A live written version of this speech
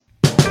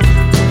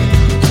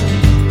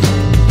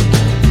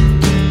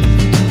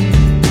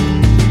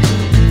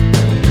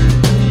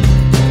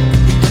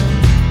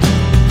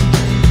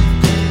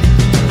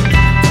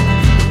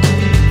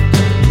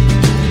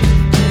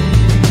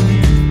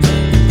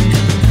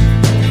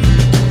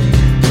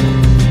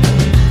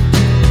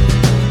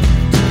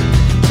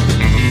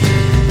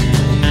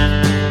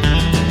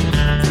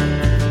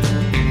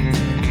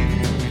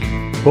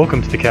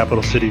Welcome to the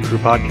Capital City Crew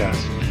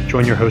podcast.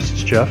 Join your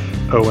hosts Jeff,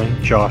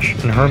 Owen, Josh,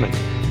 and Herman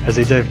as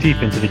they dive deep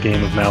into the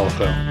game of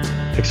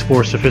Malifaux.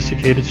 Explore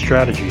sophisticated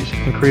strategies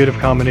and creative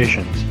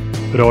combinations,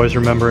 but always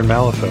remember in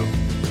Malifaux,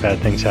 bad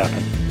things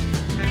happen.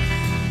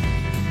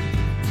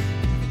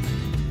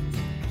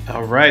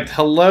 All right.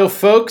 Hello,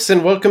 folks,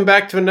 and welcome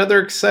back to another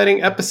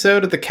exciting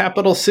episode of the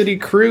Capital City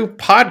Crew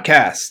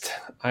podcast.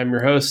 I'm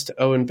your host,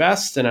 Owen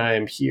Best, and I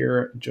am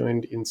here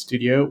joined in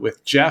studio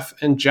with Jeff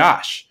and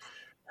Josh.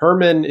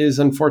 Herman is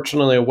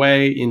unfortunately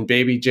away in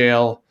baby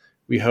jail.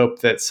 We hope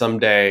that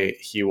someday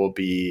he will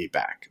be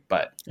back.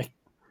 But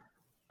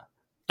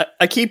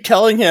I keep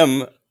telling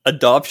him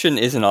adoption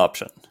is an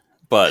option,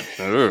 but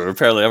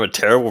apparently I'm a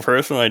terrible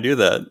person when I do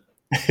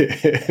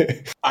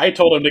that. I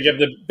told him to give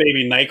the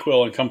baby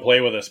NyQuil and come play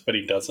with us, but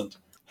he doesn't.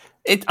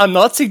 I'm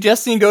not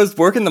suggesting he goes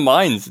work in the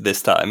mines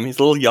this time. He's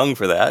a little young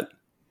for that.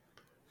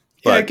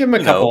 Yeah, But, give him a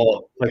you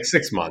couple,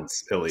 6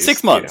 months at least.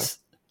 6 months.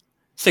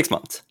 6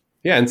 months.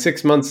 Yeah, in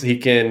 6 months he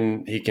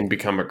can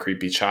become a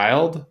creepy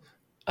child.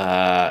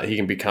 He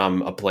can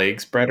become a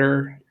plague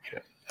spreader.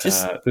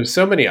 There's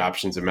so many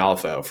options in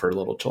Malifaux for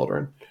little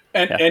children.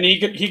 And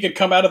he could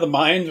come out of the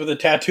mines with a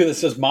tattoo that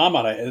says "Mom"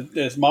 on it.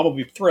 His mom will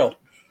be thrilled.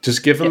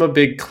 Just give him a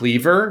big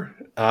cleaver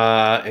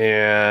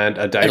and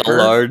a diaper. And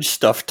a large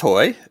stuffed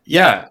toy.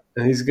 Yeah,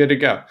 and he's good to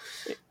go.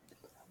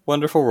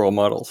 Wonderful role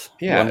models.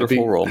 Yeah,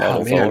 Wonderful role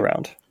models all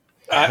around.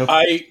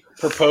 I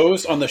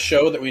propose on the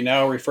show that we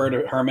now refer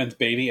to Herman's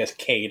baby as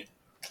Cade.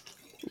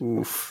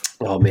 Oof.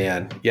 Oh,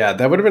 man. Yeah,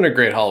 that would have been a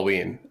great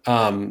Halloween.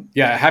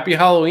 Happy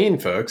Halloween,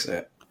 folks,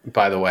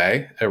 by the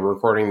way. We're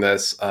recording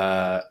this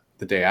the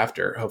day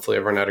after. Hopefully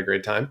everyone had a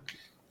great time.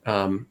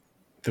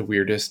 The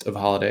weirdest of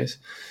holidays.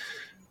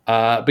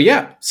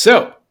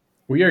 So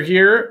we are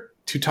here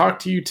to talk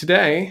to you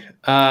today,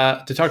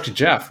 to talk to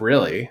Jeff,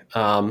 really.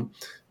 The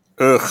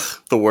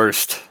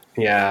worst.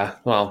 Yeah,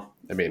 well,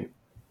 I mean,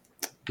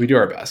 we do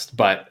our best.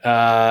 But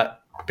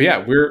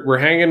yeah, we're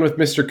hanging with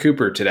Mr.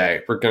 Cooper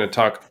today. We're going to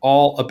talk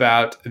all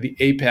about the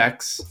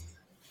apex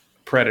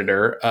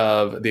predator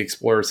of the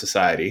Explorer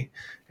Society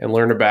and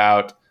learn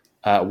about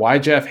why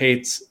Jeff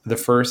hates the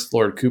first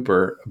Lord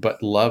Cooper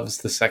but loves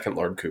the second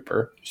Lord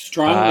Cooper.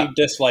 Strongly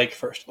dislike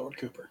first Lord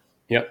Cooper.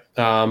 Yep.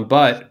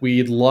 But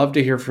we'd love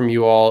to hear from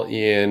you all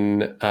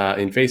in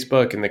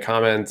Facebook, in the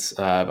comments,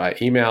 by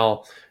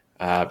email,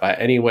 by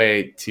any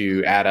way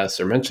to add us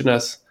or mention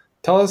us.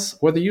 Tell us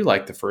whether you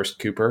like the first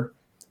Cooper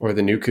or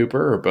the new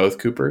Cooper or both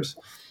Coopers.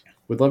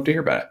 We'd love to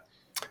hear about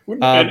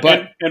it.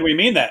 And we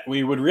mean that.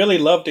 We would really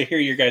love to hear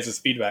your guys'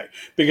 feedback,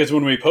 because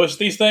when we post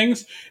these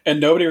things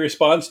and nobody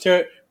responds to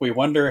it, we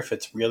wonder if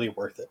it's really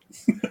worth it.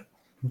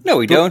 No,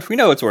 we don't. We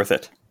know it's worth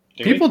it.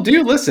 People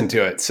do listen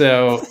to it.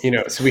 So,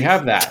 so we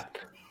have that.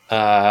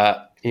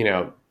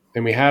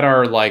 And we had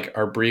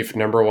our brief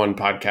number one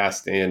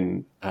podcast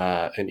in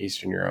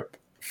Eastern Europe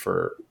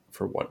for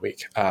 1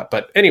 week.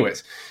 But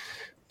anyways,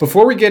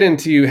 before we get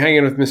into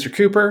hanging with Mr.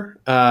 Cooper,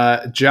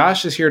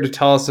 Josh is here to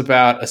tell us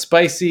about a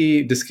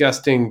spicy,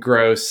 disgusting,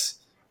 gross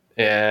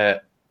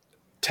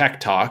tech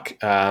talk,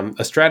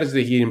 a strategy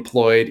that he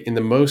employed in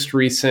the most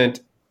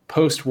recent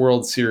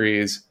post-World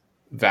Series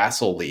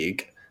Vassal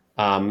League.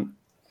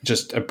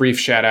 Just a brief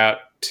shout out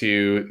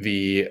to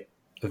the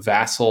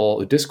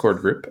Vassal Discord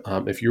group.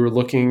 If you were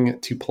looking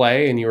to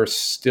play and you are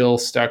still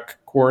stuck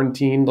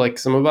quarantined like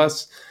some of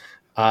us,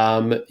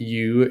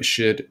 you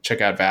should check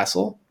out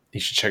Vassal. You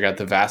should check out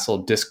the Vassal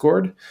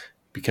Discord,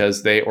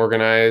 because they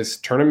organize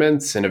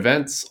tournaments and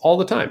events all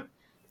the time.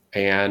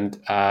 And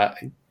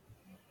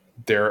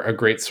they're a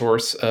great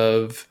source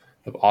of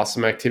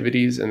awesome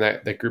activities, and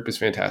that group is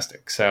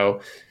fantastic.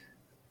 So,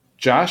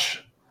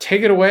 Josh,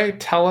 take it away.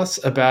 Tell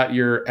us about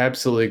your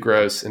absolutely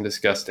gross and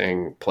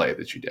disgusting play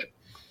that you did.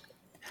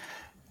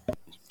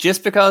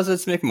 Just because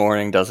it's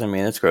McMorning doesn't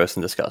mean it's gross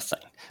and disgusting.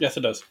 Yes,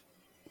 it does.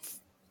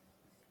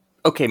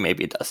 Okay,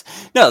 maybe it does.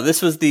 No,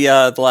 this was the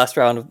last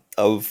round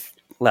of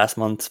last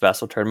month's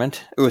Vassal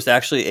tournament. It was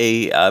actually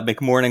a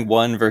McMorning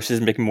 1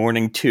 versus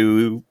McMorning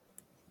 2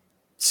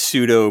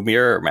 pseudo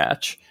mirror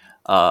match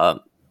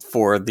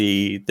for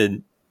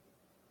the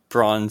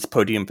bronze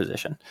podium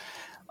position.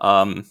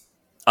 I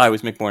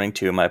was McMorning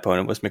 2, my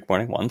opponent was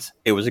McMorning 1s.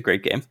 It was a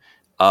great game.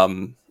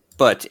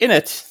 But in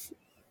it,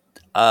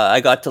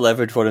 I got to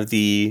leverage one of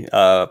the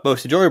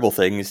most enjoyable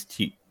things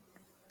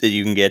that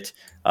you can get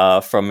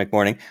from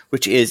McMorning,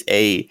 which is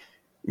a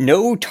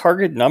no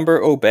target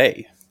number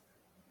obey,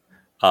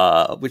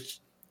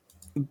 which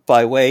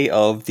by way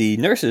of the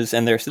nurses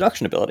and their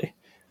seduction ability.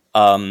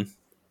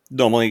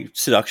 Normally,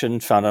 seduction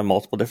found on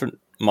multiple different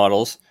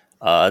models.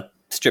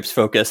 Strips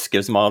focus,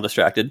 gives the model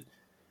distracted.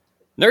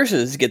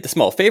 Nurses get the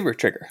small favorite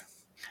trigger.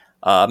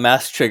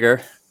 Mask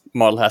trigger,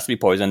 model has to be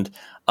poisoned.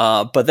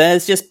 But then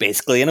it's just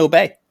basically an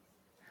obey.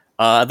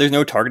 There's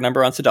no target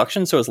number on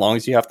seduction, so as long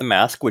as you have the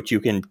mask, which you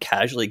can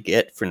casually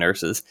get for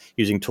nurses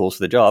using tools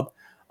for the job,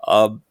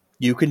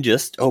 you can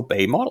just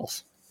obey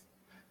models.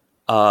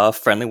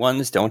 Friendly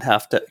ones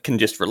can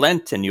just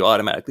relent and you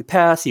automatically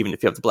pass, even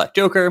if you have the Black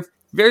Joker.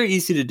 Very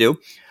easy to do.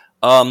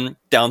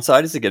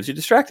 Downside is it gives you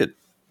distracted.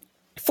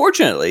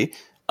 Fortunately,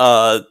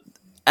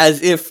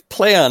 as if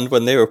planned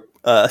when they were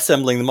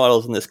assembling the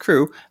models in this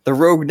crew, the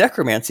Rogue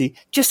Necromancy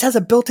just has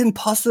a built-in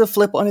positive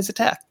flip on his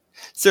attack.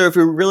 So if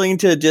you're willing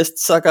to just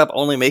suck up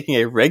only making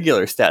a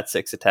regular stat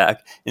 6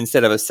 attack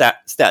instead of a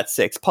stat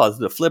 6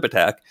 positive flip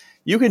attack,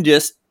 you can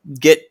just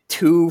get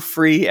 2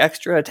 free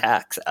extra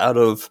attacks out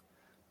of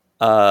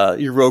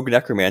your Rogue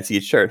Necromancy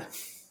each turn.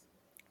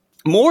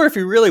 More if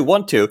you really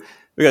want to,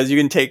 because you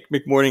can take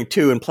McMorning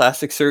 2 and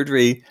Plastic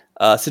Surgery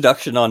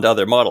Seduction onto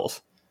other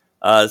models.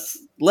 It's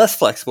less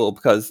flexible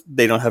because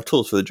they don't have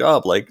tools for the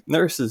job like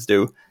nurses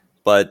do,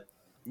 but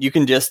you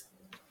can just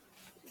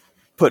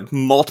put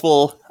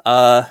multiple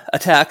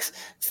attacks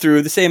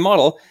through the same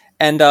model.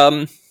 And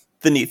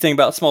the neat thing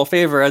about Small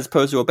Favor as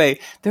opposed to Obey,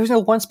 there's no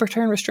once per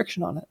turn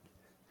restriction on it.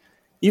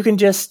 You can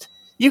just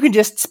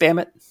spam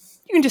it.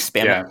 You can just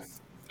spam it.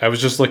 I was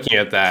just looking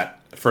at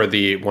that for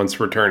the once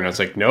per turn. I was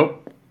like,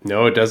 nope.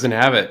 No, it doesn't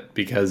have it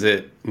because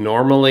it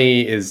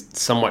normally is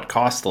somewhat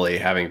costly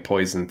having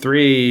poison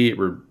 3.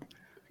 We're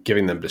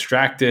giving them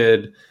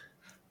distracted,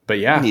 but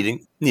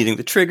needing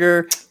the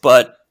trigger.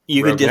 But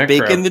you can just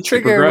bake in the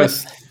trigger.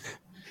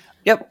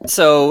 Yep.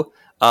 So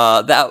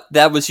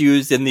that was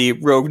used in the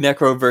Rogue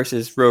Necro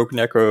versus Rogue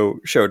Necro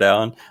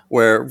showdown,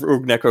 where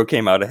Rogue Necro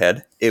came out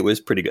ahead. It was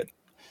pretty good.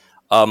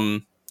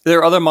 There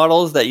are other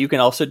models that you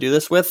can also do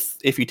this with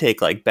if you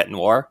take like Bête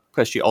Noire,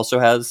 because she also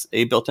has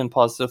a built-in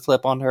positive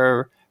flip on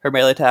her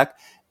melee attack,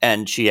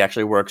 and she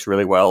actually works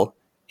really well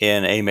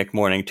in a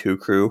McMorning 2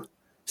 crew.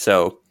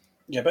 So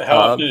yeah, but how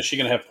often is she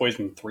going to have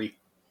poison 3?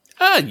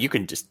 You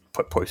can just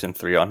put poison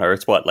 3 on her.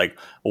 It's like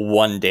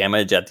 1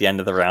 damage at the end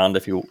of the round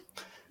if you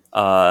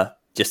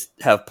just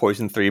have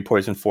poison 3,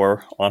 poison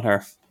 4 on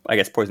her. I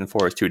guess poison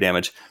 4 is 2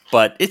 damage,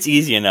 but it's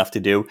easy enough to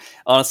do.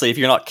 Honestly, if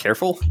you're not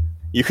careful,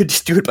 you could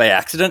just do it by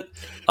accident.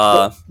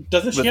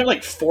 Doesn't she have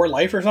like 4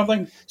 life or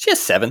something? She has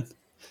 7.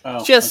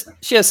 Oh, she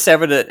has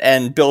 7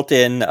 and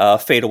built-in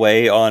fade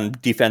away on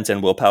defense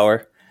and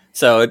willpower.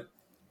 So,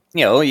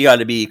 you got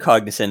to be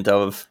cognizant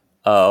of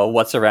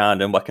what's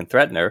around and what can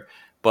threaten her.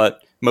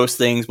 But most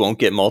things won't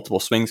get multiple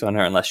swings on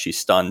her unless she's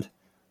stunned,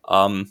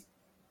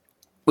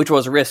 which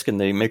was a risk in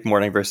the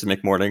McMorning versus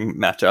McMorning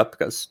matchup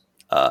because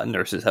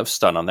nurses have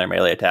stun on their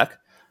melee attack.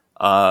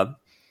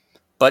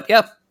 But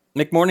yeah,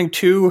 McMorning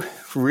 2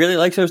 really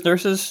likes those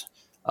nurses.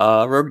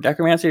 Rogue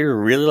Necromancy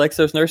really likes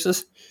those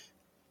nurses.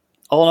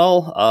 All in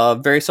all,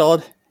 very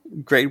solid.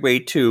 Great way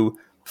to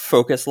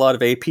focus a lot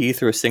of AP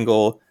through a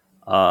single,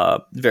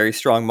 very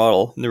strong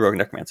model in the Rogue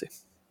Necromancy.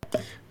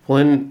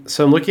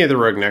 So I'm looking at the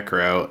Rogue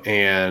Necro,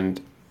 and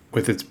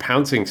with its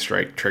pouncing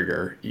strike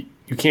trigger,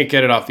 you can't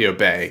get it off the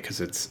Obey because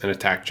it's an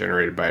attack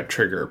generated by a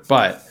trigger.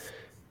 But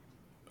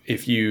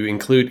if you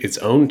include its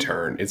own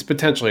turn, it's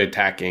potentially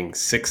attacking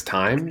 6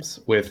 times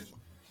with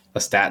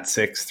a stat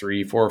 6,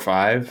 3, 4,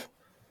 5.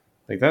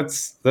 Like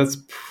that's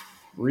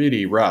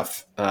pretty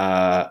rough.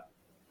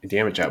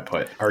 Damage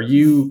output.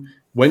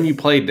 When you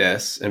played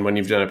this and when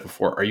you've done it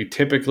before, are you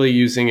typically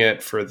using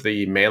it for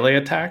the melee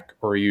attack,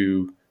 or do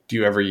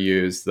you ever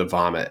use the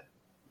vomit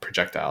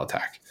projectile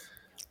attack?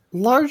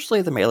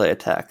 Largely the melee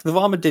attack. The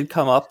vomit did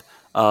come up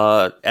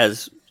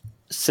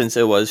since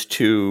it was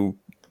 2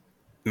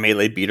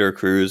 melee beater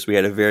crews. We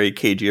had a very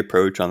cagey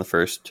approach on the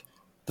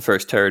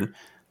first turn,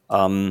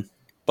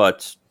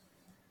 but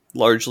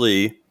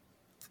largely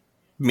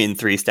min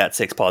 3 stat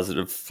 6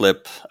 positive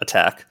flip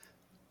attack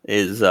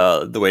is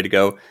the way to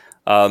go.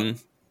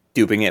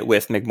 Duping it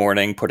with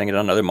McMorning, putting it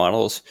on other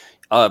models.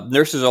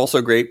 Nurse is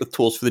also great with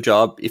tools for the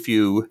job. If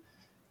you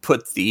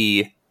put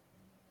the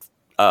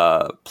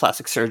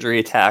plastic surgery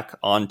attack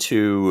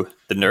onto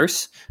the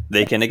nurse,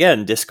 they can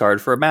again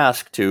discard for a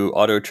mask to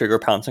auto trigger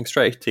pouncing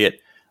strike to get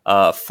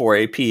 4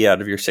 AP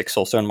out of your 6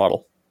 soulstone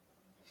model.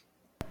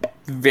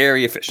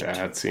 Very efficient.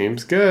 That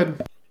seems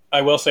good.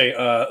 I will say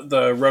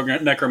the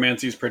Rogue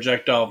Necromancy's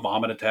projectile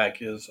vomit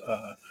attack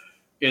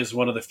is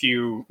one of the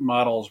few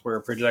models where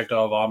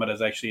projectile vomit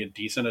is actually a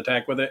decent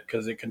attack with it,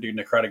 because it can do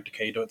necrotic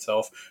decay to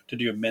itself to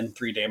do a min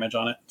 3 damage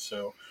on it.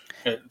 So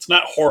it's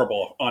not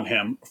horrible on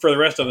him. For the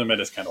rest of them, it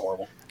is kind of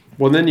horrible.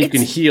 Well, then you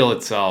can heal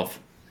itself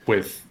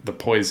with the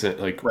poison,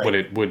 like right. when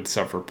it would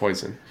suffer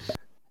poison.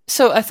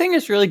 So I think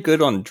it's really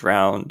good on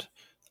Drowned,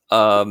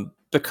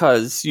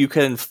 because you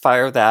can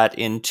fire that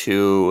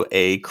into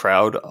a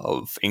crowd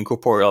of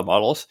incorporeal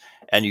models,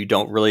 and you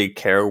don't really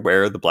care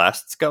where the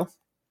blasts go.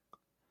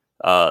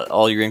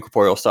 All your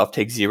incorporeal stuff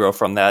takes 0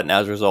 from that, and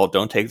as a result,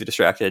 don't take the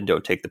distracted and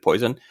don't take the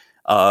poison.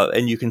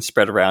 And you can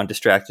spread around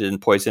distracted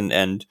and poison,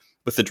 and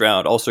with the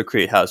Drowned, also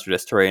create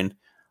hazardous terrain.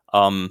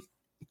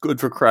 Good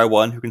for Cry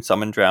 1, who can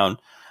summon Drown.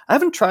 I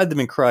haven't tried them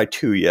in Cry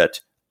 2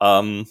 yet.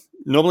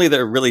 Normally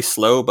they're really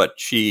slow, but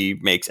she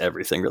makes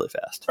everything really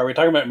fast. Are we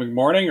talking about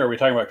McMorning, or are we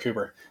talking about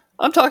Cooper?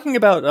 I'm talking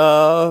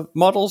about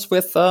models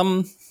with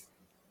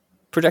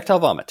projectile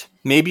vomit.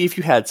 Maybe if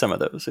you had some of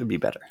those, it would be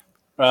better.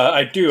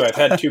 I do. I've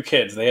had 2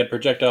 kids. They had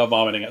projectile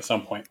vomiting at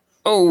some point.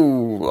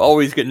 Oh,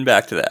 always getting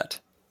back to that.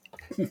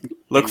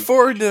 Look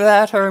forward to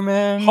that,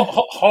 Herman.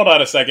 Hold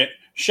on a second.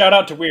 Shout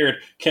out to Weird.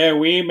 Can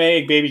we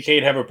make Baby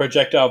Kate have a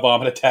projectile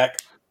vomit attack?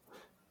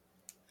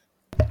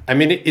 I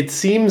mean, it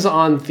seems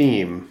on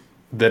theme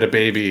that a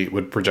baby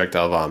would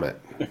projectile vomit.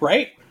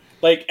 Right?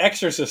 Like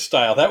Exorcist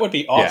style. That would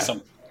be awesome.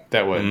 Yeah,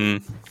 that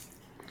would.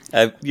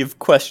 You have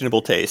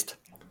questionable taste.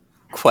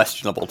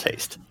 Questionable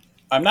taste.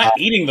 I'm not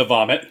eating the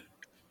vomit.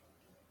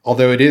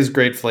 Although it is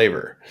great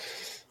flavor.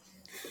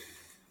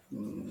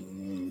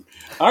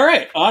 All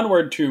right,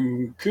 onward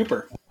to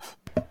Cooper.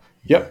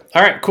 Yep.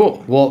 All right,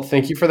 cool. Well,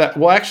 thank you for that.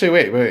 Well,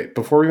 actually, wait.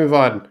 Before we move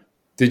on,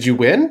 did you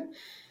win?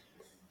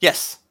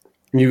 Yes.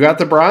 You got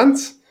the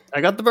bronze?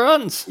 I got the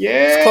bronze.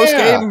 Yeah. It's a close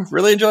game.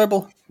 Really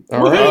enjoyable.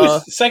 All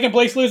right. Second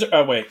place loser.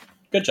 Oh, wait.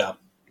 Good job.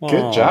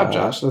 Good job,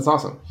 Josh. That's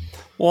awesome.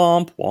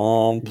 Womp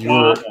womp.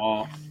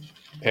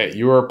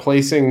 You are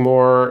placing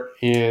more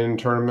in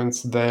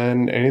tournaments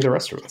than any of the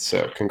rest of us,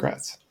 so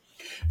congrats.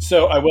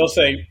 So I will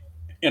say,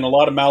 in a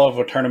lot of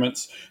Malifaux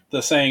tournaments,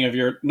 the saying of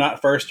 "you're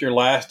not first, you're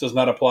last" does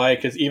not apply,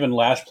 because even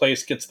last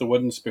place gets the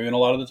wooden spoon a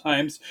lot of the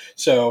times.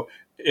 So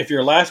if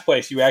you're last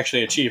place, you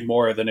actually achieve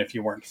more than if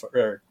you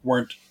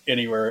weren't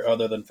anywhere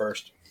other than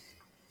first.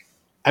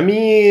 I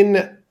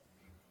mean,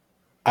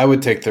 I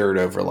would take third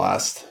over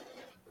last,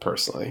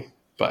 personally,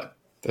 but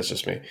that's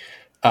just me.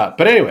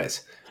 But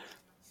anyways,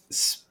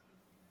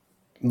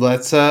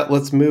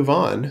 let's move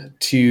on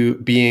to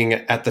being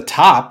at the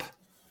top,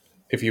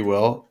 if you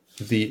will,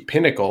 the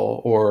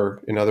pinnacle,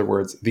 or in other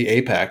words, the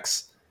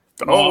apex.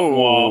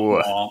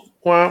 Oh.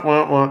 Wah,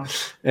 wah, wah,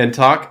 and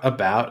talk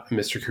about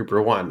Mr.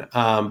 Cooper 1.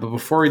 But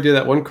before we do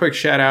that, one quick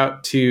shout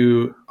out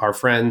to our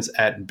friends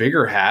at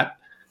Bigger Hat,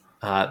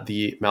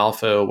 the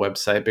Malifaux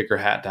website,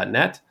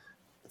 biggerhat.net,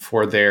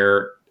 for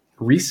their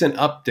recent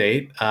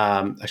update.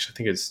 Actually, I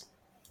think it's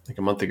like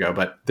a month ago,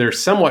 but their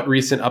somewhat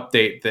recent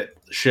update that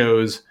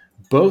shows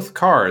both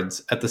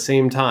cards at the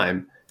same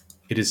time.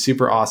 It is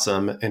super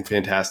awesome and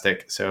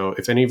fantastic. So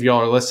if any of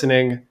y'all are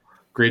listening,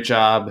 great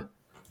job.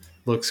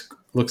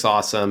 Looks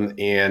awesome,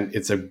 and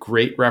it's a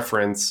great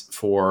reference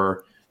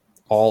for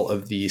all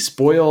of the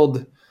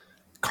spoiled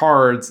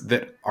cards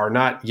that are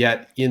not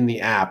yet in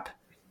the app,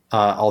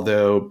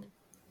 although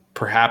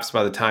perhaps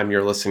by the time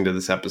you're listening to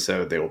this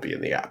episode, they will be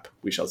in the app.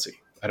 We shall see.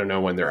 I don't know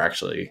when they're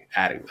actually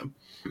adding them.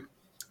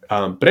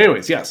 But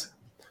anyways, yes.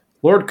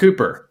 Lord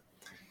Cooper,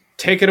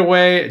 take it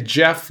away.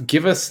 Jeff,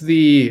 give us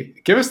the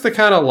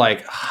kind of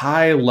like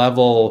high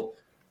level.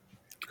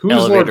 Who's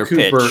Elevator Lord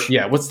Cooper? pitch.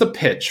 Yeah, what's the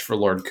pitch for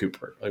Lord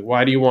Cooper? Like,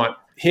 why do you want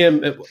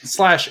him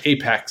 /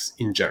 Apex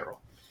in general?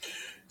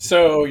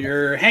 So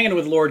you're hanging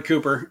with Lord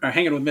Cooper, or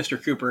hanging with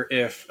Mr. Cooper,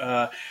 if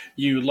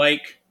you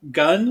like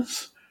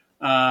guns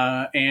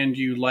and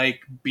you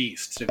like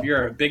beasts. If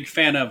you're a big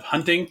fan of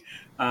hunting,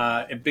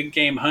 a big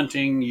game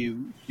hunting,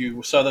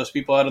 you saw those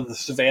people out in the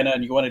savannah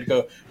and you wanted to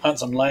go hunt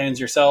some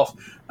lions yourself.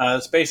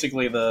 It's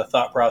basically the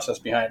thought process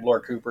behind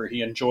Lord Cooper.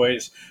 He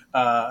enjoys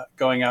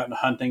going out and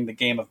hunting the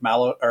game of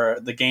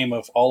the game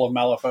of all of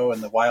Malifaux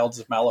and the wilds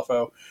of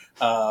Malifaux.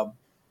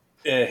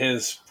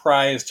 His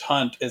prized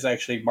hunt is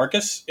actually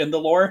Marcus in the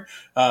lore.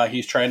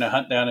 He's trying to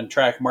hunt down and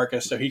track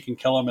Marcus so he can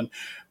kill him. And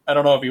I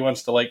don't know if he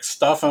wants to like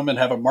stuff him and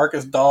have a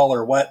Marcus doll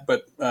or what,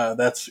 but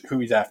that's who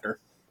he's after.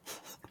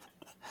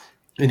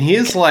 And he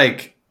is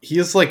like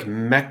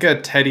Mecha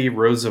Teddy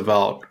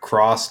Roosevelt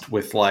crossed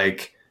with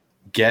like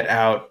Get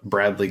Out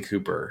Bradley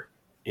Cooper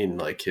in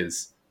like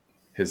his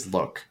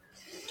look.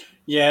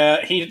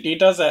 Yeah, he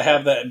does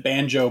have that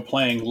banjo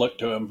playing look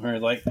to him. Where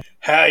like,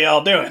 how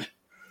y'all doing?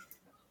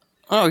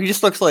 Oh, he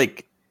just looks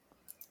like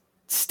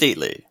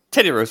stately.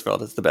 Teddy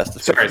Roosevelt is the best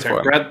description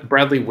for him.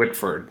 Bradley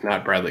Whitford,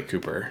 not Bradley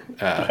Cooper.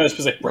 I was supposed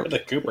to say Bradley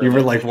Cooper. You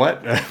were like,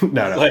 what?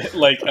 No.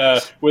 Like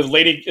with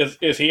Lady,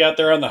 is he out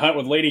there on the hunt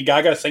with Lady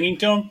Gaga singing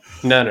to him?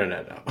 No.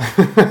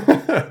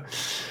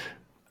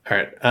 All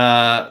right.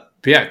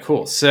 But yeah,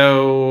 cool.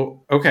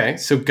 So, okay.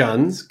 So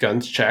guns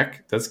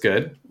check. That's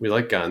good. We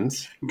like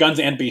guns. Guns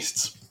and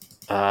beasts.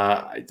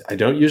 I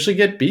don't usually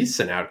get beasts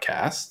in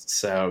Outcast,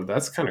 so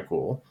that's kind of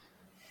cool.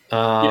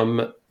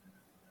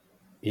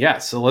 Yeah.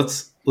 So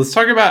let's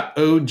talk about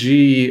OG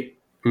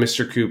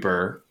Mr.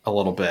 Cooper a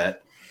little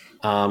bit.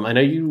 I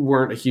know you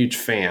weren't a huge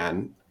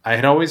fan. I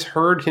had always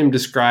heard him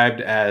described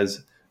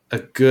as a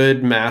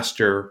good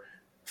master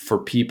for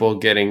people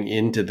getting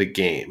into the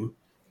game.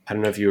 I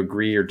don't know if you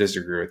agree or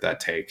disagree with that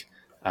take,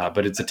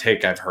 but it's a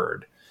take I've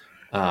heard.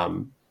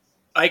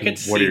 I could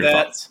see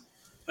that.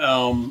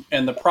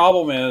 And the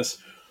problem is,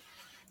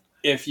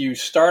 if you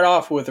start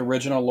off with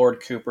original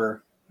Lord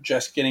Cooper,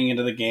 just getting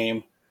into the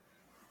game,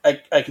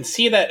 I can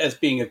see that as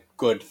being a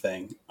good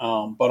thing,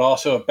 but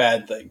also a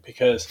bad thing,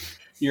 because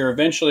you're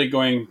eventually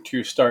going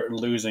to start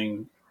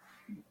losing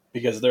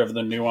because of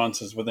the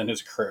nuances within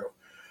his crew.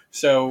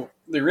 So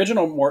the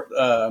original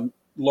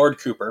Lord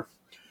Cooper,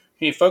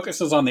 he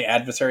focuses on the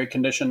adversary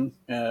condition,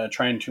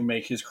 trying to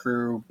make his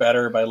crew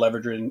better by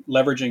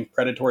leveraging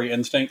predatory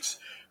instincts.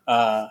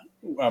 I'm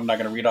not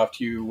going to read off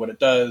to you what it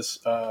does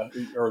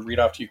or read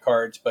off to you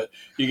cards, but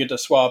you get to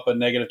swap a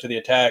negative to the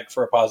attack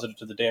for a positive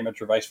to the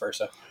damage or vice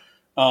versa.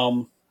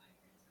 And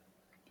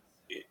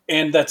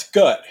that's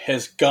good.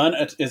 His gun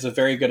is a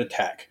very good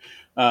attack.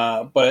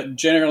 But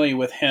generally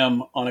with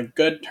him on a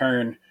good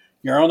turn,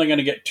 you're only going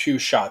to get 2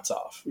 shots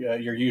off.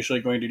 You're usually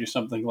going to do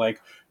something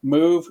like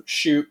move,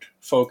 shoot,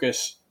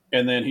 focus,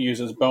 and then he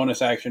uses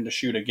bonus action to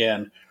shoot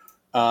again.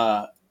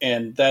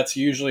 And that's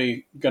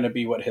usually going to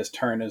be what his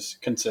turn is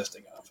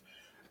consisting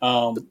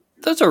of.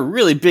 Those are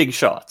really big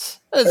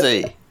shots. That's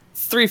a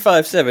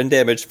 3-5-7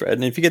 damage spread,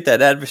 and if you get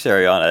that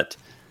adversary on it,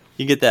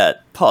 you get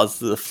that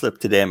positive flip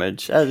to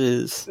damage. That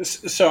is...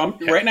 So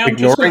right now...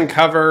 Ignoring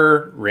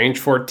cover, range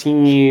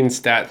 14,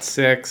 stat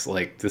 6.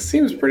 Like, this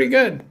seems pretty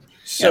good.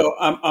 So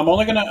yeah. I'm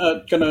only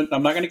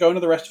I'm not gonna go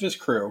into the rest of his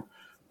crew,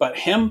 but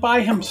him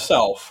by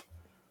himself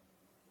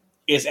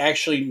is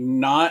actually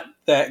not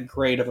that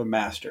great of a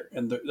master,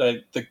 and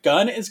the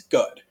gun is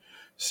good.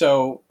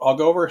 So I'll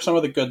go over some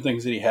of the good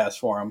things that he has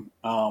for him.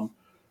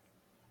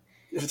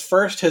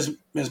 First, his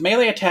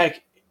melee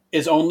attack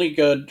is only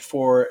good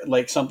for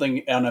like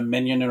something on a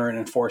minion or an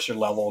enforcer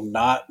level,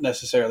 not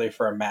necessarily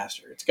for a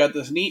master. It's got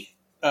this neat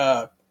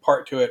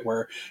part to it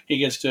where he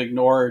gets to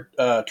ignore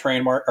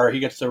terrain mark, or he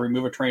gets to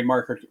remove a terrain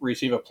marker to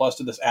receive a plus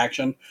to this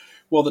action.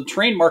 Well, the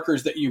terrain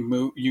markers that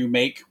you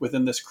make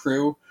within this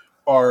crew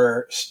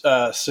are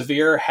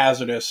severe,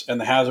 hazardous,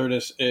 and the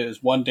hazardous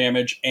is 1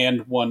 damage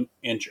and 1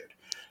 injured.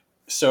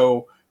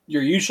 So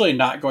you're usually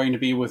not going to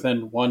be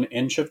within 1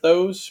 inch of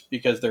those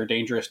because they're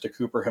dangerous to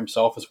Cooper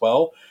himself as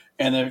well.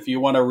 And then if you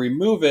want to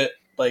remove it,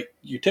 like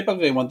you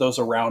typically want those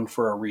around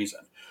for a reason.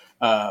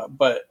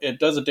 But it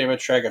does a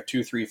damage track of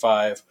 2, 3,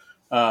 5.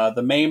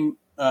 The main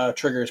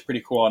trigger is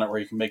pretty cool on it where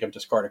you can make him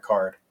discard a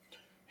card.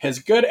 His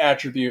good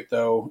attribute,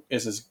 though,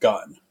 is his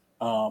gun.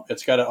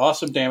 It's got an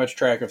awesome damage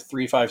track of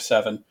 3, 5,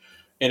 7.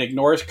 It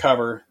ignores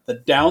cover. The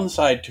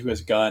downside to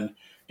his gun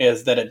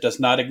is that it does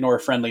not ignore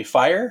friendly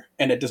fire,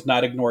 and it does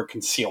not ignore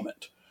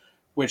concealment,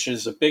 which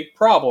is a big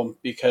problem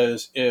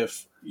because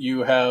if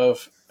you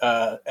have,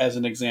 as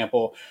an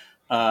example,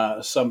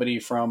 somebody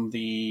from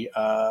the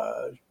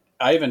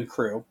Ivan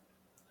crew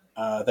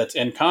that's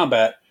in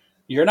combat,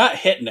 you're not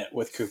hitting it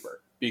with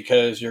Cooper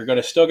because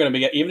you're still going to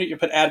be, even if you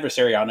put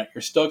adversary on it,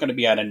 you're still going to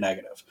be at a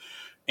negative.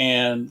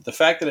 And the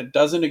fact that it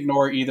doesn't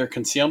ignore either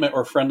concealment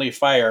or friendly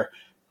fire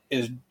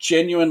is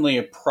genuinely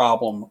a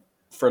problem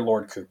for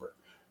Lord Cooper.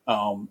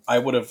 I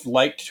would have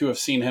liked to have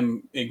seen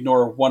him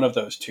ignore one of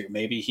those two.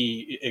 Maybe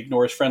he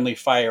ignores friendly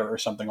fire or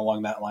something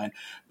along that line.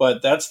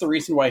 But that's the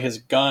reason why his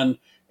gun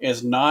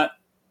is not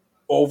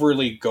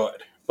overly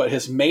good. But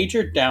his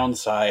major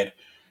downside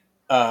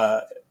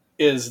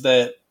is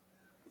that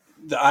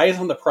the eyes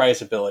on the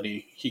prize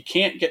ability, he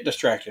can't get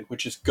distracted,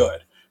 which is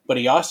good. But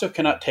he also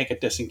cannot take a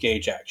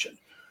disengage action,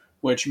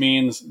 which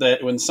means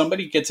that when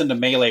somebody gets into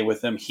melee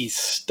with him, he's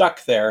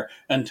stuck there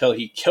until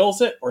he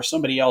kills it or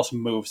somebody else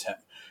moves him.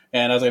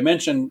 And as I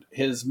mentioned,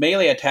 his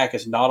melee attack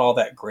is not all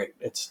that great.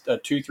 It's a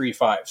 2, 3,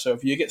 5. So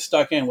if you get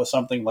stuck in with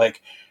something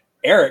like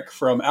Eric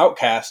from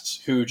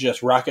Outcasts, who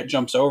just rocket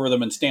jumps over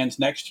them and stands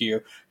next to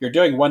you, you're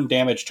doing 1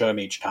 damage to him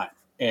each time.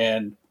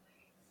 And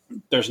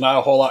there's not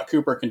a whole lot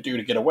Cooper can do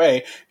to get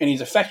away, and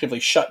he's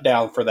effectively shut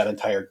down for that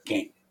entire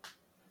game.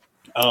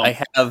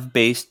 I have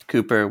based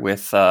Cooper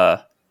with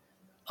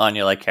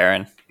Anya like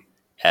Karen,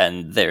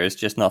 and there's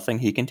just nothing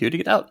he can do to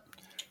get out.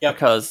 Yep.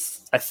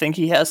 Because I think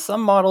he has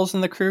some models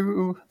in the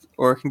crew,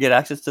 or can get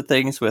access to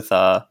things with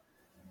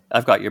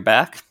I've got your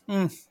back.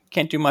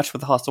 Can't do much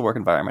with the hostile work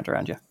environment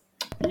around you.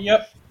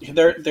 Yep.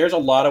 There's a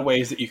lot of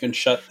ways that you can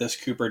shut this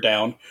Cooper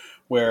down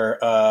where,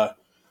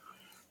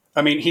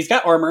 he's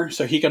got armor,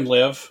 so he can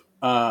live.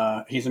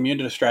 He's immune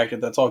to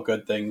distracted. That's all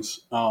good things.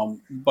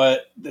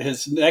 But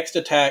his next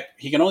attack,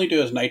 he can only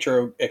do his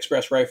Nitro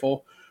Express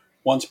Rifle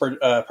once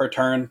per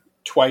turn,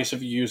 twice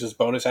if you use his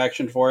bonus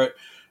action for it.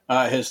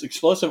 His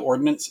explosive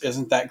ordnance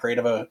isn't that great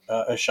of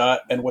a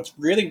shot. And what's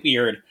really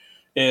weird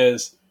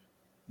is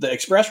the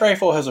Express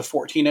Rifle has a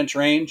 14-inch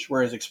range,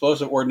 whereas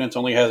explosive ordnance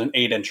only has an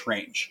 8-inch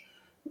range.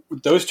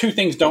 Those two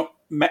things don't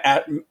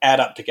add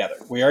up together.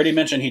 We already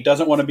mentioned he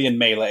doesn't want to be in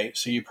melee,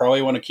 so you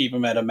probably want to keep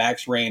him at a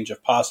max range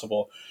if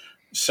possible.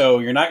 So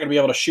you're not going to be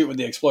able to shoot with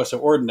the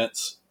explosive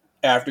ordnance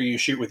after you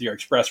shoot with your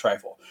Express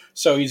Rifle.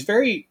 So he's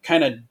very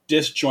kind of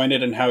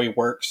disjointed in how he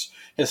works.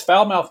 His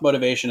foul mouth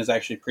motivation is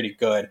actually pretty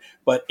good,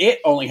 but it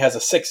only has a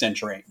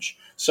 6-inch range.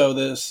 So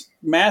this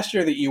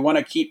master that you want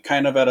to keep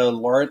kind of at a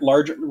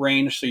larger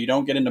range so you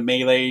don't get into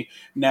melee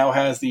now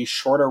has these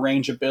shorter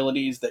range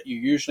abilities that you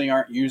usually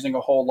aren't using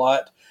a whole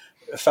lot.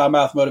 Foul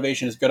mouth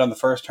motivation is good on the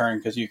first turn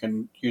because you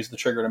can use the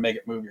trigger to make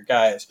it move your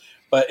guys.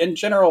 But in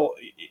general,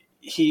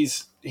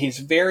 he's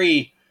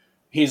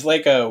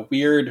like a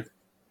weird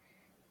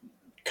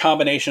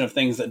combination of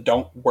things that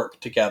don't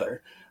work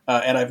together.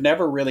 And I've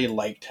never really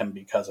liked him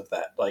because of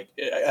that. Like,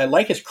 I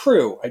like his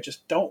crew. I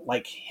just don't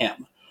like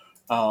him.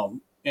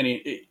 And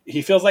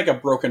he feels like a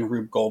broken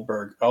Rube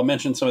Goldberg. I'll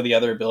mention some of the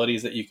other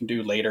abilities that you can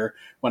do later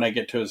when I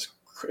get to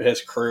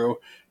his crew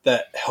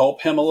that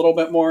help him a little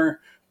bit more.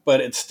 But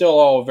it's still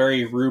all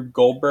very Rube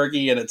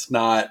Goldberg-y, and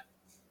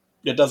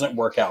it doesn't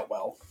work out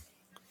well.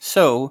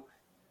 So,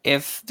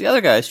 if the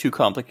other guy is too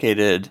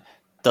complicated,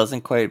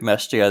 doesn't quite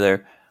mesh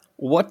together,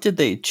 what did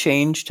they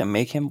change to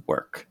make him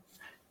work?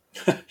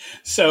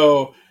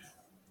 So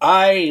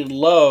I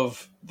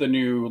love the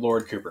new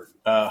Lord Cooper,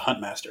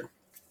 Huntmaster.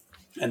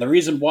 And the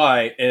reason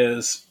why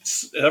is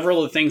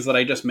several of the things that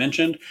I just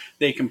mentioned,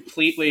 they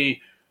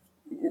completely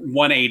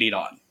 180'd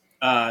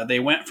on. They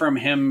went from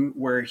him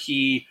where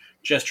he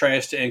just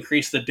tries to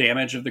increase the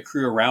damage of the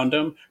crew around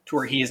him to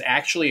where he is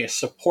actually a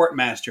support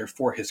master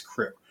for his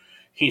crew.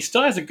 He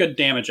still has a good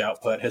damage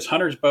output. His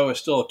Hunter's Bow is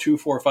still a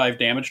 2-4-5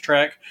 damage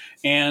track,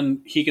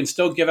 and he can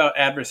still give out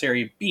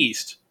adversary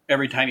beast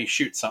every time he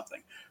shoots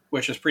something,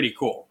 which is pretty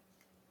cool.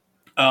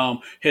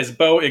 His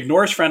bow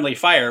ignores friendly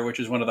fire, which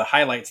is one of the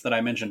highlights that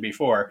I mentioned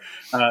before,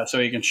 so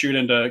he can shoot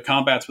into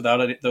combats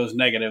without those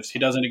negatives. He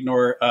doesn't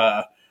ignore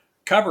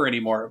cover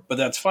anymore, but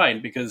that's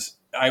fine because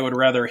I would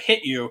rather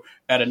hit you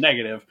at a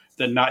negative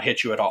than not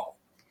hit you at all.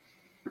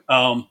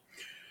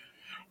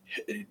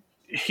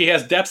 He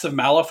has Depths of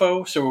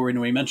Malifaux, so when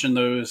we mentioned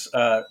those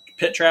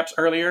pit traps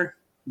earlier,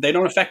 they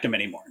don't affect him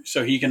anymore.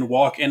 So he can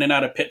walk in and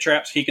out of pit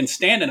traps. He can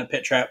stand in a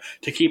pit trap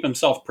to keep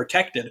himself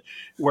protected,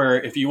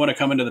 where if you want to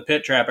come into the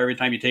pit trap, every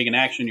time you take an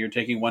action, you're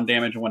taking 1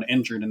 damage and 1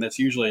 injured, and that's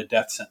usually a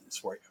death sentence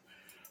for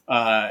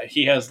you.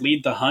 He has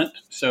Lead the Hunt,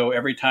 so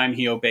every time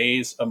he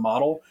obeys a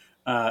model,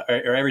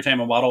 or every time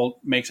a model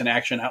makes an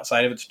action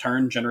outside of its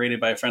turn generated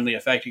by a friendly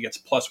effect, he gets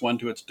 +1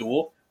 to its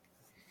duel.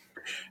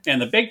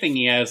 And the big thing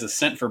he has is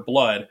Scent for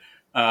Blood,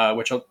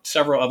 which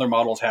several other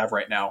models have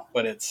right now.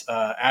 But it's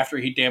after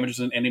he damages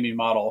an enemy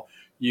model,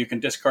 you can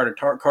discard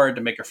a card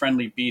to make a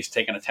friendly beast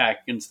take an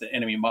attack against the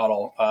enemy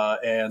model,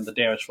 and the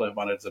damage flip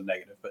on it is a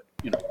negative. But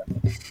you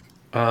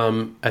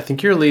know, I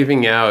think you're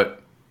leaving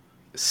out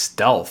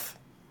stealth.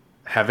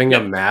 Having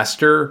a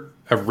master,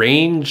 a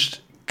ranged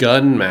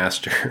gun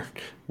master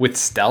with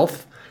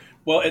stealth.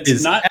 Well,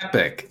 it's not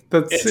epic.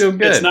 That's so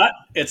good.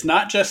 It's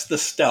not just the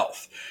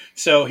stealth.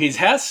 So he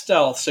has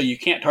stealth, so you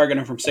can't target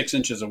him from 6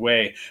 inches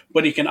away.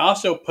 But he can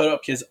also put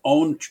up his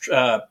own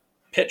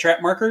pit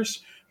trap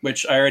markers,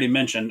 which I already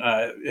mentioned.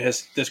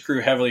 This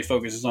crew heavily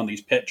focuses on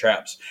these pit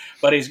traps.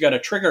 But he's got a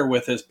trigger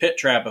with his pit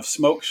trap of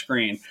Smoke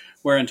Screen,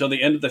 where until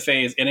the end of the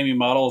phase, enemy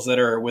models that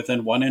are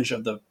within 1 inch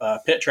of the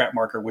pit trap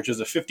marker, which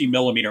is a 50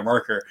 millimeter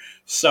marker,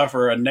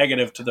 suffer a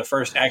negative to the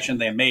first action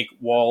they make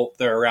while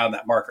they're around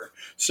that marker.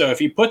 So if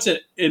he puts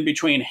it in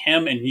between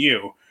him and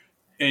you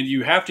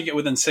have to get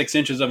within 6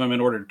 inches of him in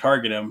order to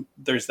target him,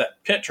 there's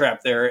that pit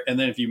trap there. And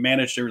then if you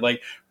manage to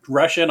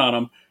rush in on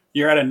him,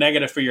 you're at a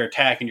negative for your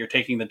attack and you're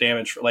taking the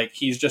damage.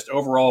 He's just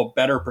overall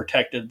better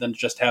protected than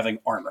just having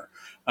armor.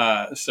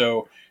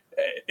 So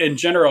in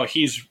general,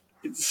 he's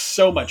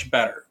so much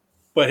better.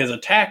 But his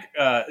attack,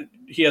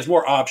 he has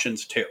more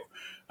options too.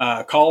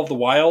 Call of the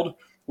Wild,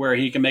 where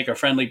he can make a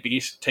friendly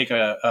beast take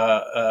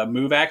a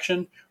move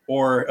action,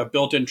 or a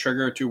built-in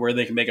trigger to where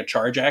they can make a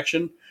charge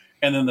action.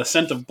 And then the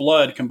Scent of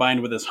Blood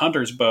combined with his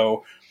Hunter's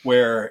Bow,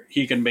 where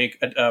he can make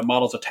a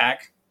model's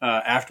attack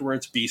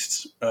afterwards,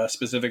 beasts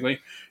specifically.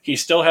 He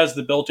still has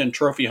the built-in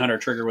Trophy Hunter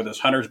trigger with his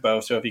Hunter's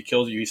Bow, so if he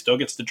kills you, he still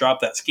gets to drop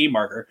that ski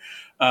marker.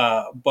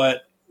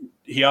 But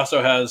he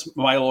also has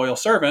My Loyal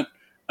Servant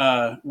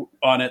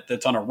on it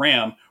that's on a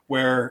ram,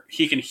 where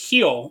he can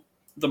heal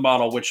the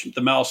model, which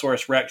the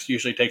Malosaurus Rex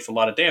usually takes a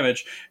lot of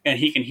damage, and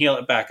he can heal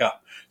it back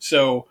up.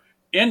 So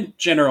in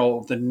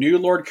general, the new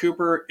Lord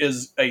Cooper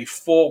is a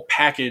full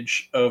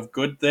package of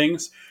good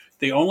things.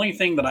 The only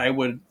thing that I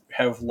would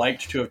have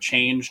liked to have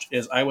changed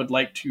is I would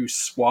like to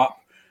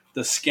swap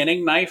the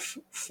skinning knife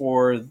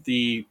for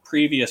the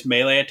previous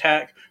melee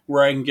attack,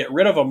 where I can get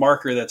rid of a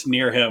marker that's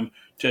near him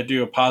to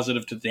do a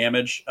positive to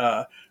damage.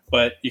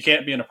 But you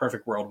can't be in a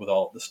perfect world with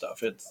all of this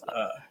stuff. It's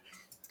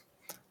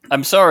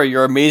I'm sorry,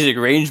 your amazing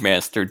range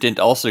master didn't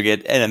also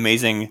get an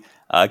amazing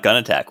gun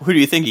attack. Who do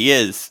you think he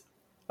is?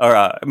 Or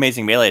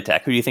amazing melee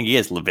attack. Who do you think he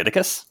is?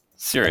 Leviticus?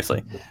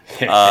 Seriously.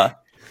 Nerf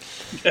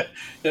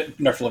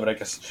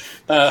Leviticus.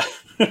 But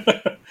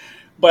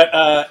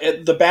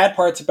the bad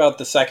parts about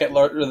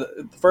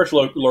the first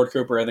Lord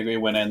Cooper, I think we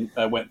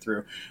went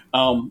through.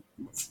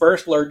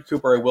 First Lord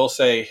Cooper, I will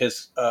say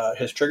his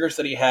triggers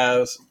that he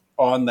has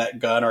on that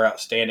gun are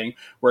outstanding,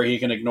 where he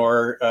can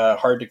ignore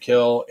hard to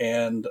kill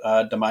and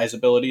demise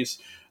abilities.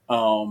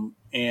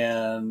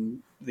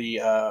 And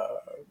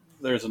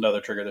there's another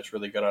trigger that's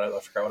really good on it. I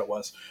forgot what it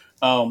was.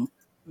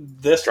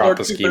 This Drop Lord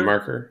a ski Cooper,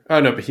 marker. Oh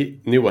no, but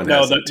new one. No,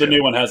 has the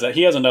new one has that.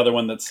 He has another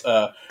one that's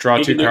draw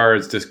 2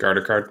 cards, discard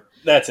a card.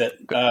 That's it,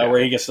 where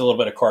he gets a little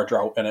bit of card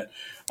draw in it.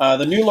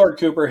 The new Lord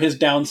Cooper, his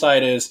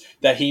downside is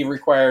that he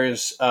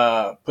requires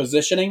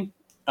positioning.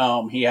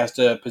 He has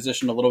to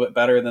position a little bit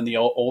better than the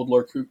old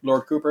Lord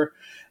Cooper.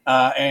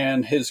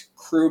 And his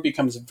crew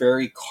becomes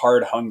very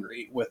card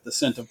hungry with the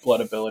Scent of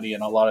Blood ability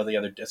and a lot of the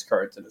other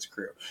discards in his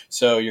crew.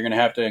 So you're going to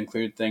have to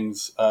include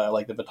things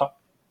like the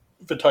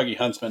Vitagi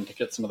Huntsman to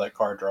get some of that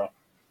card draw.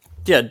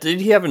 Yeah,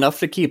 did he have enough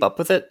to keep up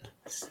with it?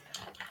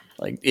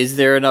 Is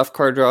there enough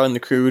card draw in the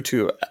crew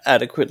to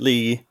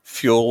adequately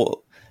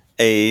fuel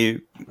a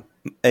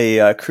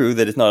crew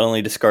that is not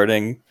only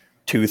discarding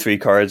 2-3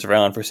 cards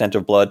around for Scent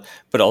of Blood,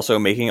 but also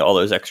making all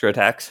those extra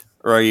attacks?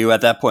 Or are you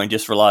at that point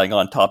just relying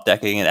on top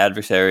decking an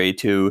adversary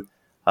to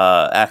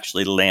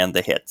actually land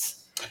the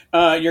hits?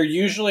 You're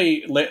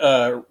usually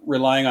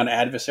relying on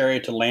adversary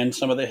to land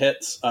some of the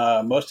hits.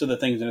 Most of the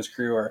things in his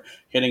crew are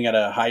hitting at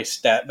a high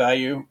stat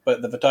value,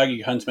 but the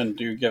Vitagi Huntsmen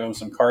do give him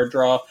some card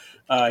draw.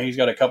 He's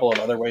got a couple of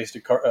other ways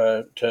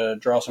to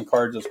draw some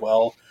cards as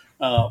well.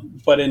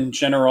 But in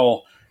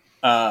general,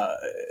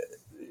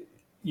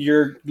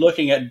 you're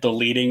looking at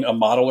deleting a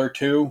model or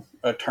two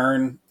a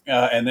turn,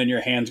 and then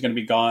your hand's going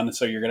to be gone.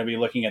 So you're going to be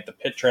looking at the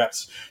pit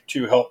traps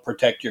to help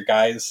protect your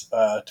guys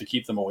to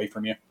keep them away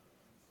from you.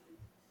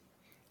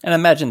 And I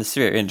imagine the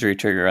severe injury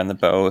trigger on the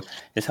bow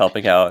is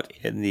helping out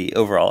in the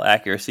overall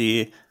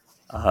accuracy,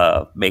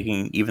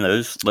 making even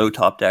those low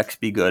top decks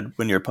be good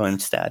when your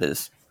opponent's stat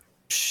is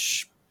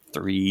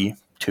 3,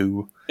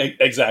 2.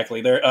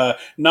 Exactly. They're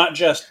not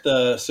just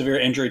the severe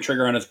injury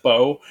trigger on his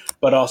bow,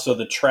 but also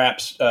the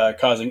traps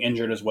causing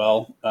injured as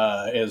well.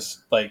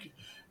 Is like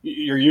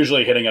you're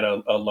usually hitting at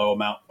a low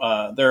amount.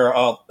 There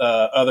are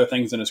other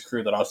things in his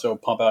crew that also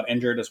pump out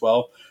injured as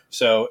well.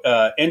 So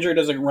injured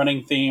is a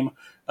running theme.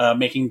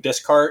 Making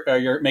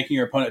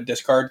your opponent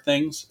discard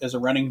things is a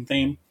running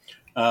theme,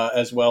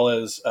 as well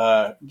as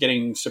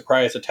getting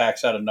surprise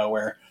attacks out of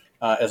nowhere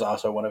is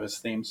also one of his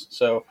themes.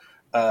 So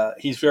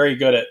he's very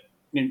good at.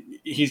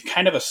 He's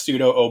kind of a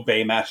pseudo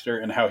obey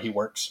master in how he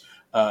works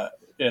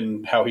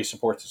and how he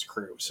supports his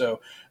crew.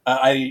 So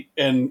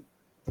and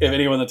if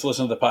anyone that's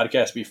listened to the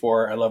podcast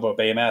before, I love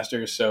obey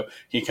masters. So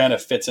he kind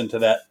of fits into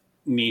that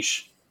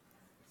niche.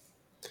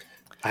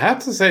 I have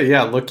to say,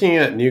 yeah, looking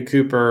at new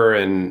Cooper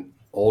and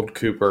old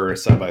Cooper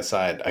side by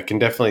side, I can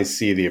definitely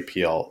see the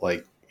appeal.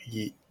 Like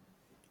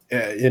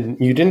and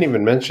you didn't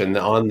even mention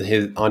that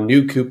on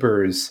new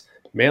Cooper's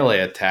melee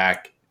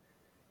attack,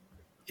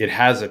 it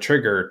has a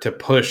trigger to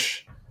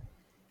push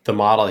the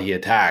model he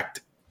attacked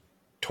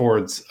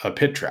towards a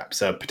pit trap,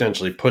 so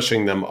potentially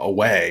pushing them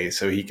away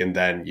so he can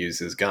then use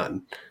his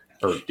gun.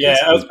 I was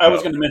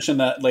going to mention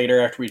that later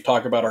after we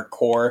talk about our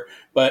core,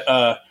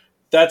 but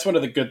that's one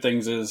of the good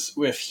things is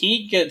if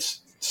he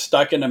gets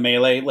stuck in a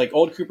melee, like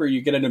old Cooper,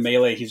 you get into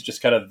melee, he's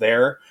just kind of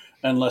there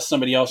unless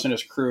somebody else in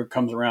his crew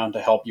comes around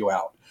to help you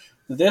out.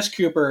 This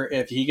Cooper,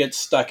 if he gets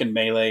stuck in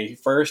melee,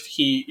 first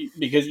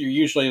because you're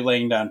usually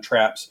laying down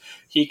traps,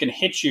 he can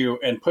hit you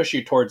and push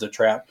you towards a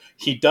trap.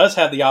 He does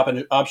have the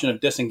option of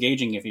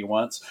disengaging if he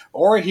wants,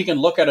 or he can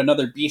look at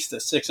another beast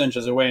that's 6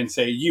 inches away and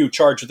say, "You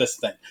charge this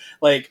thing."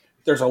 Like,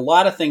 there's a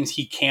lot of things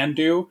he can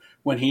do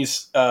when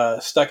he's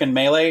stuck in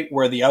melee,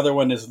 where the other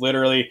one is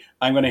literally,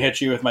 "I'm going to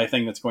hit you with my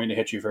thing that's going to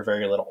hit you for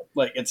very little."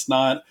 Like, it's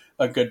not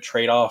a good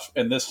trade-off,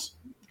 and this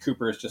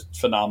Cooper is just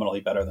phenomenally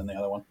better than the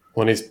other one.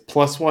 When he's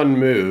 +1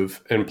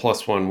 move and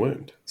 +1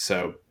 wound.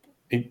 So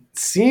it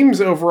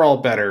seems overall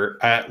better.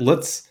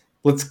 Let's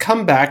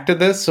come back to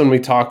this when we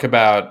talk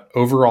about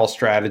overall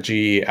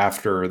strategy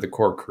after the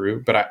core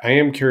crew. But I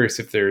am curious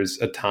if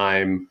there's a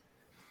time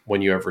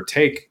when you ever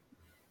take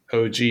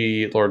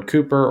OG Lord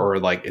Cooper, or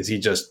like, is he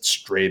just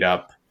straight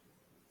up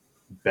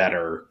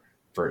better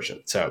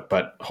version? So,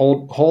 but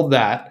hold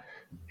that.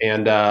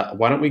 And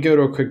why don't we go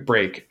to a quick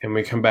break, and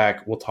we come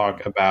back, we'll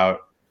talk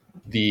about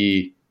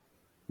the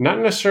not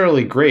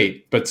necessarily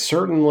great, but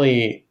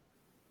certainly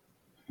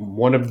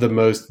one of the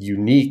most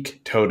unique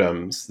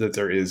totems that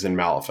there is in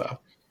Malifaux.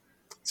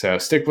 So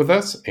stick with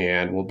us,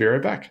 and we'll be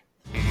right back.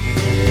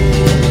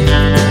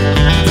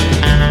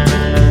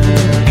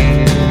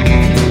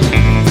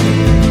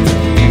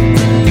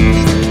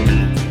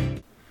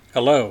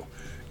 Hello.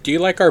 Do you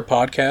like our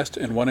podcast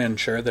and want to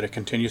ensure that it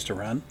continues to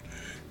run?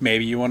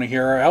 Maybe you want to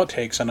hear our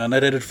outtakes on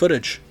unedited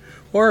footage.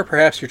 Or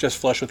perhaps you're just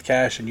flush with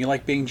cash and you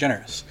like being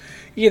generous.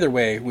 Either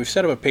way, we've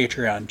set up a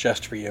Patreon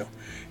just for you.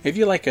 If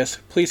you like us,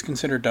 please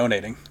consider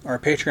donating. Our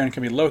Patreon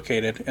can be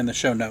located in the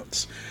show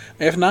notes.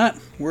 If not,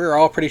 we're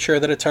all pretty sure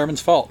that it's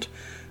Harmon's fault.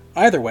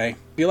 Either way,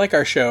 if you like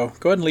our show,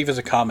 go ahead and leave us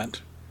a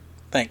comment.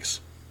 Thanks.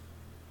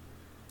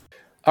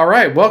 All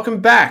right, welcome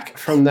back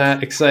from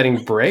that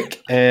exciting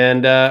break,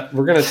 and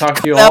we're going to talk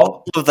to you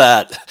all.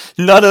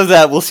 None of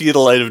that will see the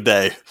light of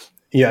day.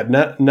 Yeah,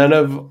 none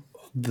of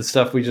the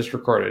stuff we just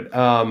recorded.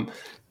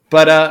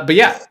 But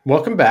yeah,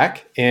 welcome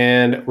back,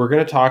 and we're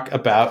going to talk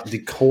about the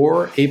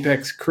core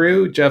Apex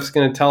crew. Jeff's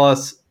going to tell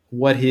us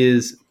what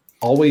his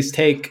always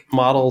take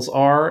models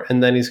are,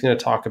 and then he's going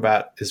to talk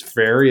about his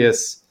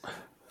various,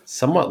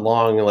 somewhat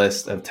long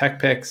list of tech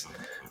picks.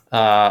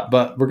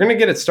 But we're going to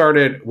get it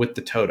started with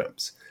the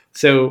totems.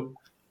 So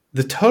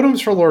the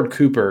totems for Lord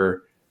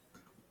Cooper,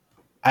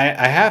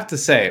 I have to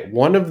say,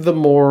 one of the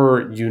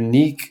more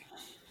unique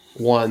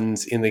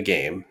ones in the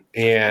game,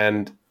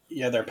 and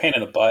yeah, they're a pain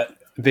in the butt.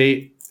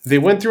 They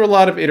went through a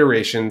lot of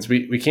iterations.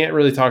 We can't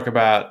really talk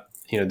about,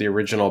 the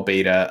original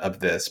beta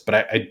of this, but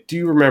I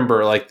do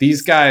remember, like,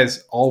 these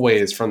guys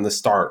always from the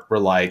start were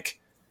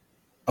like,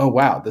 oh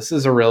wow, this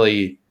is a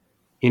really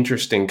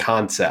interesting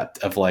concept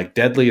of like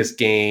deadliest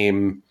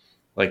game,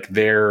 like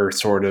they're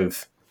sort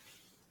of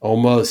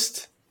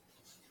almost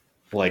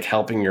like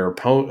helping your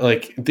opponent.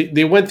 Like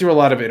they went through a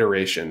lot of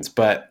iterations,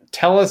 but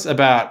tell us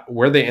about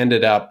where they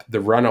ended up, the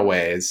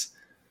runaways,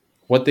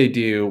 what they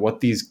do, what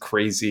these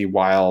crazy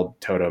wild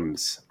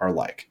totems are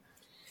like.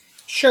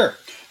 Sure.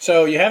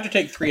 So you have to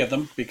take 3 of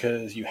them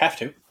because you have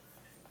to.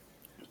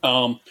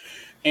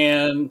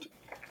 And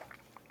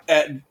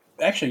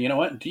actually, you know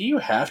what? Do you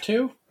have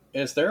to?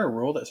 Is there a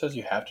rule that says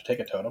you have to take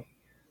a totem?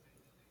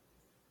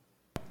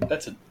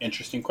 That's an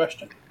interesting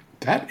question.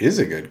 That is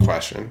a good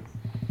question.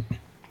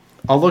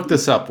 I'll look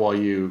this up while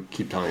you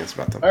keep telling us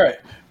about them. All right.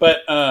 But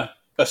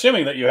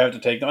assuming that you have to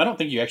take them, I don't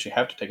think you actually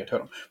have to take a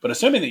totem, but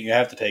assuming that you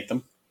have to take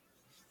them,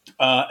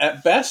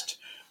 at best,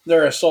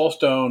 they're a soul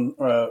stone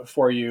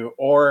for you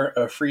or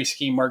a free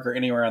scheme marker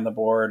anywhere on the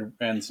board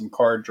and some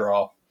card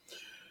draw.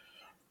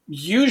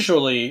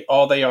 Usually,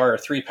 all they are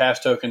 3 pass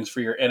tokens for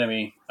your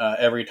enemy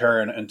every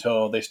turn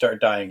until they start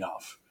dying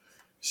off.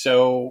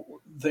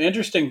 So the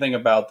interesting thing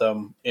about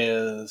them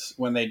is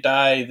when they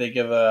die, they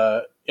give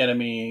a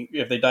enemy.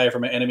 If they die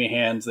from an enemy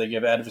hands, they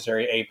give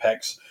adversary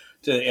apex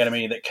to the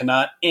enemy that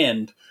cannot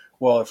end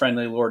while a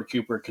friendly Lord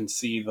Cooper can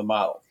see the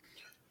model.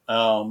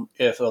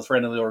 If a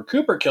friendly Lord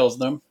Cooper kills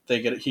them,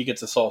 he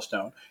gets a soul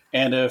stone.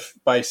 And if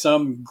by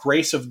some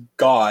grace of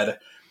God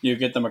you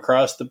get them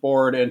across the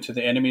board into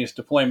the enemy's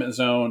deployment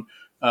zone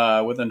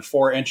within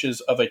 4 inches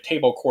of a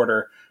table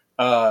quarter,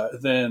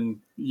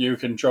 then you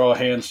can draw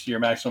hands to your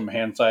maximum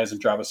hand size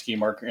and drop a ski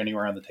marker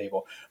anywhere on the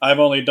table. I've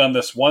only done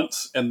this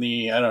once in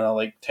the,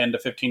 10 to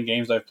 15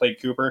 games I've played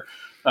Cooper,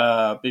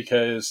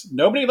 because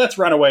nobody lets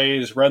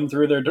runaways run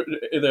through their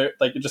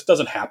it just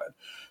doesn't happen.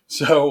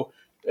 So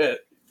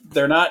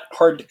they're not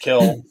hard to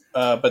kill,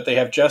 but they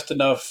have just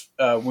enough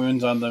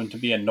wounds on them to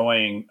be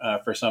annoying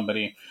for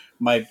somebody.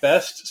 My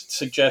best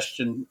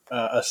suggestion,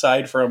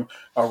 aside from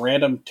a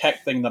random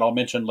tech thing that I'll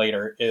mention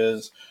later,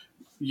 is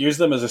use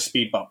them as a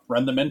speed bump.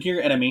 Run them into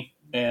your enemy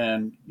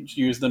and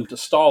use them to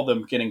stall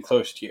them getting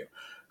close to you,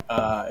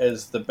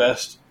 is the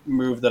best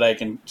move that I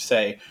can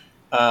say.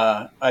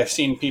 I've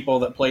seen people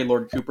that play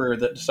Lord Cooper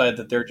that decide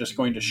that they're just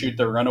going to shoot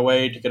their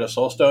runaway to get a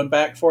soulstone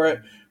back for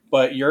it,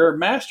 but your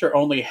master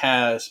only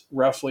has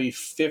roughly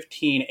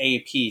 15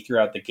 AP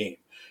throughout the game.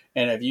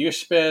 And if you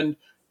spend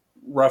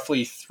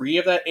roughly 3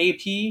 of that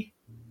AP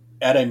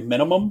at a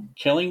minimum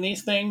killing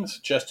these things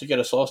just to get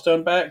a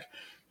soulstone back,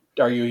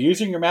 are you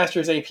using your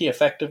master's AP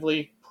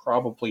effectively?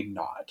 Probably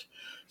not.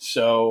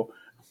 So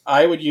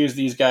I would use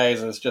these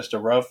guys as just a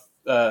rough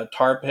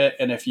tar pit,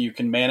 and if you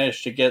can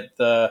manage to get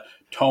the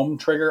tome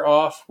trigger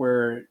off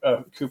where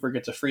Cooper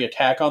gets a free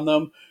attack on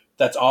them,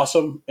 that's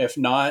awesome. If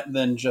not,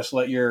 then just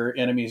let your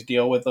enemies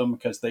deal with them,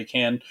 because they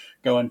can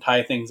go and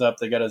tie things up.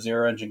 They got a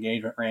 0-inch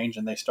engagement range,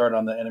 and they start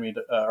on the enemy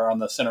or on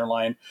the center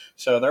line,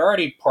 so they're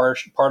already part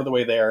of the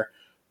way there.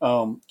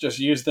 Just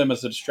use them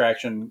as a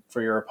distraction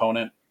for your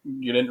opponent.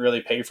 You didn't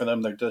really pay for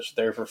them; they're just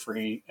there for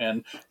free,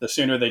 and the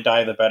sooner they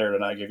die, the better to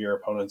not give your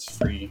opponents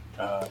free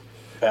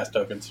pass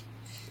tokens.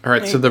 All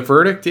right, so the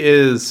verdict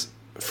is,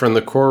 from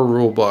the core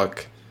rule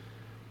book,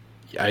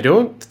 I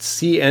don't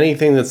see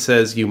anything that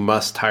says you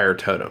must tire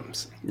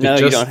totems. No,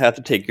 you don't have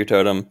to take your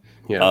totem.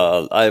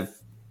 Yeah. I've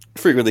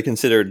frequently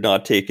considered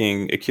not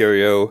taking a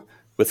curio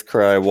with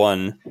Cry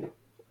 1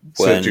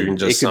 So when you can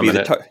just it could be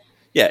summon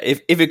the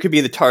if it could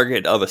be the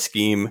target of a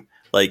scheme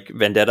like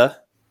Vendetta.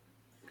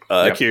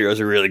 Curio is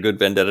a really good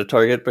Vendetta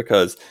target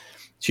because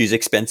she's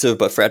expensive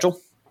but fragile.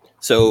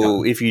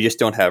 So if you just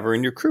don't have her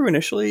in your crew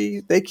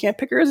initially, they can't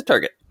pick her as a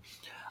target.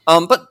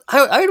 But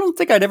I don't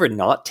think I'd ever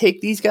not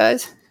take these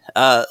guys.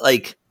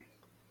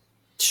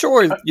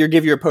 Sure, you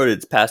give your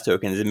opponents pass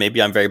tokens, and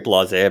maybe I'm very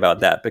blasé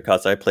about that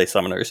because I play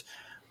summoners.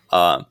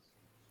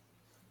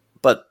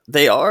 But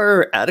they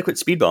are adequate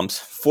speed bumps.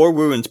 4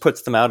 wounds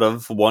puts them out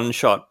of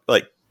one-shot,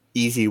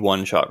 easy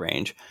one-shot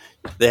range.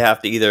 They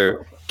have to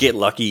either get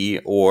lucky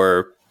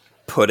or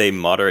put a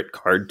moderate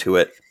card to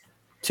it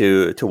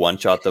to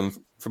one-shot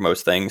them for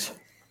most things.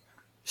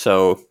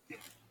 So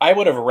I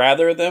would have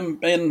rather them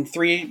been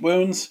 3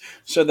 wounds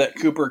so that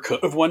Cooper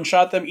could have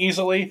one-shot them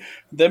easily.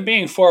 Them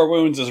being 4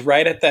 wounds is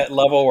right at that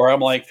level where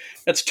I'm like,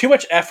 it's too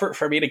much effort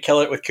for me to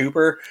kill it with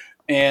Cooper,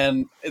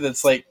 and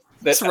it's like...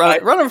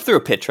 Run them through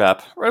a pit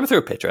trap.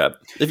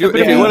 If you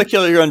want to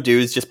kill your own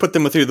dudes, just put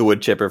them through the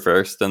wood chipper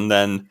first, and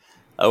then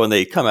when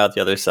they come out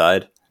the other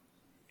side,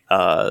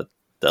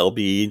 they'll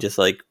be just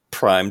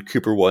primed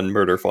Cooper 1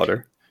 murder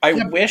fodder. I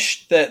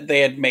wish that they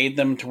had made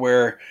them to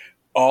where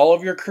all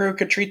of your crew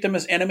could treat them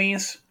as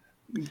enemies,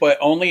 but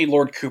only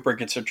Lord Cooper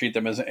gets to treat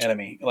them as an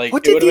enemy.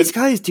 What did these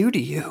guys do to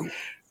you?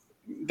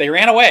 They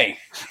ran away.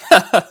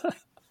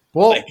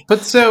 Well,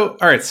 all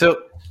right,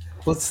 so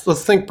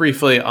let's think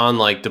briefly on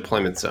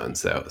deployment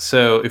zones though.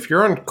 So if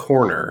you're on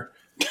corner,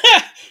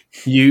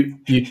 you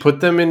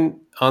put them in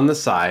on the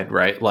side,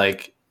 right?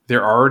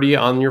 They're already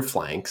on your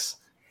flanks.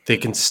 They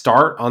can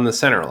start on the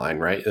center line,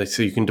 right?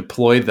 So you can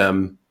deploy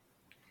them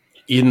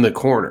in the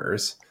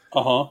corners.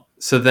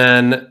 So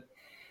then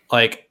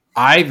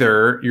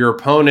either your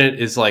opponent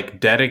is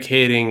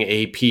dedicating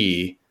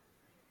AP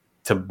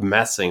to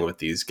messing with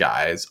these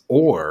guys,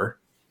 or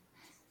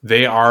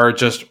they are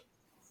just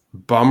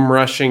bum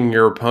rushing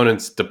your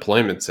opponent's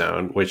deployment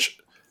zone, which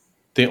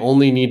they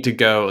only need to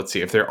go. Let's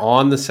see, if they're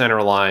on the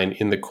center line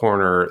in the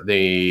corner,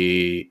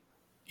 they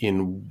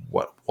in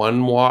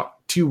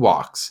 2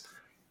 walks,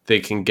 they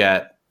can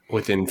get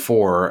within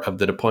 4 of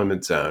the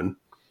deployment zone.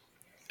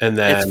 And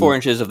then it's 4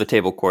 inches of the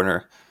table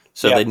corner.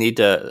 So Yeah. they need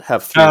to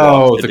have 3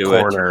 walks to the do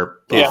corner.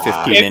 it. Yeah.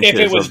 15 If inches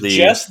it was of the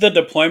just the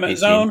deployment 18.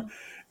 zone,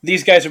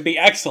 these guys would be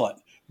excellent.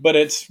 But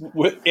it's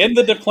in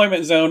the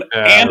deployment zone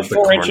and the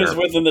 4 inches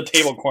corner. within the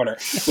table corner,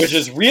 which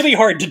is really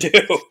hard to do.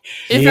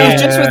 If it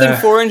was just within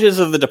 4 inches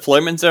of the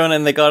deployment zone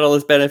and they got all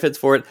those benefits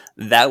for it,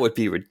 that would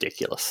be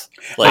ridiculous.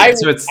 Like,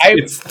 So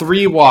it's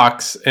 3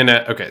 walks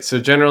so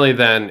generally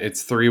then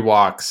it's 3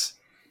 walks.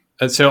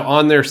 So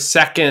on their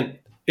second,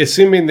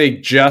 assuming they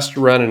just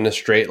run in a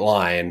straight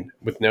line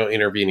with no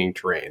intervening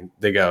terrain,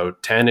 they go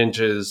 10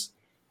 inches,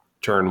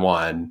 turn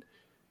 1,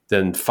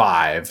 then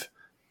 5,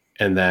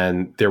 and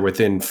then they're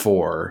within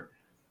 4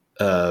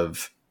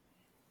 of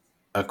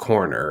a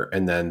corner,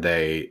 and then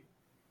they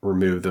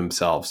remove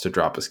themselves to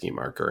drop a ski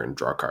marker and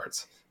draw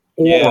cards.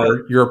 Yeah.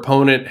 Or your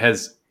opponent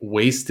has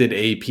wasted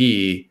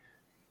AP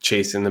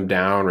chasing them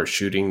down or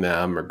shooting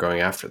them or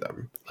going after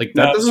them. Like,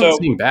 that doesn't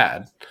seem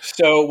bad.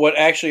 So what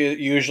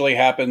actually usually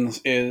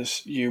happens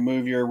is you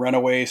move your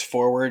runaways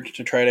forward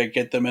to try to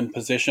get them in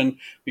position,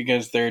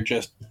 because they're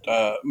just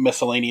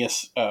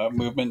miscellaneous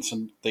movements,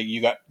 and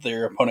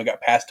their opponent got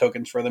pass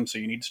tokens for them, so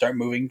you need to start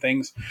moving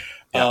things.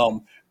 Yeah.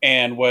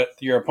 And what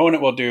your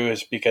opponent will do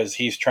is, because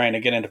he's trying to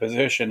get into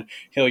position,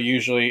 he'll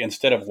usually,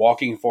 instead of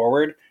walking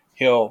forward,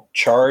 he'll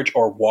charge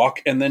or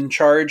walk and then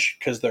charge,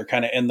 because they're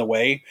kind of in the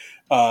way.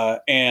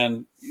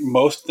 And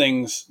most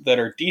things that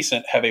are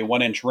decent have a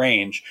 1 inch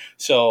range.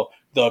 So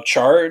they'll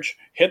charge,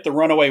 hit the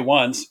runaway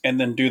once, and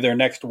then do their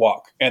next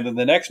walk. And then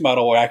the next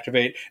model will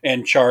activate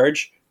and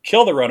charge,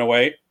 kill the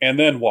runaway, and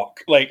then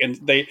walk. And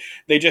they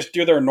just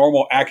do their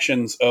normal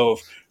actions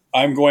of,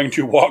 I'm going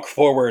to walk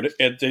forward.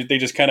 They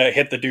just kind of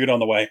hit the dude on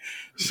the way.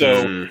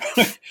 So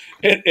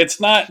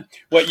it's not,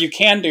 what you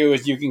can do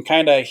is you can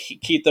kind of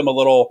keep them a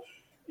little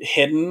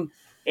hidden.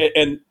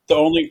 And the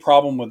only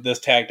problem with this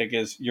tactic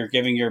is you're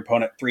giving your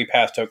opponent 3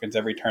 pass tokens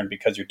every turn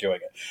because you're doing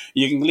it.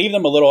 You can leave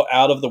them a little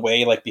out of the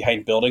way, like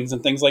behind buildings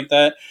and things like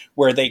that,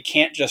 where they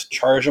can't just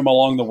charge them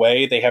along the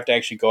way. They have to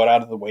actually go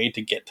out of the way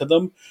to get to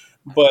them.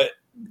 But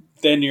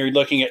then you're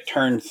looking at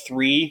turn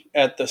 3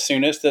 at the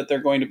soonest that they're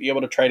going to be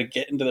able to try to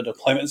get into the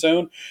deployment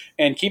zone.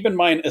 And keep in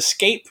mind,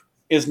 escape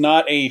is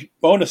not a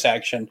bonus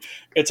action.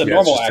 It's a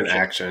normal it's just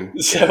action. an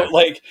action. So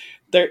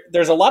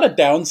there's a lot of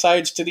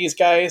downsides to these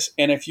guys.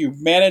 And if you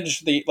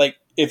manage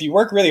if you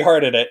work really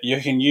hard at it, you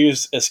can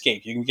use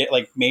escape. You can get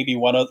maybe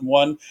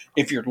one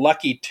if you're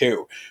lucky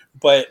too,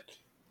 but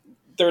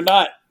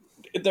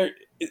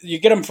you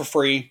get them for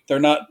free. They're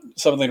not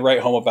something to write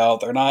home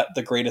about. They're not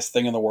the greatest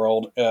thing in the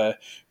world,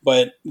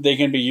 but they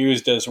can be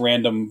used as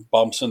random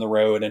bumps in the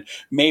road. And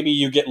maybe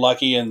you get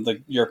lucky and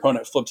your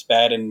opponent flips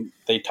bad and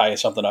they tie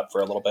something up for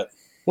a little bit.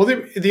 Well,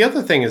 the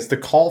other thing is the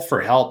call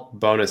for help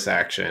bonus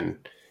action.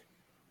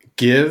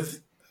 Give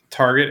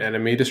target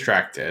enemy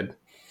distracted.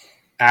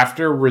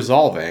 After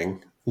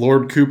resolving,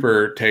 Lord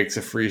Cooper takes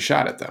a free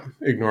shot at them,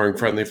 ignoring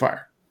friendly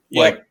fire.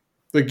 Yep.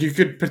 Like you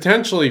could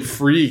potentially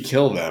free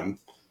kill them.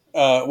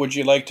 Would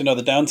you like to know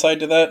the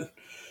downside to that?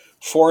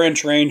 4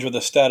 inch range with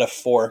a stat of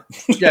 4.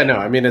 Yeah, no,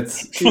 I mean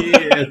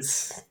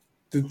it's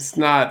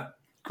not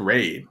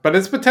great, but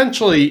it's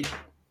potentially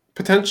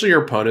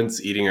your opponent's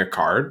eating a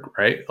card,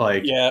 right?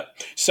 Yeah.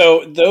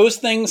 So those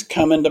things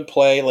come into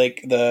play,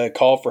 like the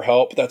call for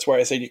help. That's why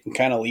I said you can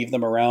kind of leave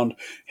them around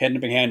hidden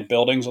behind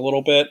buildings a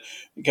little bit,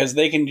 because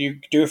they can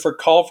do for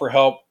call for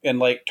help in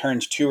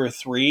turns 2 or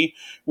 3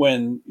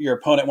 when your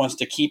opponent wants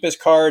to keep his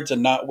cards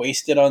and not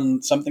waste it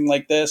on something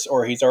like this,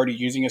 or he's already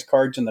using his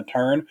cards in the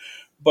turn.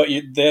 But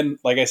then,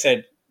 like I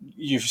said,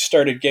 you've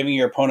started giving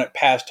your opponent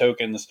pass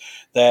tokens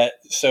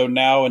so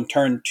now in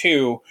turn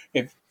 2,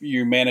 if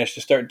you manage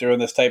to start doing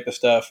this type of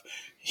stuff,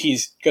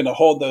 he's going to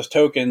hold those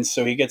tokens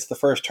so he gets the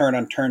first turn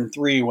on turn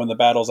 3 when the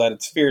battle's at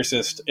its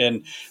fiercest.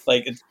 And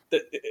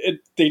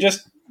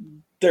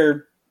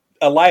they're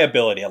a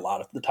liability a lot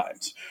of the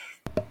times.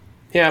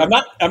 Yeah,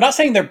 I'm not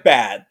saying they're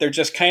bad. They're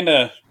just kind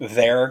of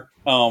there.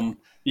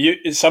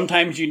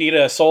 Sometimes you need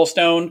a soul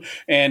stone,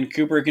 and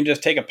Cooper can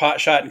just take a pot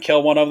shot and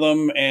kill one of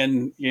them,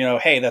 and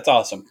hey, that's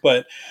awesome.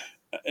 But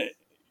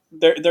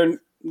they're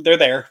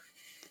there.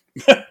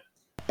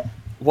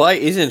 Why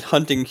isn't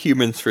hunting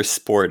humans for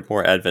sport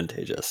more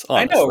advantageous?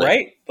 Honestly? I know,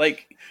 right?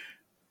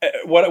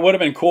 What would have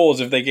been cool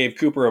is if they gave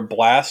Cooper a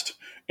blast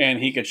and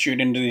he could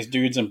shoot into these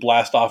dudes and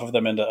blast off of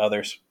them into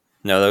others.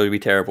 No, that would be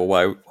terrible.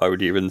 Why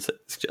would you even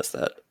suggest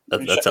that?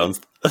 That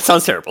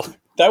sounds terrible.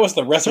 That was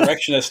the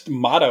resurrectionist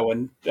motto,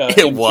 and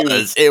it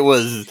was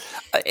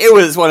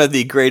one of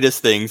the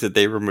greatest things that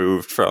they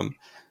removed from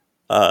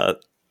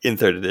in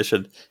 3rd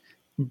edition.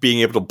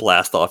 Being able to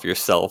blast off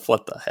yourself.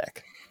 What the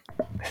heck?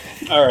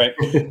 All right.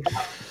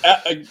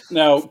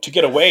 Now, to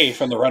get away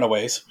from the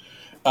runaways,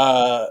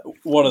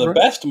 one of the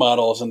best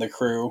models in the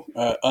crew,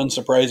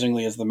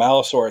 unsurprisingly, is the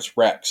Malosaurus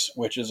Rex,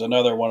 which is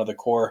another one of the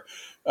core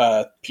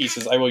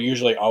pieces. I will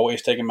usually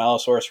always take a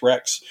Malosaurus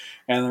Rex.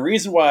 And the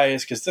reason why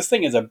is because this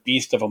thing is a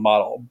beast of a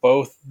model,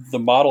 both the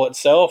model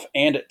itself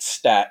and its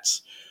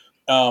stats.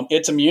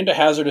 It's immune to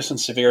hazardous and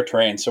severe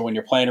terrain. So when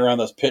you're playing around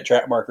those pit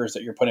trap markers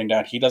that you're putting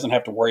down, he doesn't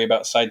have to worry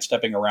about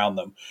sidestepping around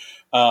them.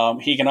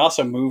 He can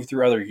also move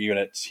through other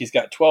units. He's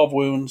got 12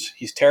 wounds.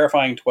 He's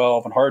terrifying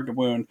 12 and hard to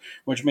wound,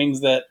 which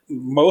means that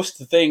most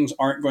things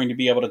aren't going to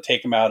be able to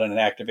take him out in an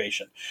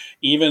activation.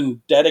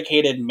 Even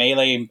dedicated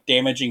melee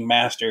damaging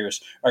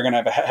masters are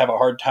going to have a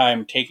hard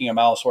time taking a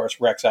Malosaurus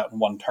Rex out in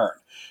one turn.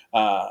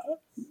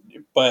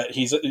 But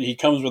he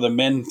comes with a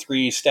Min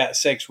 3 Stat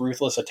 6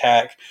 Ruthless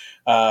Attack,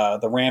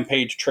 the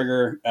Rampage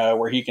trigger,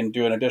 where he can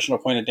do an additional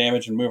point of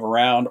damage and move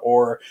around,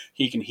 or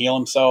he can heal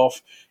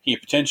himself. He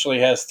potentially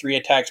has 3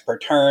 attacks per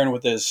turn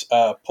with his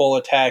pull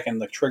attack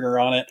and the trigger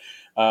on it.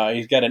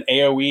 He's got an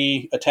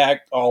AoE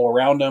attack all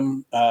around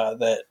him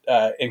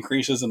that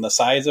increases in the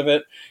size of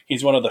it.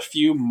 He's one of the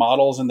few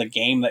models in the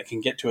game that can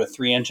get to a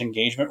 3-inch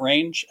engagement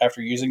range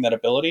after using that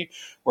ability,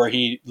 where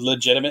he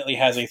legitimately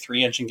has a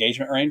 3-inch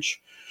engagement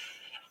range.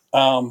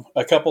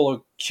 A couple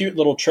of cute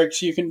little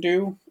tricks you can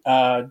do.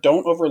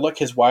 Don't overlook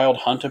his Wild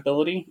Hunt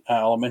ability.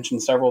 I'll mention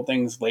several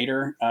things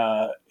later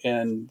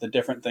in the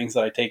different things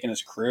that I take in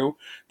his crew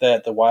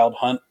that the Wild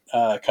Hunt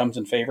comes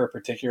in favor,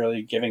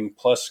 particularly giving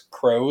plus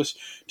crows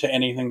to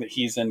anything that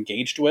he's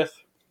engaged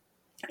with.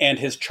 And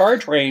his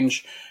charge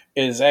range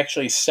is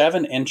actually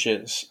 7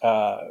 inches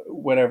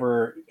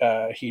whenever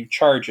he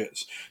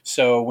charges.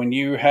 So when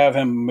you have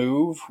him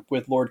move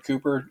with Lord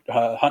Cooper,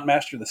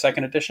 Huntmaster, the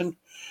 2nd edition,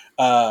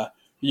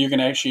 you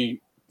can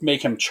actually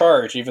make him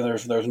charge, even though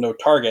there's no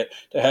target,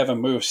 to have him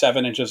move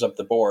 7 inches up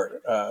the board.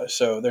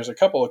 So there's a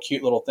couple of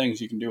cute little things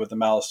you can do with the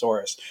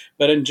Malosaurus.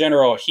 But in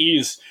general,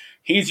 he's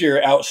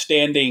your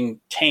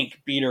outstanding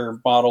tank beater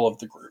model of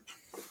the group.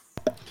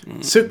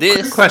 So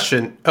quick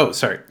question. Oh,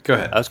 sorry. Go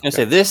ahead. I was going to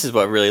say, this is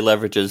what really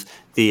leverages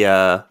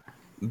the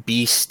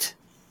beast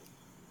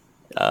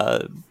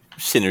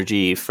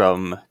synergy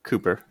from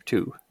Cooper,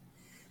 too.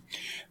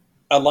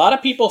 A lot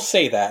of people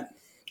say that.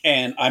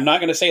 And I'm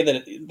not going to say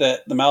that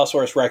the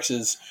Malosaurus Rex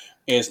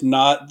is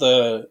not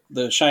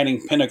the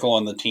shining pinnacle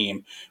on the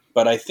team,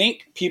 but I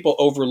think people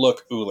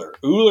overlook Uller.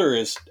 Uller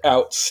is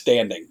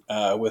outstanding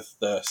with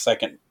the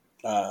second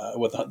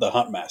with the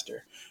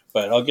Huntmaster,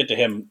 but I'll get to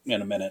him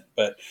in a minute.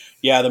 But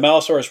yeah, the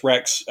Malosaurus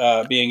Rex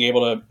being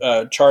able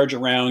to charge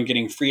around,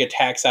 getting free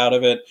attacks out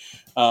of it,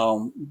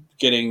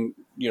 getting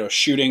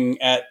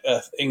shooting at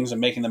things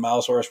and making the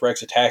Malosaurus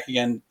Rex attack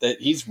again.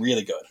 That he's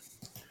really good.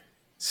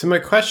 So my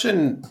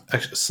question,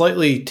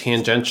 slightly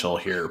tangential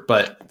here,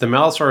 but the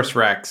Malosaurus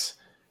Rex,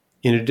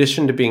 in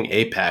addition to being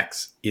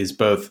Apex, is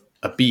both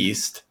a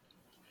beast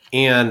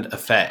and a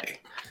Fae.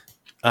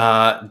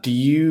 Do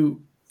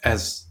you,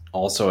 as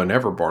also a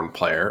Neverborn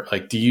player,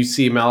 do you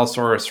see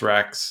Malosaurus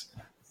Rex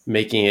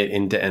making it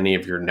into any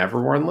of your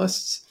Neverborn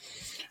lists?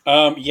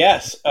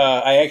 Yes,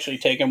 I actually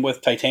take him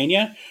with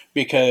Titania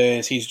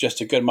because he's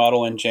just a good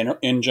model in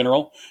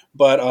general.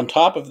 But on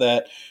top of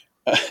that,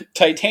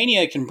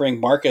 Titania can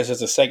bring Marcus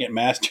as a second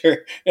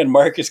master, and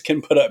Marcus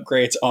can put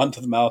upgrades onto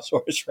the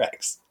Malosaurus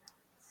Rex.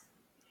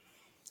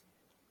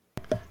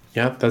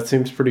 Yeah, that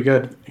seems pretty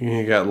good.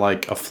 You got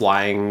a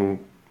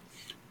flying...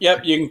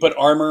 Yep, you can put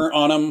armor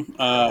on him.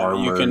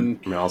 You can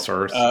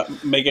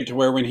Malosaurus. Make it to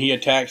where when he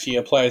attacks, he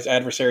applies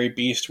Adversary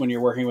Beast when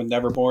you're working with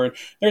Neverborn.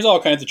 There's all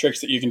kinds of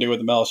tricks that you can do with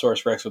the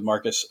Malosaurus Rex with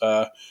Marcus.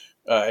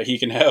 He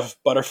can have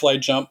Butterfly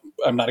Jump.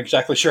 I'm not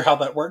exactly sure how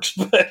that works,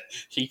 but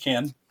he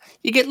can.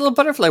 You get little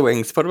butterfly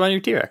wings, put them on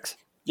your T-Rex.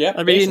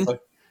 Yeah, basically.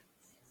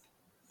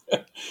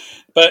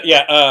 But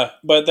yeah,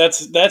 but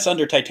that's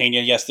under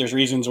Titania. Yes, there's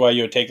reasons why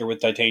you would take her with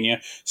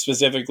Titania,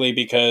 specifically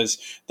because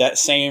that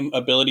same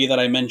ability that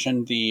I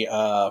mentioned, the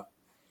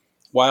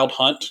Wild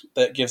Hunt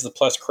that gives the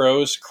plus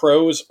crows.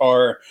 Crows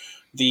are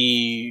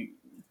the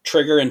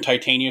trigger in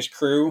Titania's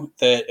crew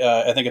that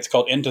I think it's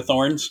called Into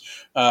Thorns,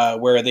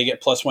 where they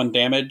get +1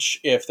 damage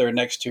if they're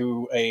next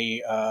to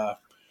a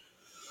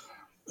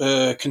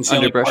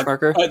concealing underbrush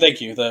marker. Thank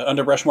you, the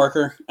underbrush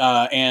marker.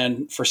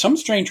 And for some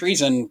strange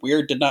reason,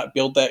 Weird did not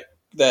build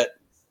that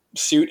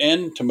suit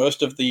in to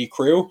most of the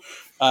crew.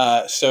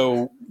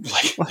 So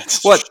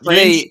what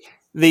strange.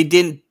 They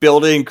didn't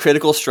build in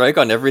Critical Strike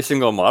on every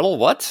single model?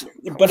 What?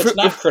 But it's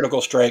not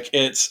Critical Strike.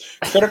 It's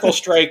Critical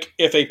Strike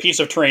if a piece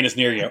of terrain is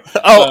near you.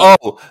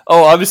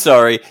 I'm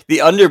sorry.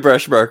 The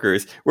underbrush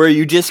markers, where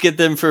you just get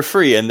them for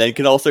free and then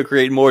can also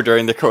create more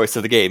during the course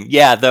of the game.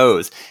 Yeah,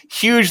 those.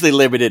 Hugely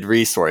limited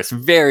resource.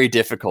 Very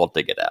difficult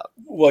to get out.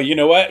 Well, you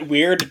know what?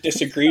 Weird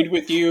disagreed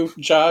with you,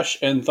 Josh,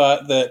 and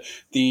thought that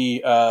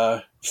the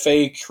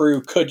Fae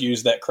crew could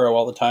use that crow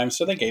all the time,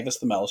 so they gave us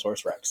the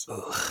Malosaurus Rex.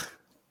 Ugh.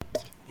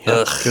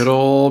 Yeah, good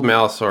old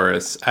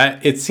Malosaurus.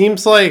 It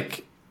seems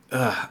like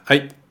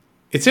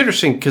it's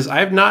interesting because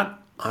I've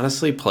not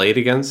honestly played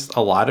against a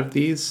lot of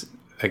these.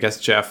 I guess,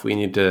 Jeff, we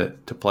need to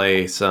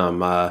play some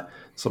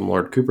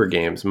Lord Cooper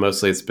games.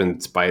 Mostly it's been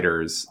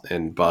spiders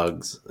and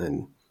bugs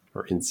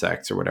or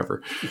insects or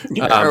whatever.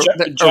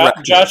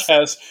 Josh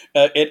has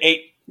it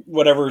ate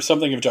whatever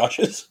something of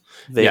Josh's.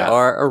 They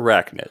are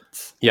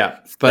arachnids. Yeah,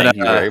 but thank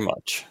you very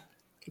much.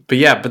 But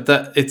yeah,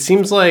 it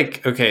seems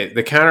like, okay,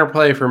 the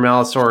counterplay for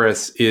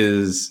Malosaurus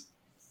is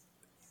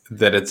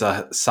that it's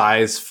a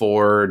size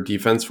 4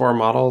 defense 4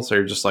 model? So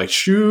you're just like,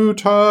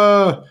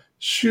 shooter.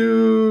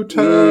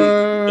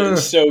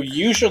 So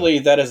usually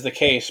that is the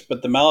case,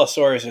 but the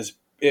Malisaurus is,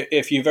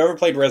 if you've ever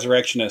played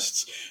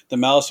Resurrectionists, the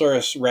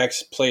Malisaurus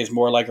Rex plays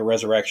more like a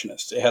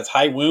Resurrectionist. It has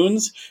high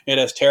wounds, it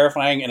has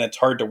terrifying, and it's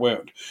hard to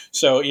wound.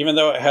 So even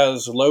though it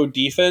has low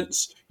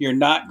defense, you're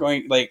not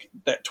going, like,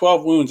 that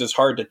 12 wounds is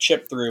hard to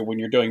chip through when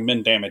you're doing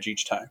min damage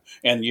each time.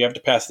 And you have to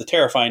pass the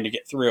terrifying to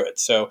get through it.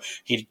 So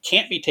he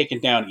can't be taken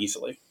down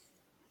easily.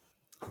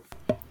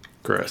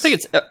 Chris. I think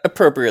it's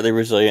appropriately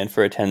resilient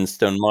for a 10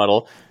 stone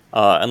model,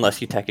 unless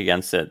you tech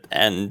against it.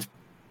 And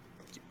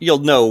you'll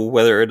know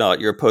whether or not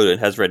your opponent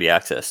has ready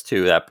access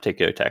to that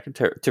particular attack,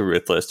 to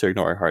Ruthless, to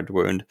Ignore Hard to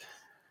Wound,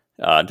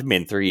 to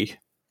Min 3.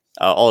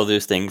 All of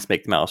those things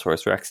make the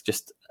Malisaurus Rex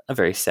just a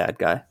very sad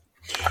guy.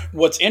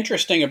 What's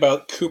interesting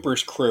about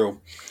Cooper's crew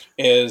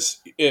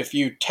is if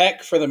you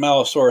tech for the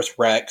Malisaurus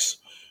Rex,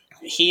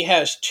 he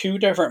has 2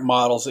 different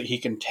models that he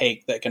can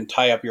take that can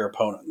tie up your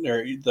opponent,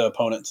 or the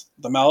opponents.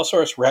 The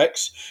Malisaurus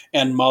Rex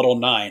and Model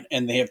 9,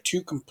 and they have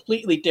 2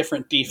 completely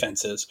different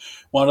defenses.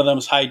 One of them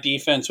is high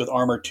defense with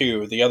armor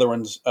 2. The other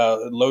one's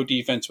low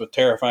defense with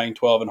terrifying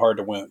 12 and hard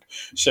to wound.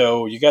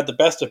 So you got the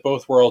best of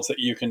both worlds that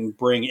you can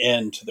bring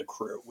into the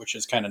crew, which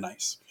is kind of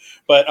nice.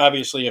 But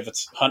obviously, if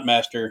it's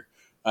Huntmaster,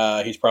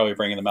 he's probably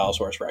bringing the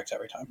Malisaurus Rex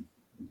every time.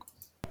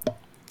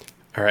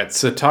 All right,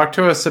 so talk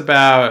to us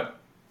about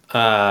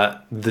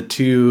the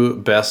 2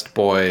 best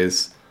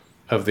boys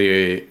of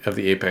the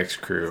Apex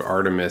crew,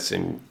 Artemis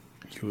and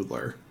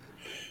Uller.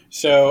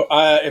 So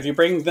if you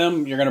bring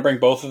them, you're going to bring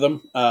both of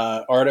them.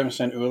 Artemis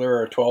and Uller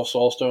are 12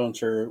 Soulstones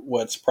for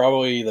what's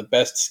probably the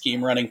best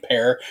scheme running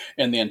pair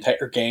in the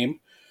entire game.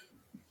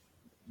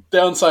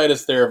 Downside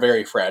is they're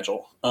very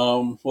fragile.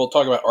 We'll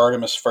talk about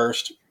Artemis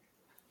first.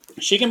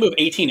 She can move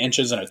 18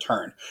 inches in a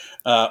turn,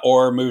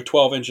 or move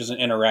 12 inches and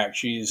interact.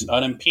 She's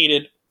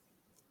unimpeded.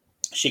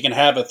 She can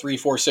have a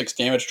 3-4-6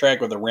 damage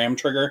track with a ram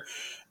trigger.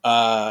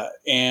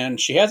 And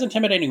she has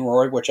Intimidating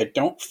Roar, which I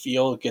don't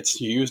feel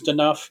gets used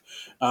enough.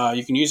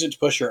 You can use it to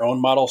push your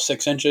own model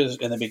 6 inches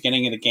in the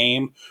beginning of the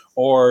game,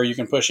 or you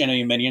can push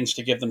enemy minions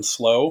to give them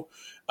slow.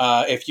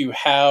 If you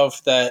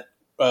have that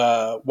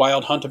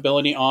Wild Hunt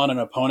ability on an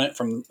opponent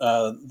from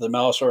the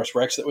Malisaurus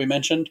Rex that we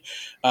mentioned,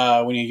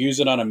 when you use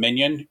it on a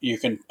minion, you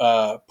can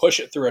push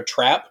it through a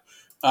trap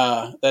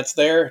that's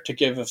there to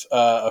give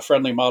a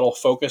friendly model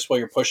focus while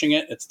you're pushing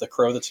it. It's the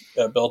crow that's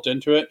built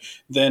into it.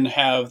 Then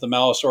have the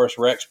Malisaurus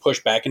Rex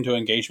push back into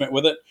engagement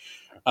with it.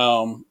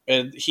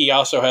 And he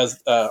also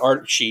has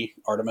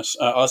Artemis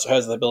also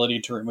has the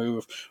ability to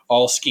remove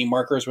all scheme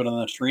markers within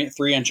the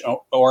 3-inch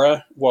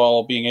aura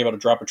while being able to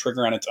drop a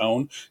trigger on its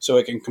own, so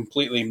it can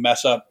completely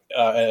mess up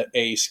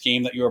a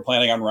scheme that you were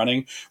planning on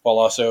running while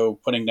also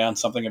putting down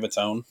something of its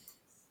own,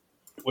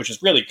 which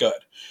is really good.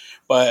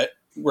 But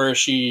where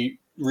she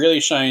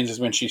really shines is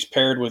when she's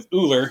paired with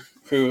Uller,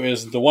 who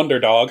is the Wonder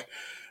Dog.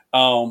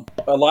 A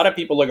lot of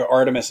people look at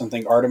Artemis and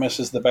think Artemis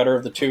is the better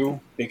of the 2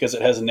 because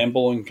it has a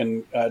nimble and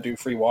can do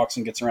free walks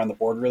and gets around the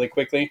board really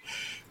quickly.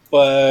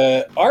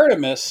 But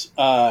Artemis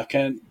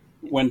can,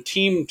 when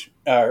teamed,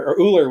 or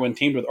Uller when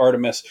teamed with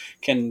Artemis,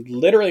 can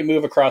literally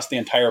move across the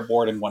entire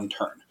board in 1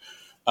 turn.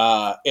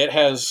 It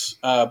has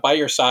by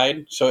your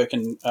side, so it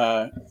can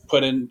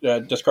put in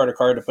discard a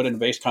card to put in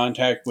base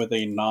contact with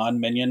a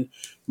non-minion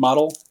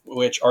model,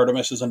 which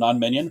Artemis is a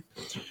non-minion.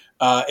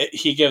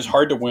 He gives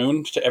hard to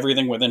wound to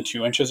everything within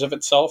 2 inches of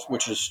itself,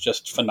 which is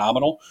just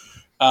phenomenal.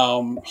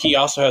 He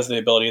also has the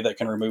ability that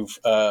can remove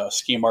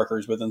scheme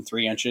markers within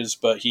 3 inches,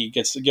 but he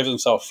gives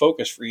himself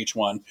focus for each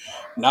one.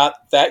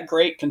 Not that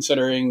great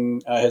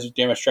considering his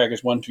damage track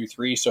is 1, 2,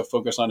 3, so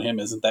focus on him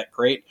isn't that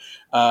great.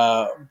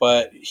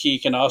 But he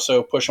can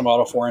also push a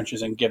model 4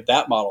 inches and give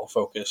that model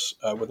focus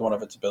with one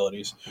of its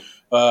abilities.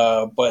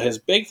 But his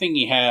big thing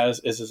he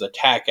has is his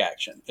attack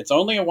action. It's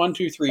only a 1,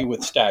 2, 3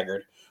 with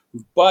staggered,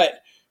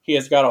 but he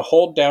has got a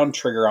hold down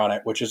trigger on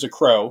it, which is a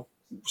crow.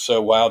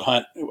 So Wild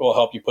Hunt will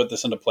help you put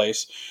this into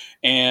place.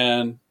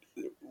 And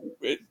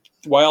the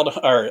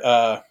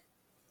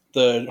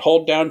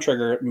hold down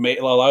trigger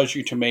allows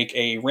you to make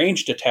a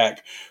ranged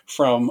attack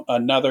from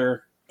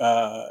another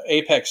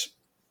Apex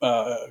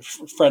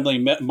friendly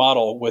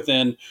model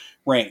within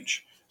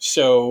range.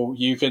 So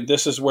you can.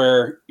 This is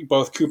where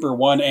both Cooper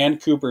 1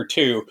 and Cooper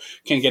 2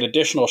 can get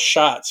additional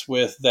shots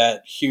with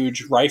that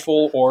huge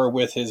rifle or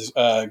with his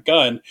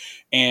gun,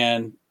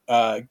 and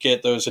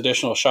get those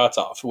additional shots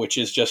off, which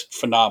is just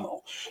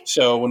phenomenal.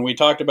 So when we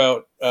talked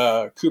about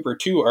Cooper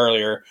 2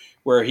 earlier,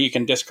 where he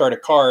can discard a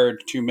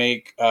card to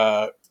make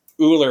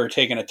Uller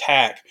take an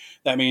attack,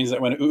 that means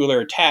that when Uller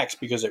attacks,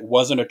 because it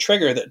wasn't a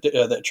trigger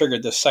that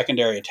triggered this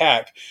secondary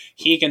attack,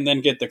 he can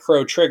then get the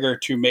crow trigger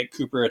to make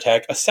Cooper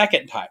attack a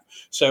second time.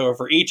 So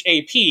for each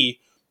AP,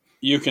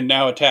 you can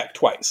now attack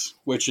twice,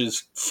 which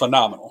is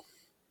phenomenal.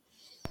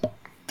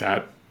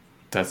 That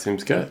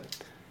seems good.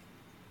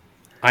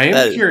 I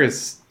am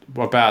curious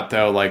about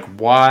though,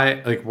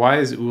 why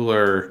is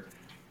Uller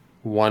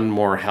 1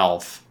 more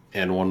health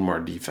and 1 more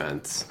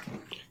defense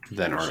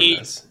than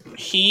Artemis?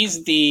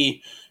 He's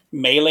the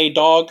melee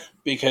dog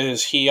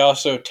because he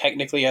also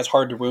technically has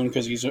hard to wound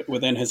because he's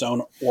within his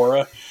own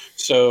aura.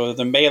 So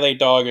the melee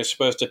dog is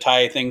supposed to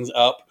tie things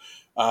up,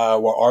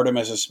 while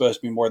Artemis is supposed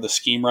to be more the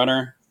scheme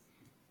runner.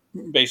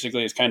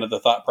 Basically, is kind of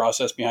the thought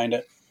process behind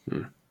it.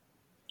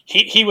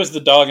 He was the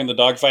dog in the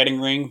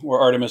dogfighting ring, where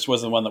Artemis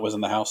was the one that was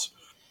in the house.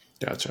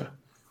 Gotcha.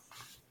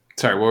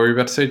 Sorry, what were you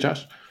about to say,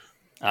 Josh?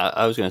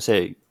 I was going to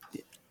say,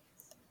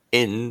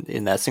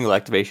 in that single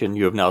activation,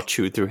 you have now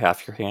chewed through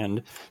half your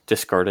hand,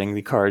 discarding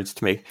the cards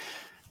to make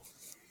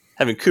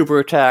having Cooper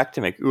attack,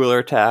 to make Uller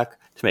attack,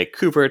 to make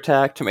Cooper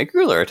attack, to make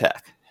Uller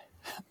attack.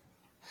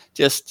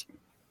 Just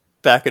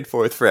back and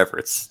forth forever.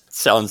 It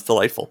sounds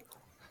delightful.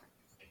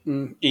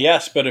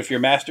 Yes, but if your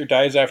master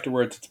dies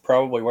afterwards, it's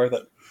probably worth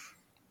it.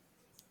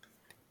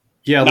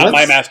 Yeah, not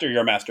my master,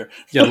 your master.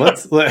 Yeah,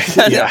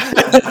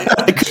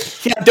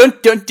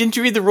 Didn't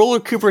you read the rule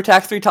of Cooper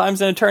attack 3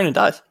 times in a turn and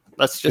dies?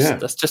 That's just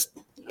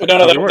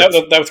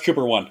that was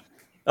Cooper 1.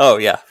 Oh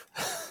yeah.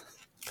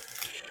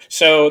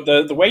 So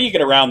the way you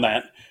get around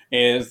that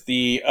is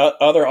the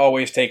other I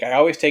always take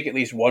at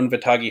least one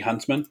Vitagi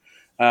Huntsman.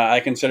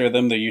 I consider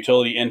them the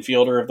utility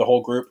infielder of the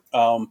whole group.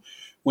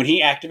 When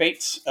he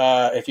activates,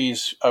 if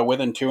he's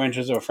within 2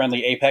 inches of a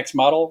friendly Apex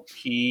model,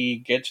 he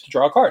gets to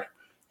draw a card,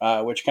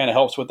 which kind of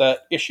helps with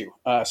that issue.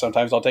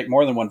 Sometimes I'll take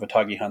more than one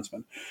Vitagi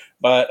Huntsman.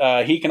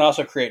 But he can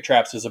also create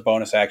traps as a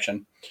bonus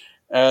action.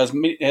 His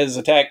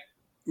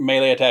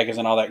melee attack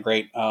isn't all that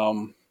great,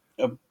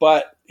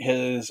 but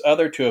his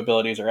other 2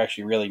 abilities are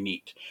actually really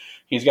neat.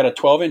 He's got a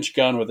 12-inch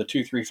gun with a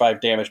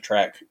 2/3/5 damage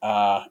track,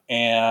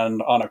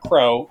 and on a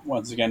crow,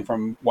 once again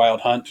from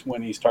Wild Hunt,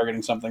 when he's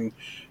targeting something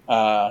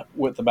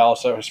with the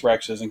Balosaurus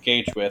Rex is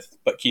engaged with.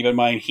 But keep in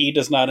mind, he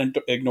does not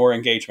ignore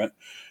engagement.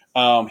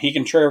 He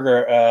can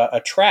trigger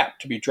a trap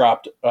to be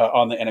dropped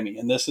on the enemy,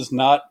 and this is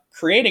not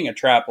creating a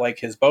trap like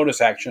his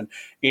bonus action.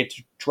 It's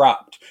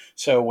dropped.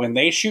 So when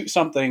they shoot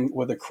something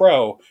with a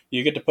crow,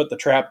 you get to put the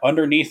trap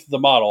underneath the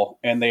model,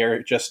 and they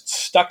are just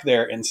stuck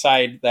there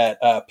inside that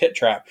pit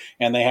trap,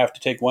 and they have to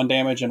take 1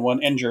 damage and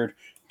 1 injured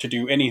to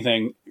do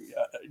anything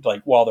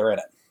while they're in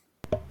it,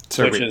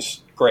 which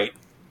is great.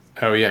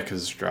 Oh yeah,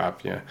 because it's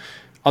dropped. Yeah,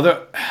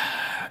 although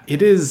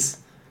it is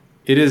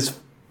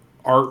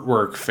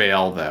artwork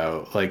fail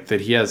though, like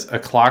that he has a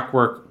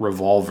clockwork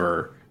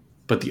revolver,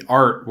 but the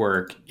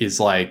artwork is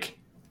like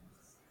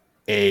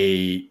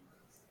a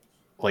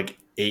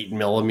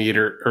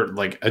 8mm or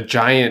like a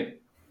giant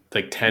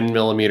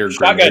 10mm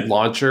grenade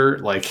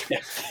launcher.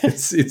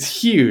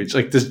 It's huge.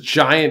 Like this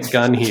giant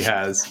gun he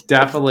has,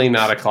 definitely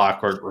not a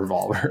clockwork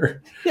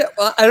revolver. Yeah,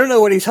 well, I don't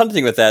know what he's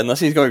hunting with that unless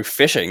he's going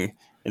fishing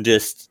and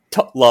just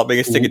lobbing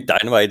a stick of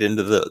dynamite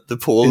into the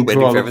pool and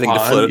waiting for everything to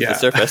float up to the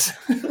surface.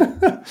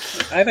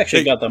 I've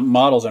actually got the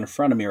models in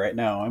front of me right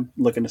now. I'm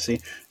looking to see.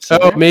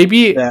 So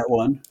maybe that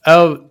one.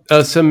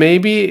 So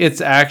maybe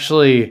it's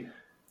a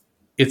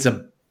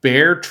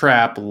bear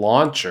trap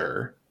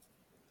launcher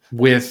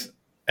with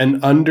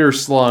an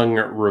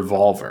underslung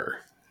revolver.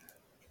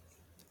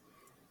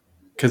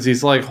 Because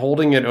he's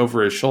holding it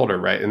over his shoulder,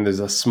 right? And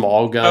there's a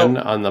small gun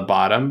on the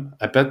bottom.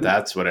 I bet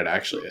that's what it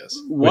actually is.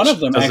 One of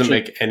them doesn't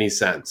make any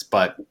sense,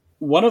 but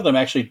one of them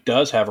actually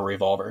does have a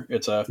revolver.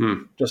 It's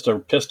just a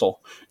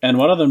pistol, and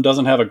one of them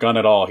doesn't have a gun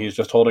at all. He's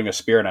just holding a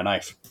spear and a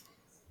knife.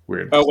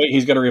 Weird. Oh wait,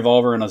 he's got a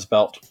revolver in his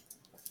belt.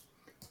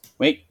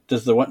 Wait,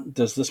 does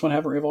this one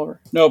have a revolver?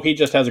 Nope, he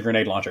just has a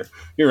grenade launcher.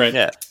 You're right.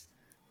 Yeah.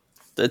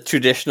 The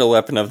traditional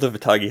weapon of the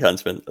Vitagi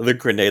Huntsman, the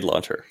grenade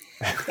launcher.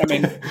 I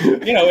mean,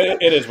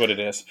 it is what it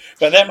is.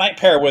 But that might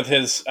pair with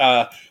his.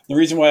 The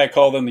reason why I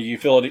call them the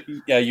utility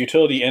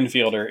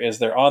infielder is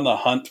their on the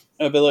hunt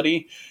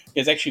ability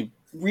is actually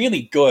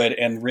really good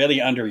and really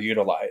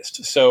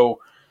underutilized. So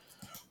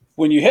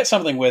when you hit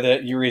something with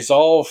it, you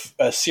resolve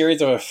a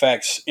series of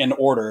effects in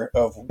order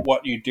of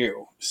what you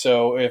do.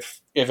 So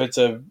if it's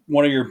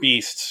one of your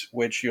beasts,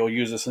 which you'll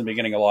use this in the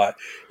beginning a lot,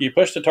 you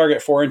push the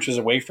target 4 inches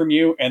away from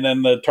you, and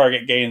then the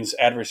target gains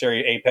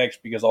adversary apex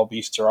because all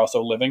beasts are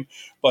also living.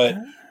 But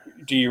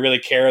do you really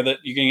care that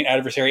you gain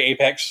adversary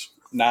apex?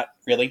 Not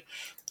really.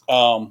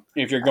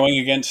 If you're going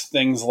against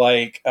things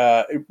like,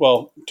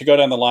 to go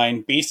down the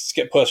line, beasts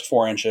get pushed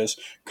 4 inches.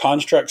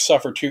 Constructs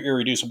suffer 2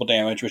 irreducible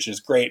damage, which is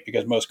great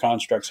because most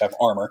constructs have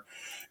armor.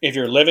 If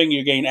you're living,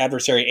 you gain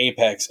adversary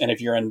apex. And if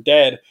you're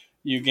undead,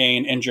 you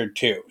gain injured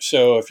 2.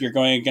 So if you're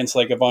going against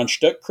a Von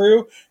Stuck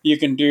crew, you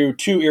can do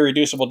 2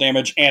 irreducible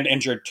damage and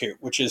injured 2,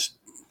 which is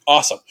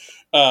awesome.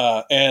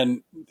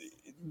 And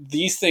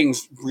these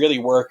things really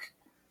work.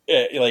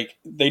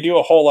 They do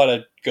a whole lot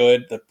of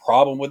good. The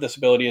problem with this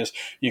ability is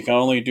you can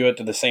only do it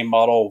to the same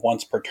model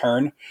once per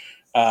turn.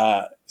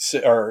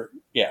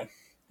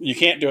 You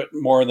can't do it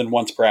more than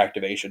once per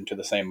activation to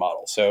the same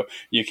model. So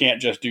you can't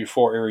just do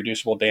 4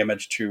 irreducible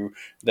damage to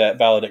that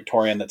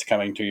valedictorian that's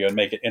coming to you and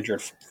make it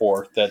injured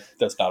 4.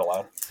 That's not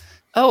allowed.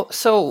 Oh,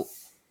 so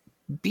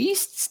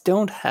beasts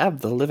don't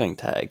have the living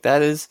tag.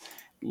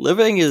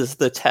 Living is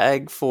the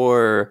tag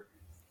for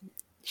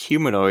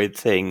humanoid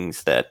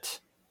things that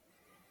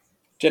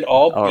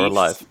are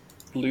alive.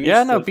 Lose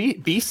yeah, no,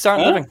 beasts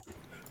aren't living.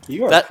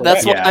 You are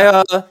that's correct.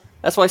 why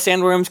That's why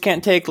sandworms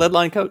can't take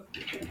leadline coat.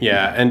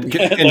 Yeah, and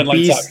Leadline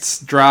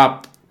beasts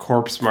drop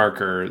corpse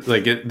marker.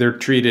 Like they're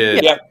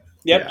treated. Yep,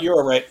 Yeah. you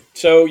were right.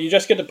 So you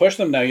just get to push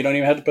them now. You don't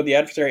even have to put the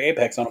adversary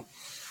apex on them.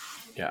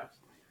 Yeah.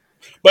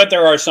 But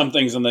there are some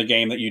things in the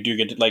game that you do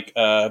get to, like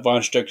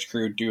Von Stuck's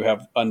crew do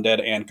have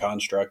undead and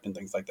construct and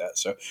things like that.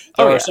 So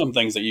there are some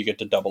things that you get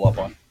to double up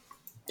on.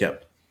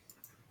 Yep.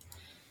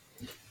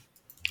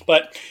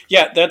 But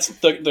yeah, that's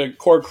the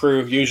core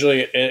crew.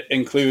 Usually it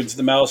includes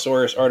the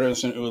Malisaurus,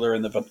 Artisan Uller,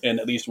 and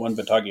at least one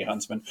Vitagi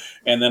Huntsman.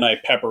 And then I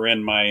pepper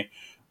in my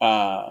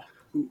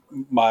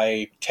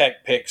my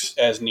tech picks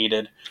as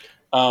needed.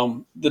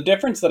 The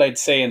difference that I'd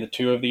say in the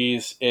two of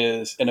these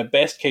is in a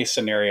best case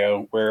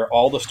scenario where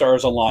all the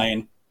stars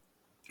align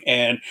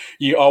and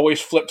you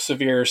always flip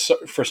severe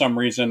for some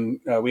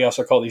reason. We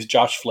also call these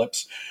Josh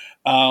flips.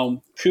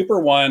 Cooper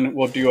 1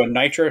 will do a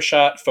nitro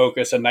shot,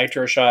 focus, a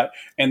nitro shot,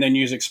 and then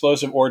use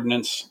explosive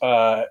ordnance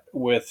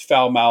with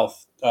foul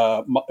mouth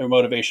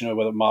motivation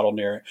with a model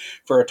near it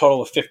for a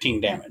total of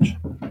 15 damage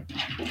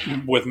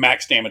with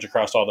max damage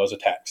across all those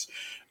attacks.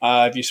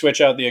 If you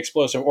switch out the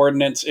explosive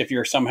ordnance, if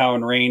you're somehow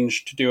in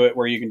range to do it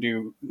where you can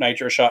do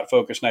nitro shot,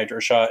 focus, nitro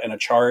shot, and a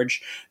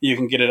charge, you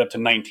can get it up to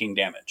 19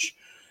 damage.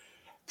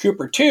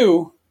 Cooper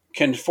 2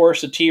 can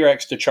force a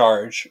T-Rex to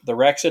charge. The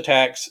Rex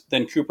attacks,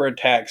 then Cooper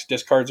attacks,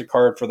 discards a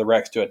card for the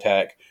Rex to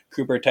attack.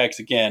 Cooper attacks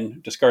again,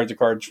 discards a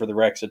card for the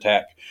Rex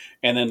attack,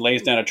 and then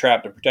lays down a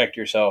trap to protect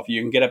yourself.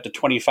 You can get up to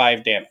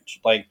 25 damage.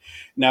 Like,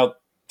 now,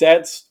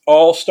 that's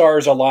all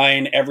stars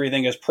align.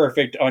 Everything is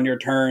perfect on your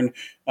turn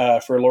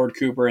for Lord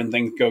Cooper, and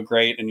things go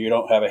great, and you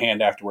don't have a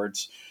hand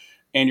afterwards.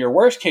 In your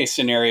worst case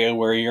scenario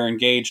where you're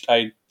engaged,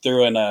 I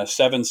threw in a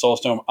 7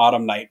 Soulstone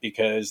Autumn Knight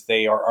because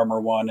they are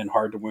armor 1 and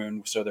hard to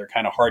wound, so they're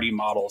kind of hardy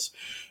models.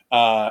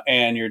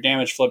 And your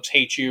damage flips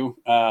hate you,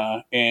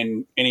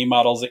 and any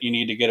models that you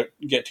need to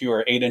get to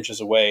are 8 inches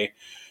away.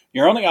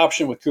 Your only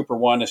option with Cooper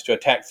 1 is to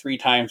attack 3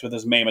 times with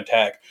his maim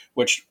attack,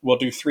 which will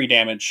do 3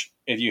 damage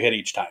if you hit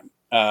each time.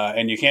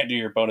 And you can't do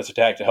your bonus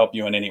attack to help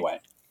you in any way.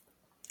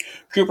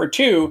 Cooper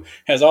 2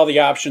 has all the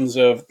options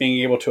of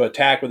being able to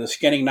attack with a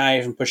skinning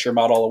knife and push your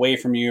model away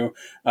from you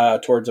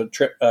towards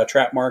a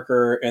trap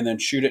marker and then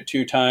shoot it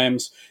 2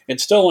 times.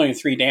 It's still only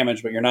 3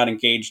 damage, but you're not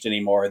engaged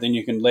anymore. Then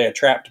you can lay a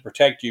trap to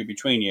protect you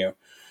between you.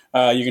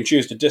 You can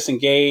choose to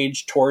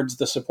disengage towards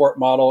the support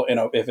model, and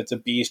if it's a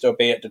beast,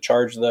 obey it to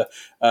charge the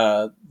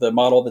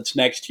model that's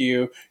next to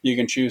you. You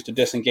can choose to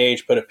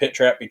disengage, put a pit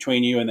trap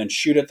between you, and then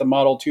shoot at the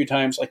model 2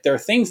 times. Like, there are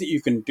things that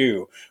you can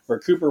do where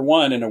Cooper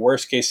 1 in a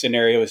worst case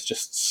scenario is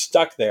just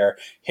stuck there,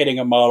 hitting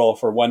a model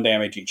for 1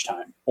 damage each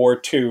time, or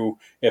 2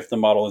 if the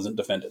model isn't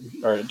defended,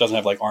 or it doesn't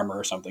have like armor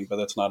or something, but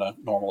that's not a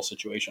normal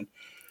situation.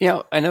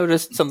 Yeah, I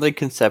noticed something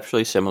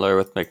conceptually similar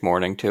with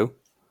McMorning too.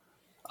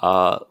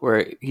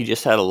 Where he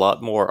just had a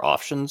lot more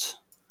options.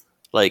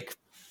 Like,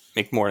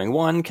 McMorning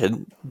 1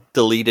 could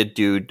delete a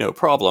dude, no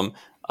problem.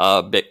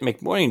 But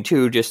McMorning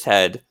 2 just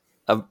had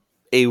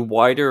a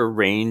wider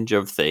range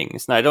of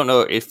things. And I don't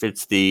know if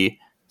it's the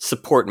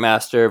support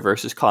master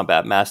versus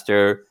combat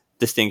master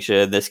distinction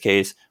in this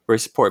case, where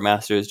support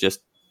masters just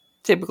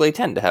typically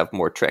tend to have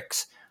more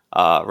tricks,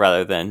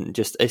 rather than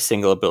just a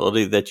single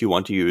ability that you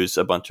want to use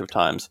a bunch of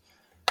times.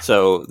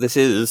 So this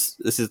is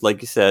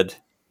like you said,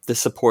 the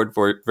support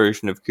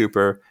version of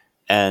Cooper,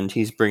 and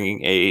he's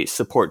bringing a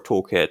support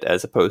toolkit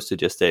as opposed to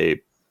just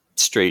a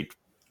straight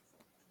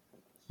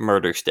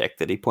murder stick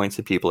that he points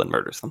at people and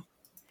murders them.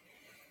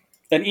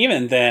 And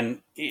even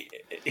then,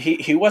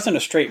 he wasn't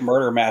a straight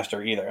murder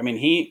master either. I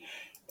mean,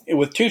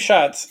 with 2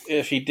 shots,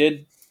 if he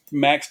did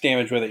max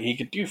damage with it, he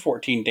could do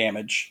 14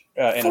 damage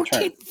in a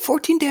turn.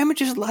 14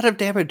 damage is a lot of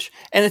damage,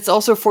 and it's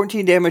also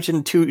 14 damage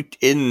in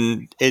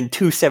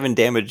two 7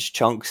 damage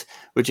chunks,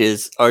 which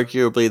is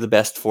arguably the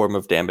best form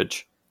of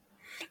damage.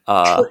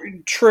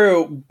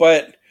 True,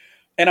 but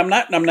I'm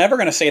never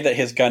going to say that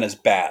his gun is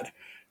bad.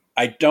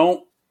 I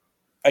don't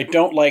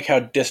like how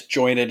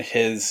disjointed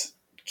his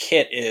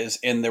kit is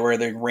where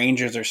the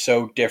ranges are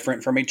so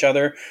different from each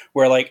other.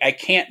 Where, like, I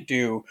can't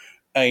do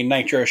a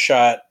nitro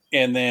shot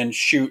and then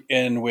shoot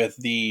in with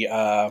the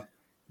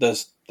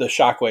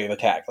shockwave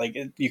attack. Like,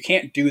 you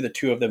can't do the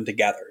 2 of them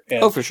together.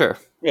 And for sure.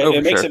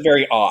 It makes it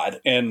very odd.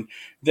 And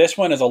this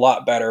one is a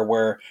lot better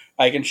where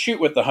I can shoot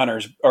with the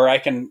hunters, or I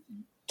can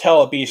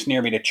tell a beast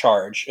near me to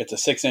charge. It's a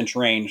 6-inch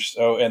range,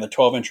 and the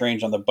 12-inch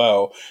range on the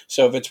bow.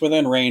 So if it's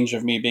within range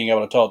of me being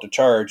able to tell it to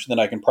charge, then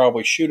I can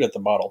probably shoot at the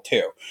model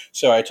too.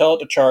 So I tell it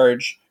to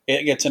charge,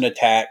 it gets an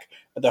attack.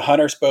 The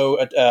hunter's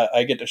bow,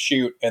 I get to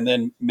shoot and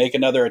then make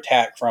another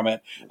attack from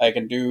it. I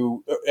can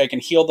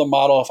heal the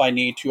model if I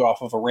need to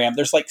off of a ram.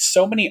 There's like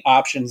so many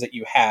options that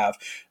you have.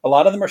 A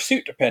lot of them are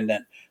suit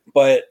dependent,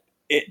 but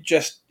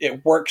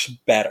it works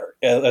better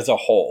as a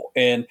whole.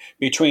 And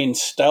between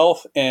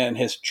stealth and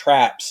his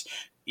traps,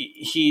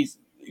 he's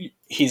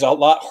a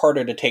lot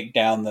harder to take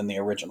down than the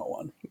original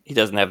one. He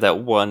doesn't have that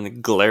one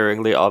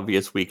glaringly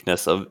obvious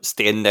weakness of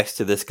stand next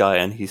to this guy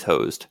and he's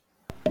hosed.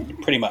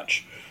 Pretty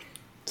much.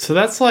 So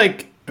that's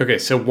like, okay,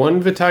 so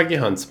 1 Vitagi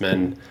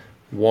Huntsman,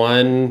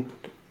 1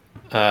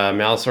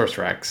 Malisaurus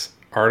Rex,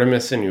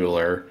 Artemis and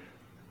Euler,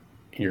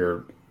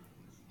 your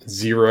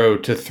 0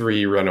 to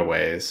 3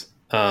 runaways.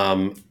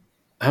 How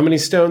many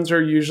stones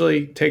are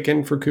usually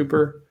taken for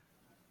Cooper?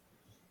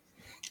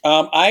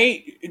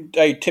 I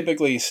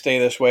typically stay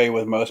this way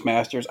with most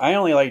masters. I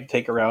only like to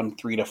take around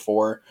 3 to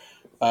 4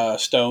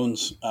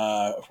 stones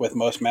with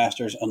most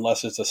masters,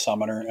 unless it's a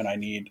summoner and I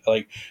need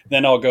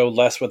then I'll go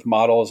less with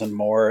models and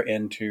more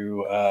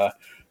into I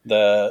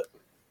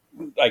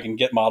can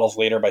get models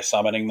later by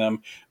summoning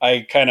them.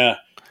 I kind of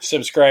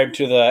subscribe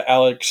to the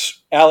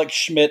Alex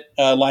Schmidt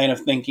line of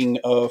thinking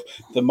of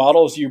the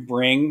models you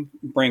bring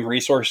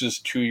resources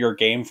to your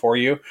game for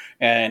you,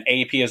 and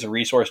AP is a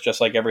resource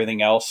just like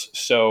everything else.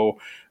 So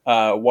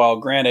while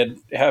granted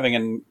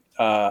having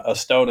a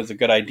stone is a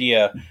good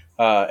idea,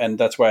 and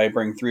that's why I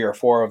bring 3 or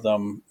 4 of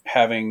them,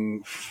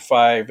 having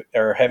 5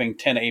 or having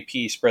 10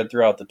 AP spread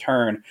throughout the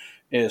turn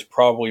is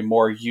probably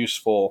more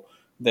useful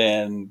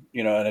than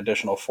an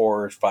additional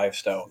 4 or 5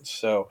 stones.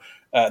 So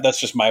that's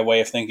just my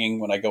way of thinking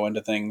when I go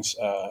into things.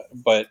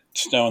 But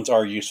stones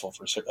are useful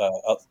for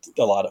a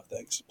lot of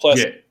things.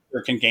 Plus,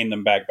 you can gain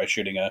them back by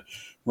shooting a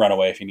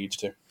runaway if he needs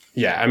to.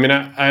 Yeah, I mean,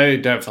 I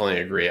definitely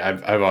agree.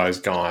 I've always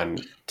gone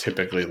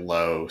typically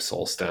low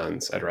soul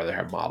stones. I'd rather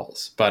have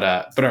models, but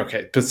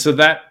okay. But so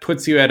that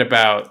puts you at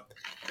about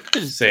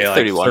say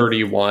like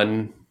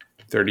 31,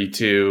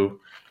 32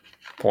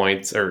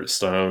 points or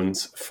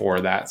stones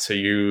for that. So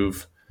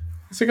it's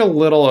like a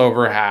little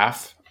over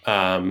half,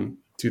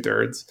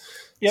 2/3.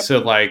 Yep. So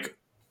like,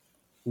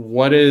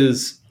 what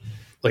is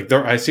like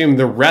I assume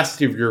the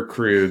rest of your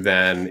crew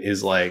then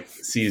is like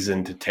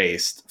seasoned to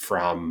taste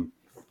from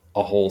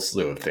a whole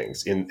slew of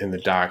things. In the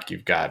doc,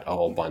 you've got a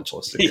whole bunch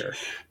listed here.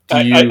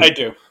 I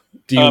do.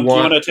 Do you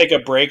want to take a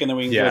break and then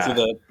we can go through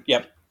the...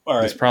 Yep. All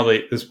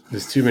right.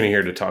 There's too many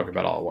here to talk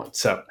about all at once.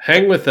 So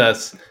hang with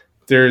us.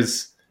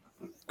 There's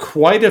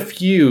quite a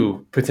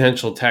few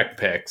potential tech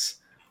picks,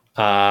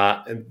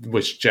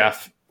 which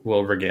Jeff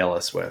will regale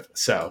us with.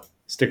 So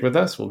stick with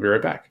us. We'll be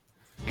right back.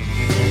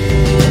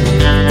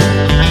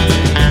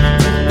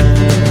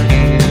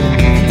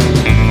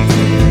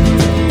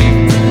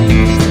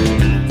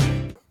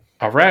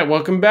 All right,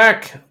 welcome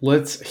back.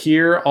 Let's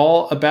hear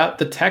all about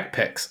the tech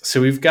picks.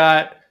 So we've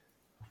got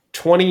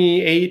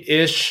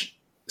 28-ish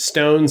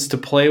stones to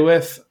play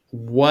with.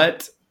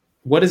 What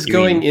is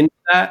going into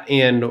that,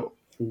 and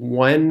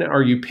when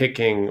are you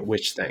picking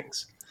which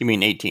things? You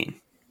mean 18?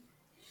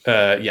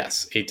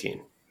 Yes,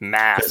 18.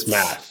 Math.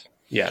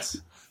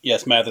 Yes.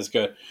 Yes, math is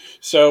good.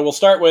 So we'll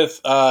start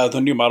with the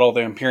new model,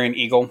 the Empyrean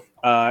Eagle.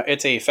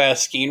 It's a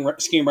fast scheme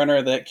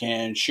runner that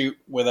can shoot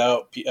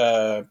without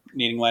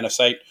needing line of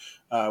sight,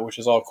 which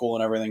is all cool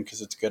and everything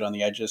because it's good on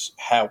the edges.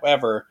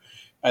 However,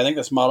 I think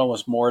this model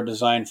was more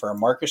designed for a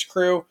Marcus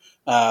crew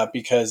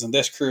because in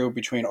this crew,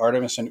 between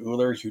Artemis and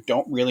Euler, you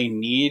don't really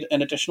need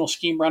an additional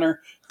scheme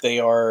runner. They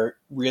are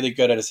really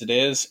good as it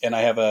is, and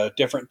I have a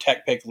different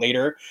tech pick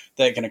later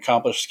that can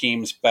accomplish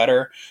schemes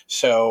better.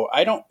 So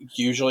I don't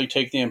usually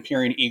take the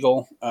Empyrean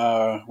Eagle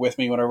with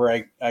me whenever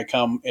I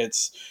come.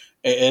 That's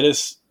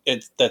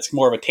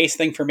more of a taste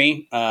thing for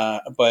me.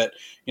 But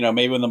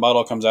maybe when the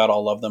model comes out,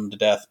 I'll love them to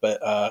death. But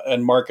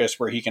and Marcus,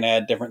 where he can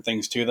add different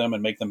things to them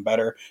and make them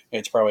better,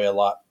 it's probably a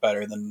lot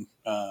better than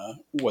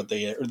what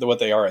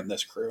they are in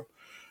this crew.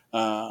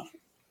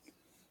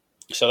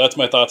 So that's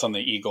my thoughts on the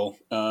Eagle.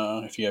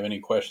 If you have any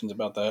questions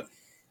about that,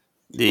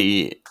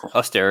 the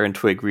Austere and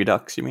Twig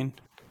Redux, you mean?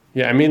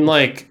 Yeah, I mean,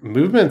 like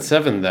movement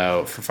 7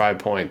 though for 5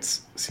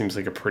 points seems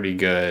like a pretty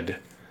good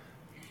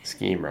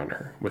scheme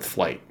runner with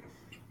flight.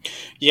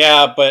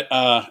 Yeah, but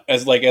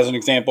as an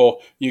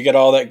example, you get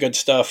all that good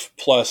stuff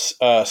plus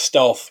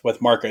stealth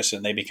with Marcus,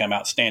 and they become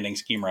outstanding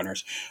scheme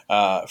runners.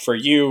 For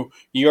you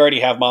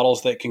already have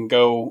models that can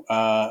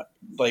go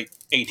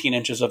 18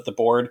 inches of the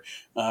board.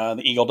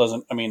 The Eagle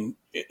doesn't. I mean,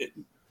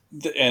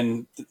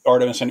 and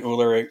Artemis and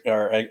Euler,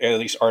 or at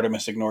least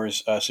Artemis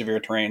ignores severe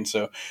terrain,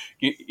 so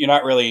you're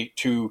not really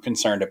too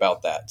concerned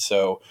about that.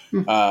 So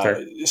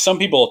some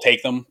people will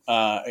take them,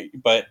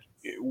 but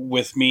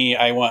with me,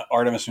 I want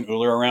Artemis and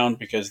Euler around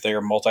because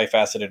they're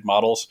multifaceted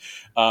models.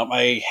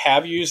 I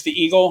have used the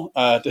Eagle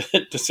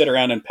to sit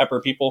around and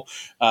pepper people,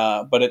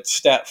 but its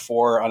stat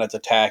 4 on its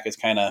attack is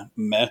kind of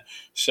meh,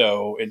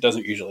 so it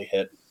doesn't usually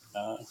hit.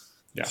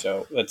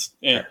 So that's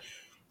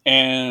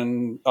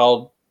and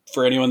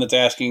for anyone that's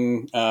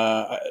asking,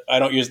 I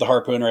don't use the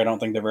Harpooner. I don't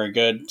think they're very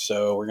good,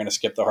 so we're going to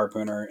skip the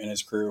Harpooner and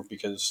his crew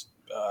because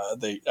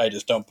I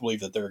just don't believe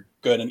that they're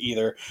good in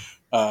either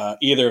of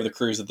the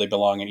crews that they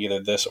belong in,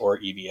 either this or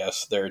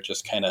EVS. They're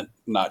just kind of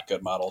not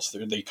good models.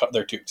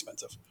 They're too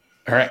expensive.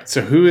 All right.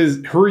 So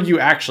who are you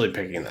actually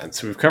picking then?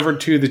 So we've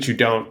covered 2 that you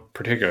don't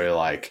particularly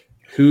like.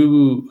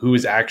 Who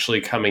is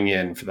actually coming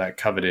in for that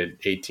coveted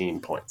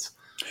 18 points?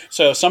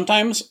 So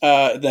sometimes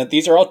that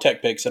these are all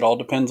tech picks. It all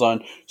depends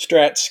on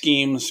strat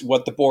schemes,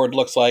 what the board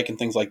looks like, and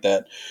things like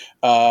that.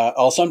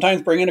 I'll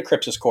sometimes bring in a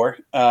Crypsis Core,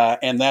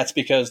 and that's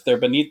because their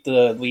Beneath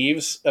the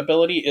Leaves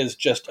ability is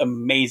just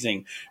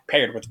amazing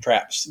paired with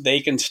traps. They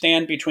can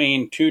stand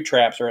between two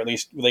traps, or at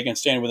least they can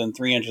stand within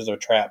 3 inches of a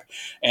trap,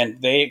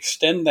 and they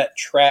extend that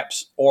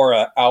trap's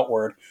aura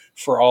outward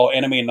for all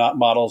enemy not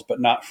models,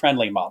 but not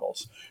friendly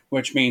models,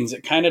 which means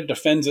it kind of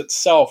defends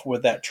itself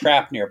with that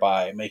trap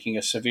nearby, making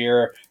a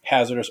severe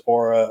hazardous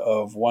aura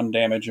of 1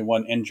 damage and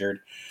 1 injured.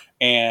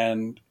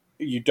 And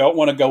you don't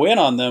want to go in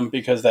on them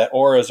because that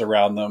aura is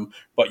around them,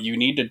 but you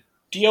need to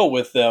deal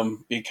with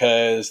them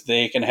because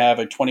they can have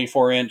a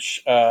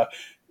 24-inch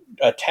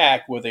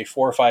attack with a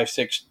 4, 5,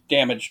 6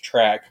 damage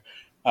track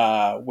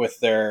with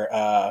their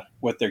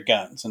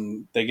guns,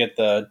 and they get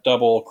the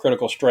double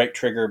critical strike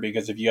trigger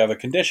because if you have a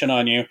condition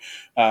on you,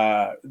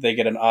 they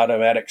get an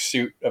automatic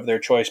suit of their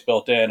choice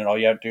built in, and all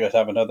you have to do is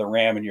have another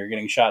ram, and you're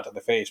getting shot to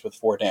the face with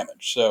 4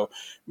 damage. So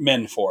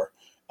Min 4.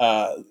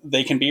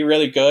 They can be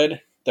really good.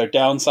 Their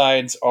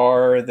downsides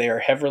are they are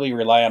heavily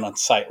reliant on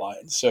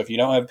sightlines. So if you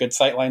don't have good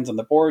sightlines on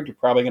the board, you're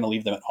probably going to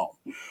leave them at home.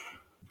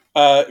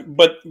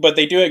 But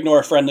they do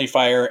ignore friendly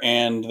fire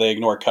and they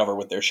ignore cover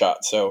with their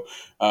shot. So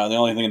the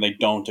only thing they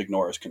don't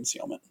ignore is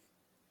concealment,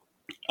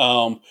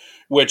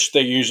 which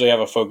they usually have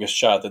a focused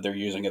shot that they're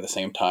using at the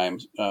same time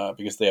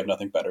because they have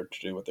nothing better to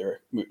do with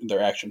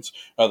their actions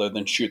other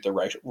than shoot their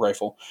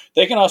rifle.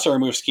 They can also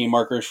remove scheme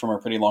markers from a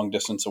pretty long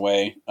distance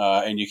away,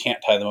 and you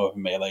can't tie them up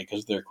in melee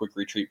because they're quick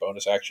retreat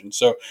bonus actions.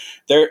 So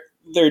they're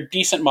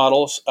decent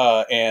models,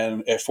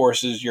 and it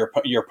forces your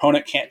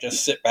opponent can't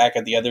just sit back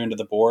at the other end of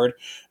the board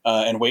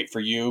and wait for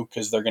you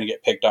because they're going to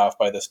get picked off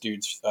by this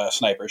dude's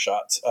sniper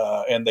shots,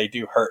 and they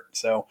do hurt.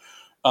 So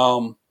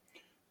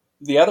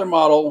the other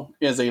model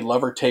is a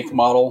Lover Take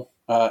model,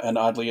 and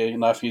oddly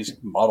enough, he's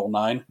Model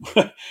 9.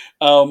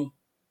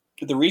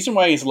 The reason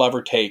why he's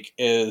Lover Take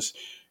is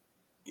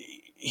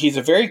he's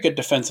a very good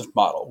defensive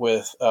model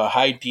with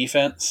high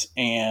defense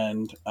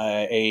and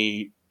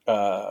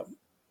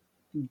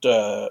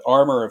the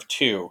armor of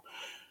 2.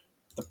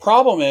 The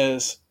problem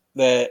is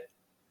that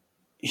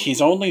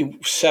he's only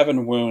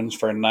 7 wounds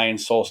for a 9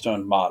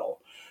 soulstone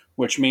model,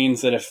 which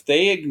means that if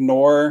they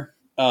ignore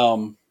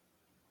armor,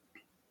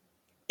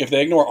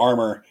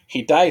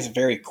 he dies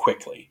very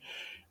quickly.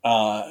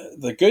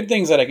 The good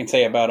things that I can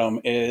say about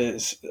him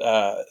is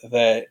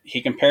that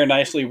he can pair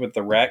nicely with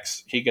the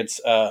Rex. He gets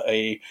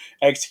a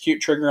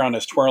execute trigger on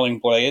his twirling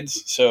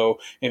blades. So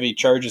if he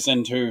charges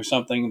into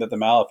something that the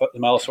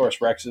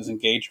Malosaurus Rex is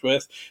engaged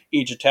with,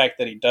 each attack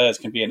that he does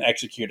can be an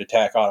execute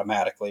attack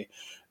automatically.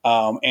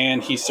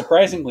 And he's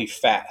surprisingly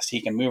fast.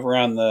 He can move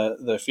around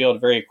the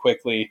field very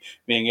quickly,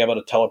 being able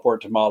to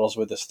teleport to models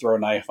with his throw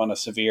knife on a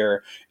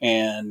severe.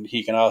 And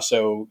he can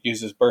also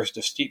use his burst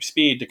of steep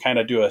speed to kind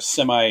of do a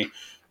semi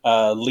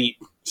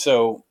leap.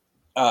 So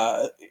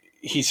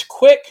he's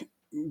quick,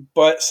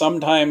 but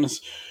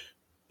sometimes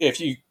if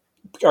you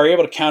are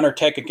able to counter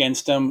tech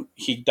against him,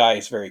 he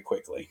dies very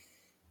quickly.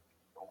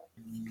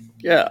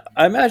 Yeah,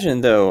 I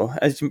imagine though,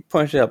 as you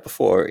pointed out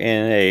before,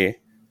 if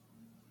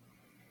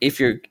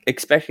you're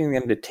expecting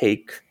them to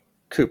take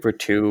Cooper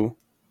 2,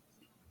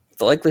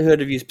 the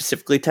likelihood of you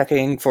specifically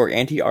teching for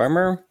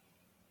anti-armor,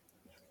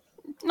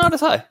 not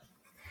as high.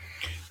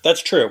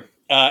 That's true.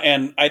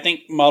 And I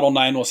think Model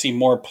 9 will see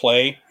more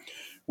play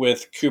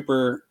with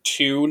Cooper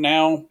 2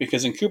 now,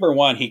 because in Cooper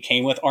 1, he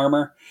came with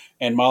armor,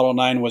 and Model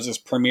 9 was his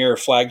premier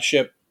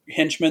flagship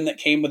henchman that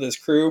came with his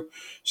crew.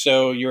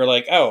 So you're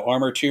like, oh,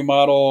 Armor 2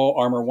 model,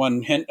 Armor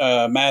 1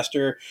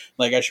 master,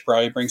 like I should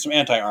probably bring some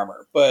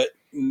anti-armor. But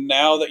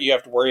now that you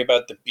have to worry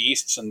about the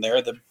beasts, and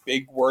they're the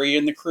big worry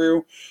in the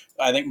crew,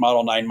 I think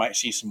Model 9 might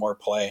see some more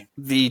play.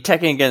 The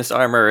teching against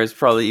armor is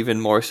probably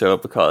even more so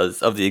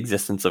because of the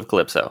existence of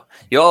Calypso.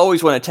 You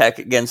always want to tech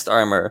against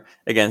armor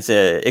against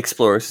an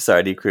Explorer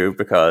Society crew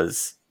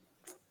because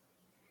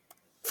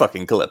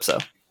fucking Calypso.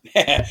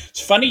 It's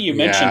funny you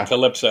mentioned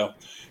Calypso,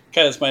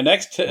 because my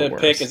next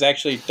pick is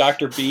actually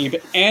Dr. Beeb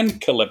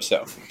and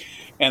Calypso.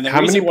 And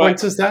how many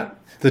points is that?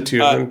 The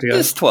two of them together?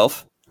 It's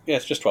 12. Yeah,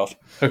 it's just 12.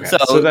 Okay,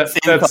 so that's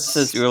cost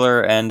as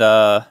Euler and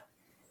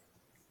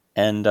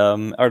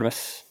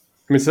Artemis.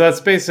 I mean, so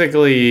that's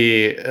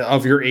basically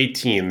of your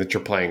 18 that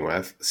you're playing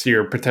with. So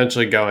you're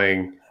potentially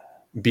going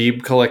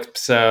Beeb,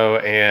 Calypso,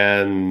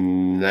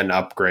 and an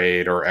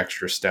upgrade or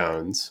extra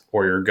stones,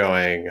 or you're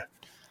going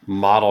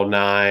Model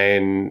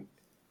 9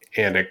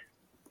 and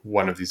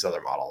one of these other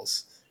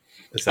models.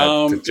 Is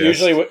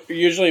that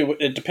usually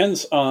it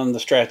depends on the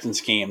strats and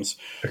schemes.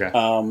 Okay.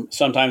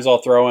 Sometimes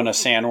I'll throw in a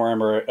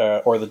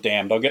sandworm or the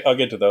damned. I'll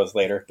get to those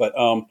later. But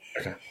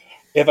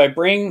if I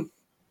bring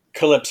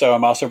Calypso,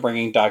 I'm also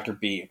bringing Dr.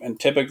 Beeb, and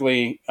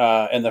typically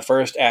in the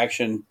first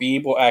action,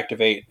 Beeb will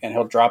activate and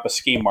he'll drop a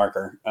scheme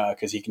marker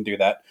because he can do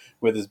that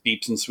with his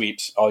beeps and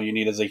sweeps. All you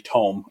need is a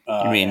tome.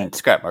 You mean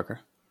scrap marker?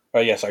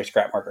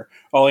 scrap marker.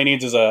 All he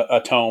needs is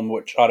a tome,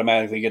 which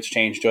automatically gets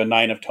changed to a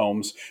 9 of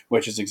tomes,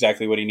 which is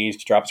exactly what he needs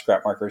to drop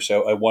scrap marker.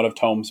 So a 1 of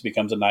tomes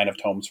becomes a 9 of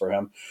tomes for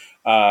him.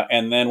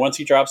 And then once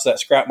he drops that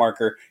scrap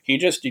marker, he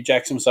just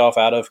ejects himself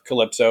out of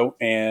Calypso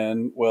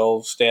and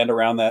will stand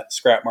around that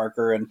scrap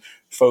marker and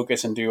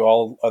focus and do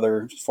all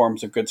other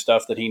forms of good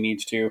stuff that he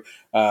needs to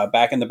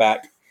back in the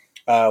back.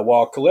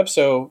 While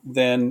Calypso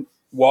then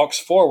walks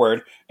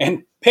forward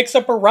and picks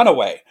up a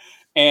runaway.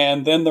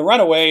 And then the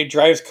runaway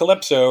drives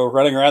Calypso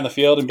running around the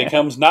field and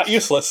becomes not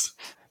useless.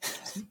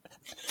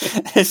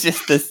 It's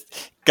just this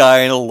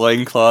guy in a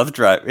loincloth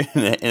driving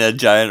in a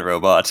giant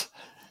robot.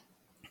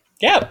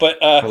 Yeah, but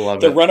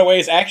the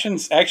runaway's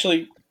actions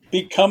actually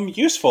become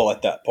useful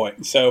at that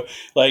point. So,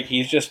 like,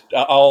 he's just,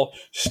 I'll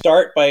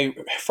start by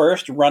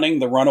first running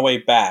the runaway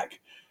back,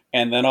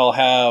 and then I'll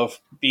have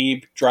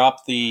Beeb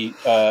drop the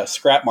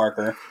scrap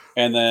marker,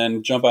 and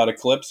then jump out of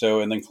Calypso,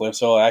 and then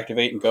Calypso will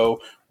activate and go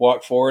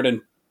walk forward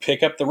and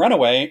pick up the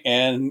runaway,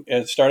 and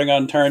starting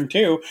on turn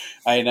 2,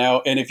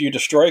 and if you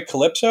destroy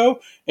Calypso,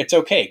 it's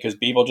okay, because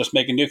Beeb will just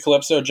make a new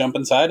Calypso, jump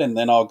inside, and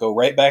then I'll go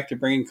right back to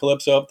bringing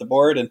Calypso up the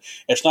board. And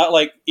it's not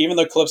like, even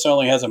though Calypso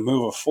only has a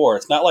move of 4,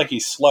 it's not like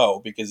he's slow,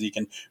 because he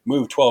can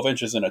move 12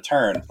 inches in a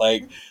turn.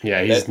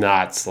 He's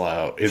not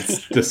slow.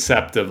 It's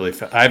deceptively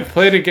fast. I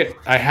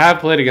have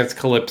played against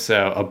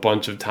Calypso a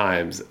bunch of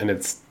times, and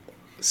it's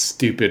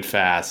stupid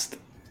fast,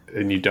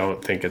 and you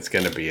don't think it's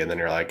going to be, and then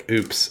you're like,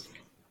 oops.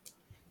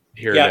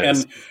 Here it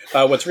is.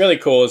 And what's really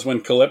cool is when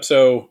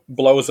Calypso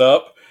blows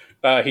up,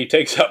 he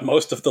takes up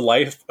most of the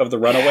life of the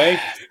runaway,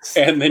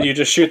 and then you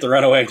just shoot the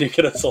runaway and you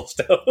get a soul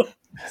stone.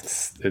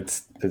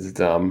 It's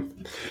dumb.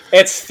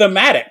 It's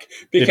thematic,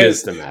 because it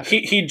is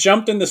thematic. He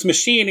jumped in this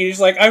machine and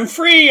he's like, I'm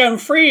free, and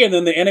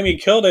then the enemy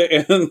killed it,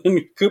 and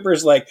then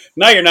Cooper's like,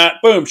 no, you're not.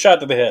 Boom,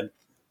 shot to the head.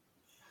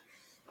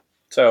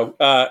 So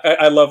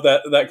I love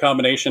that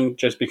combination,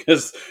 just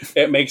because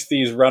it makes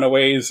these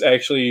runaways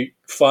actually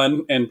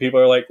fun, and people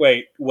are like,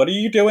 wait, what are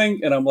you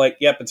doing? And I'm like,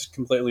 yep, it's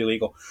completely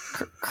legal.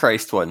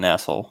 Christ, what an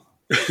asshole.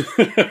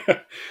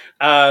 The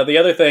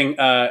other thing,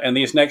 and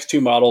these next 2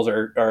 models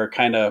are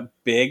kind of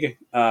big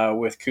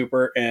with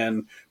Cooper,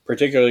 and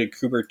particularly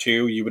Cooper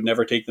 2. You would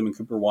never take them in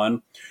Cooper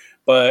 1.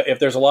 But if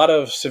there's a lot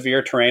of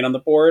severe terrain on the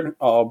board,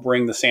 I'll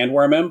bring the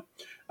Sandworm in.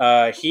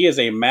 He is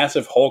a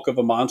massive hulk of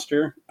a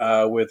monster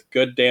with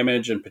good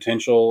damage and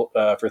potential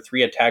for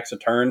 3 attacks a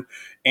turn,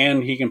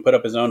 and he can put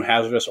up his own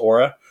hazardous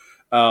aura.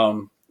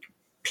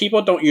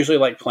 People don't usually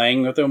like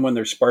playing with him when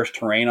there's sparse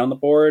terrain on the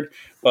board,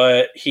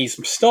 but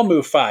he's still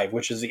move 5,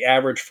 which is the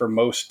average for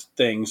most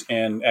things,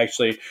 and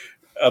actually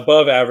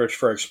above average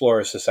for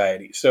Explorer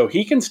Society. So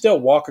he can still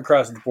walk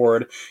across the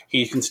board.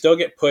 He can still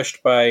get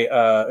pushed by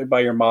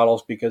your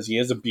models, because he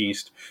is a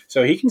beast.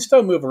 So he can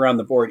still move around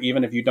the board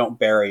even if you don't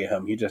bury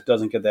him. He just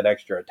doesn't get that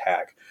extra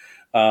attack.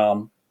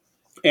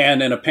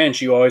 And in a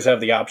pinch, you always have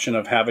the option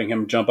of having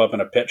him jump up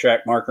in a pit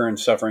track marker and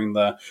suffering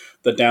the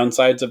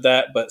downsides of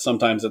that. But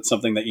sometimes it's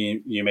something that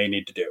you may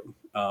need to do.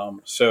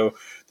 So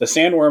the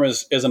Sandworm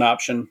is an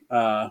option.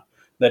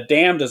 The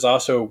Damned is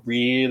also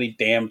really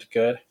damned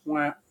good.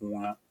 Wah,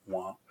 wah,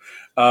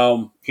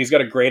 wah. He's got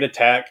a great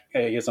attack.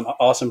 He has an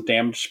awesome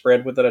damage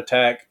spread with that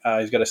attack.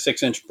 He's got a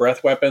 6-inch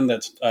breath weapon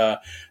that's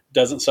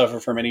doesn't suffer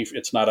from any.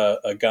 It's not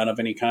a gun of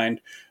any kind.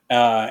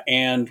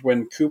 And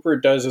when Cooper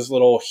does his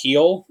little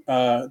heal,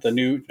 the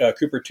new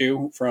Cooper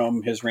 2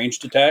 from his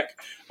ranged attack,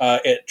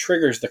 it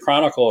triggers the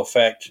Chronicle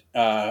effect,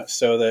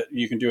 so that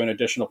you can do an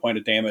additional point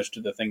of damage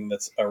to the thing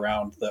that's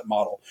around that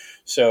model.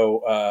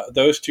 So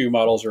those 2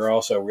 models are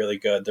also really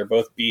good. They're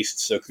both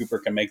beasts, so Cooper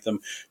can make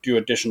them do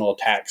additional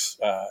attacks,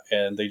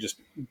 and they just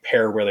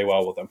pair really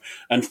well with them.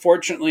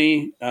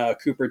 Unfortunately,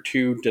 Cooper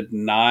 2 did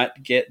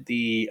not get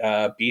the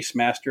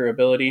Beastmaster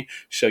ability,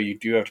 so you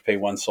do have to pay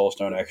 1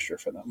 Soulstone extra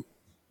for them.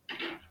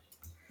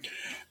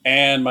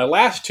 And my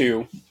last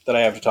 2 that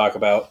I have to talk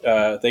about,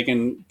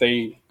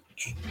 they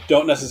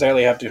don't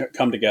necessarily have to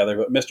come together,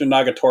 but Mr.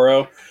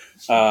 Nagatoro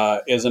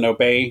is an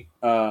obey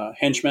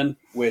henchman,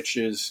 which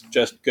is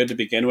just good to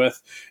begin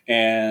with.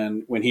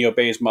 And when he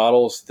obeys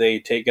models, they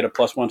get a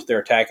 +1 to their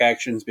attack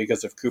actions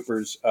because of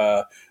Cooper's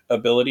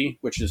ability,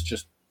 which is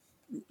just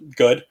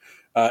good.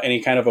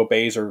 Any kind of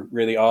obeys are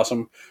really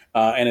awesome.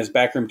 And his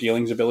backroom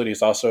dealings ability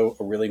is also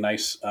a really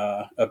nice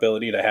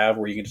ability to have,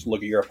 where you can just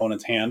look at your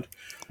opponent's hand.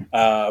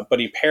 But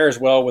he pairs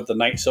well with the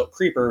Night Silk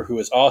Creeper, who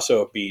is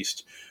also a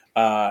beast.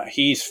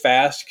 He's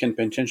fast, can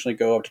potentially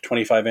go up to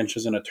 25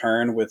 inches in a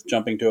turn with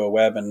jumping to a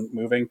web and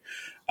moving.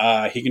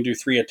 He can do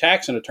 3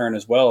 attacks in a turn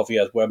as well if he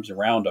has webs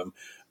around him.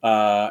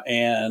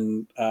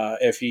 And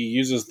if he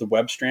uses the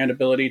web strand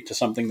ability to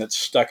something that's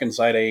stuck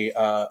inside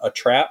a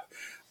trap,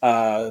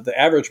 the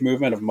average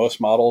movement of most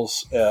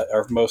models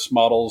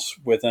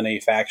within a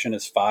faction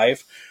is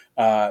 5.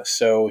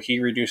 So he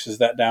reduces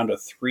that down to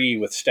 3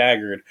 with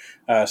staggered.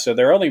 So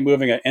they're only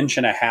moving 1.5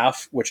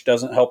 inches, which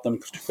doesn't help them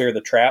to clear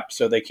the trap.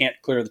 So they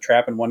can't clear the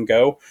trap in one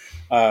go,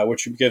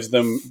 which gives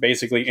them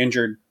basically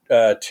injured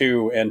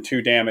 2 and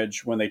 2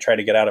 damage when they try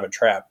to get out of a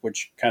trap,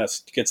 which kind of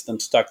gets them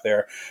stuck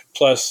there.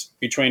 Plus,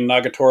 between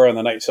Nagatoro and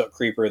the Night Silk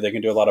Creeper, they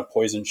can do a lot of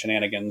poison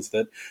shenanigans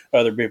that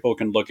other people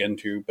can look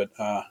into. But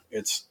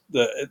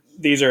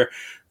these are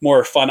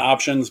more fun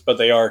options, but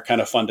they are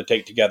kind of fun to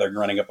take together and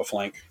running up a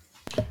flank.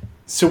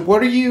 So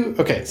what are you...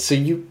 Okay, so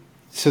it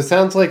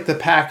sounds like the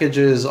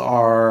packages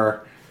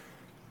are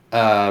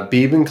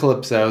Beeb and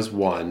Calypso is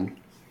one.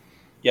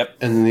 Yep.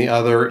 And the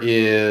other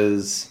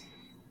is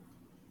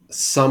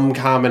some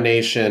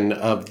combination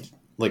of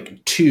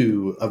like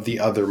 2 of the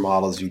other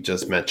models you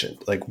just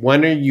mentioned. Like,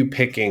 when are you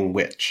picking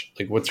which?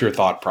 Like, what's your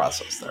thought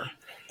process there?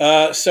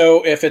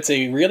 So if it's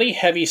a really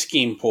heavy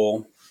scheme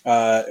pool,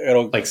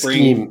 it'll like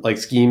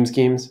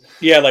schemes.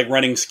 Yeah, like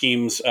running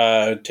schemes,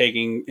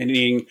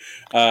 needing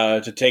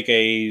to take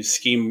a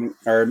scheme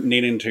or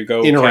needing to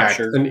go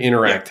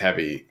interact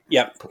heavy.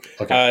 Yep.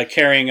 Okay.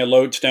 Carrying a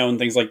lodestone,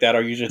 things like that.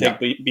 I'll usually take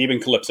Beeb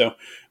and Calypso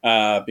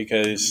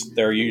because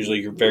they're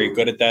usually very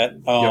good at that.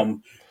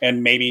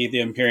 And maybe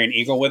the Empyrean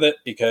Eagle with it,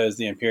 because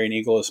the Empyrean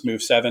Eagle is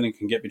smooth 7 and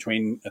can get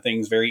between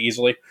things very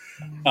easily.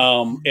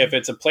 If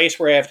it's a place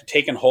where I have to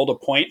take and hold a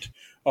point,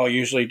 I'll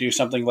usually do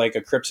something like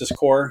a Crypsis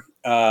Core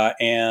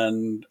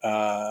and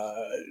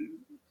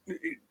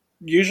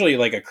usually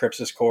like a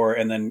Crypsis Core,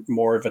 and then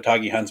more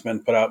Vatagi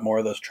Huntsman, put out more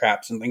of those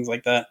traps and things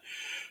like that.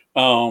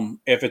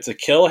 If it's a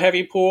kill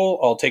heavy pool,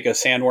 I'll take a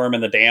Sandworm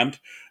and the Damned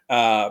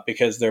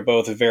because they're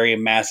both very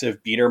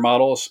massive beater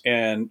models.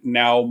 And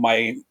now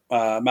my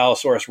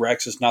Malosaurus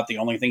Rex is not the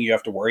only thing you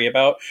have to worry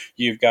about.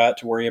 You've got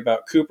to worry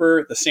about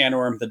Cooper, the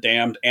Sandworm, the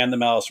Damned, and the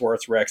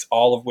Malosaurus Rex,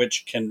 all of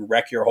which can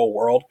wreck your whole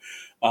world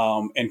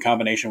in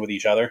combination with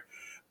each other.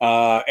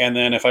 And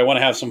then if I want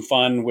to have some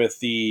fun with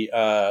the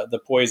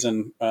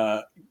poison,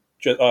 I'll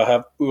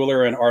have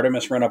Uller and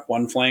Artemis run up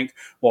one flank,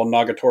 while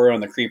Nagatoro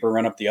and the Creeper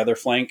run up the other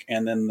flank,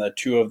 and then the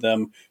 2 of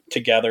them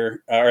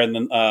together, and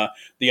then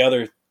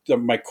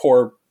my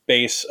core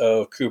base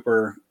of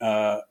Cooper,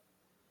 the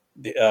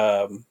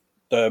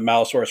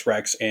Malosaurus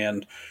Rex,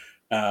 and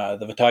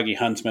the Vatagi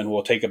Huntsman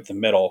will take up the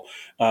middle.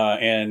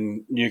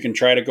 And you can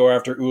try to go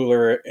after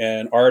Uller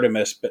and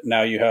Artemis, but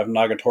now you have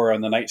Nagatoro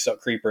and the Night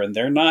Silk Creeper, and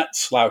they're not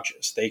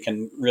slouches. They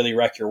can really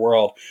wreck your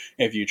world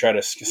if you try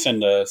to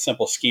send a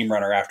simple scheme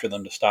runner after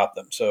them to stop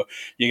them. So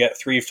you got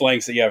 3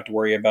 flanks that you have to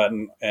worry about,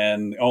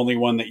 and the only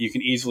one that you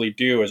can easily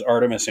do is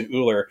Artemis and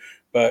Uller,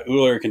 but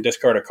Uller can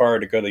discard a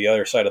card to go to the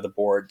other side of the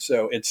board.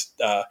 So it's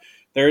a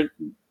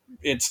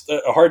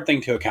hard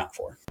thing to account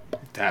for.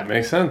 That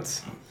makes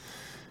sense.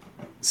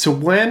 So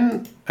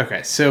when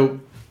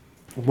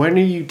are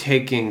you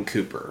taking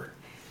Cooper?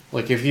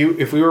 Like, if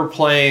we were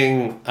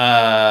playing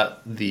to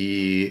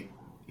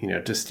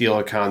steal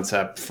a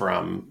concept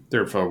from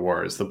Third Foe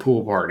Wars, the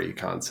pool party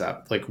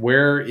concept, like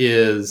where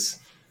is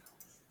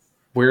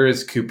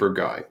Cooper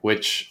going?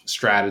 Which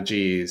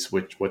strategies,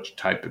 which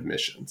type of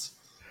missions?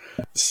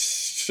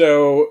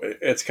 So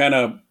it's kind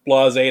of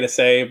blasé to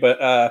say,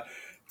 but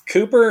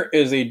Cooper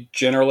is a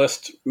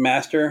generalist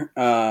master.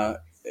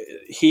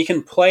 He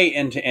can play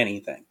into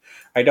anything.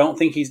 I don't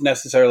think he's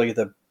necessarily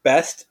the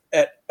best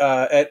at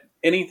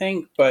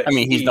anything, but I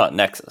mean, he's not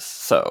Nexus,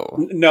 so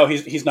no,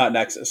 he's not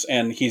Nexus,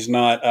 and he's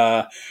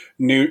not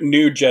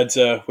new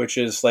Jedza, which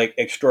is like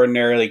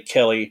extraordinarily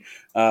killy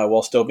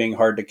while still being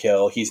hard to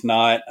kill. He's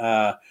not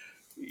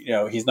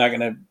he's not going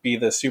to be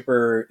the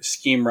super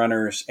scheme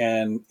runners,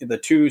 and the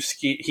 2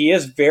 he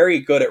is very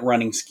good at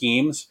running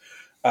schemes.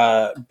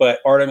 But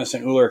Artemis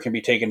and Uller can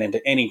be taken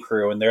into any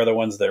crew, and they're the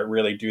ones that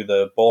really do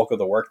the bulk of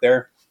the work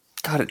there.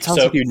 God, it sounds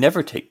like you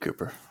never take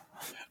Cooper.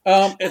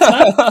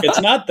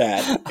 It's not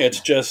that. It's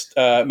just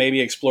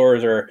maybe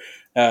explorers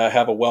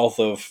have a wealth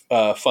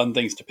of fun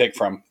things to pick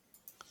from.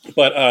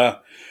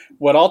 But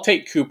what I'll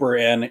take Cooper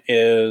in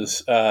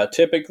is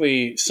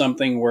typically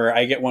something where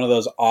I get one of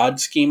those odd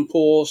scheme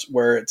pools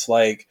where it's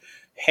like,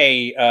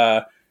 hey,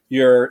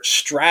 your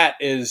strat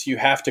is you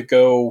have to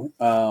go.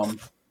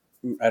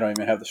 I don't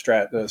even have the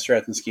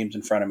strats and schemes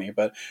in front of me,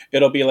 but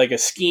it'll be like a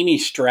schemy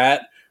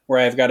strat where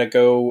I've got to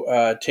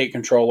go take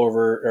control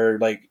over, or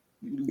like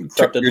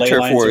corrupted ley lines.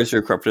 Your turf wars,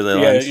 your corrupted ley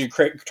lines.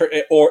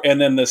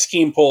 And then the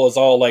scheme pool is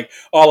all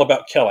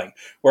about killing,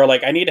 where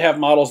like I need to have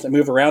models that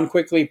move around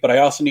quickly, but I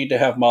also need to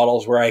have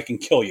models where I can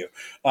kill you.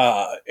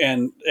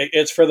 And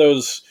it's for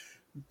those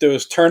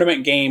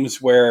tournament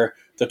games where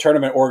the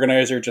tournament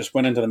organizer just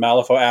went into the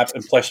Malifaux app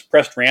and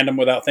pressed random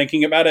without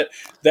thinking about it.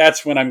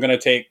 That's when I'm going to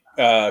take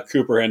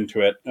Cooper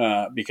into it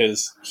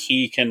because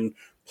he can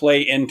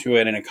play into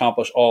it and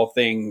accomplish all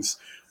things.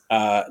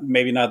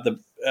 Maybe not the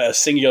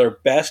singular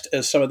best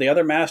as some of the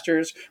other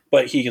masters,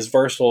 but he is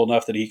versatile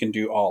enough that he can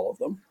do all of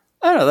them.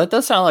 I don't know. That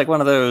does sound like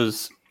one of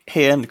those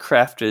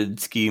handcrafted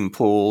scheme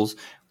pools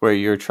where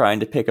you're trying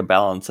to pick a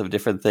balance of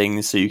different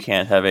things so you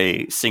can't have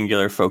a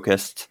singular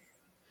focused,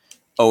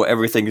 oh,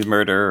 everything's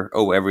murder,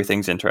 oh,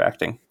 everything's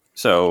interacting.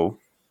 So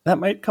that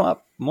might come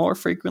up more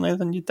frequently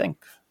than you'd think.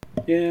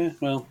 Yeah,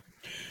 well,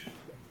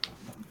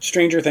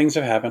 stranger things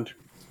have happened.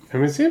 I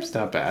mean, it seems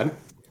not bad.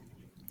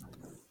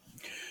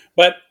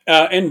 But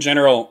in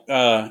general,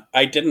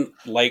 I didn't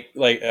like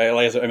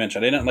as I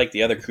mentioned, I didn't like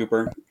the other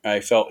Cooper. I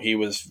felt he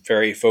was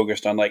very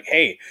focused on like,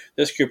 hey,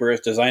 this Cooper is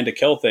designed to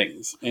kill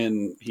things,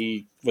 and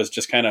he was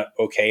just kind of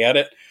okay at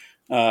it.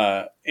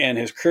 And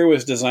his crew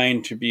was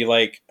designed to be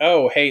like,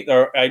 oh, hey,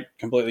 or I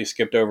completely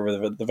skipped over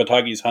the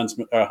Vatagi's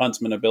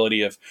huntsman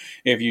ability.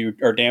 If you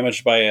are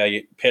damaged by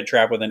a pit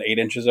trap within 8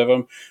 inches of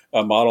him,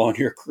 a model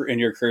in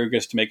your crew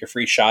gets to make a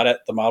free shot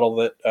at the model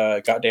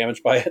that got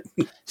damaged by it.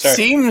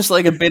 Seems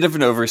like a bit of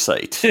an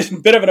oversight.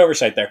 Bit of an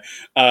oversight there,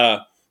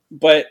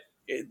 but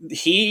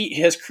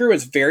his crew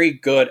is very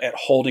good at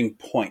holding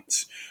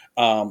points.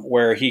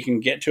 Where he can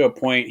get to a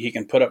point, he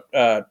can put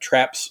up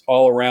traps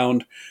all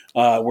around.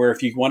 Where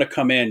if you want to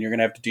come in, you're going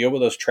to have to deal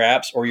with those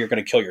traps, or you're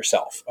going to kill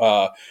yourself.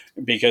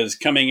 Because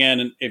coming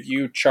in, if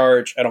you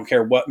charge, I don't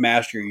care what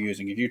master you're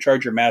using, if you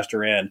charge your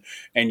master in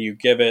and you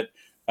give it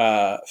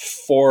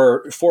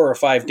 4 or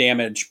 5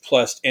 damage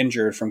plus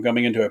injured from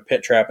coming into a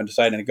pit trap and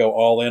deciding to go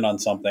all in on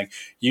something,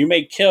 you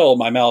may kill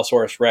my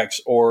Malosaurus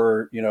Rex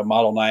or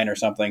Model 9 or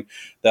something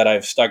that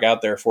I've stuck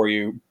out there for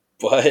you.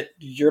 But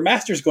your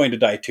master's going to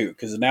die too,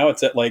 because now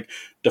it's at like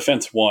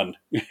defense 1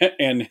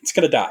 and it's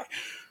going to die.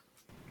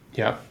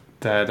 Yeah,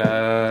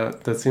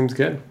 that seems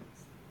good.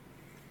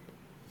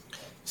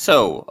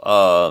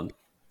 So,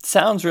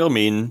 sounds real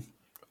mean,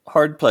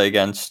 hard to play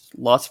against,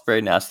 lots of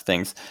very nasty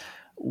things.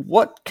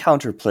 What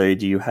counterplay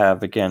do you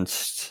have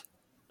against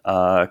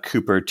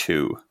Cooper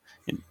 2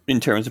 in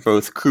terms of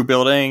both crew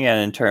building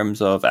and in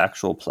terms of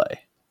actual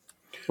play?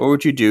 What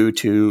would you do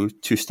to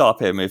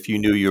stop him if you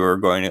knew you were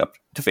going up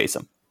to face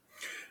him?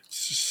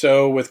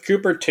 So with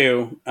Cooper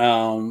 2, you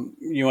want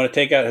to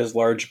take out his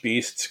large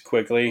beasts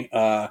quickly.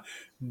 An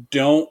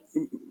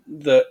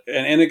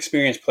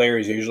inexperienced player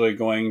is usually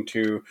going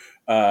to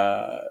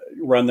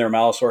run their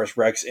Malosaurus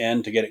Rex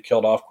in to get it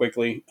killed off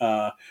quickly.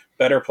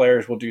 Better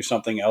players will do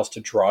something else to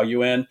draw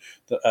you in.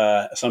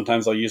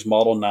 Sometimes they'll use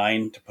Model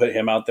 9 to put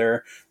him out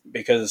there,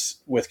 because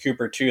with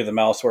Cooper 2, the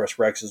Malosaurus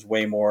Rex is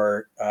way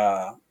more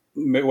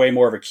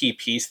of a key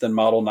piece than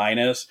Model 9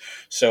 is.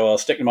 So I'll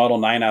stick Model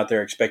 9 out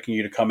there expecting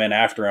you to come in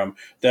after him.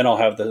 Then I'll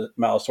have the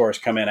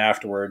Malosaurus come in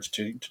afterwards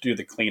to do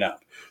the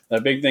cleanup.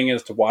 The big thing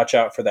is to watch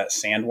out for that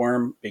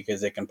sandworm,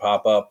 because it can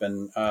pop up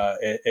and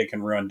it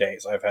can ruin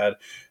days. I've had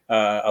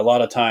a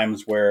lot of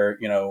times where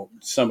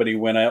somebody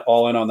went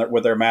all in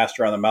with their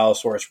master on the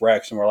Malosaurus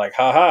Rex, and we're like,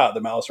 haha,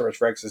 the Malosaurus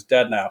Rex is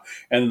dead now.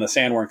 And then the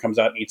sandworm comes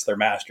out and eats their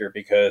master,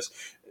 because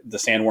the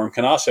sandworm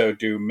can also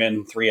do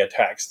min 3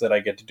 attacks that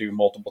I get to do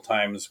multiple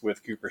times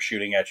with Cooper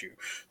shooting at you.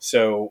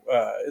 So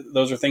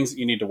those are things that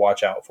you need to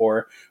watch out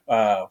for.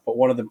 But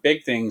one of the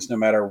big things, no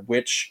matter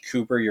which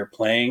Cooper you're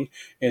playing,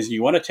 is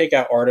you want to take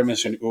out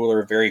Artemis and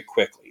Uller very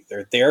quickly.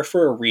 They're there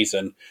for a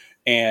reason.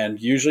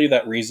 And usually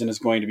that reason is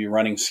going to be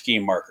running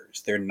scheme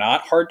markers. They're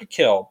not hard to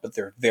kill, but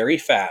they're very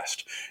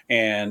fast,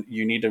 and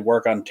you need to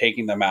work on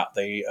taking them out.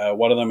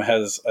 One of them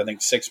has, I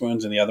think, 6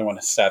 wounds, and the other one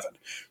has 7.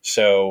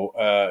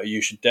 So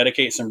you should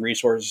dedicate some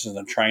resources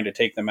in trying to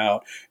take them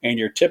out. And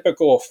your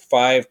typical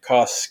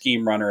 5-cost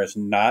scheme runner is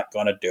not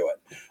going to do it.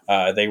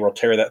 They will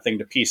tear that thing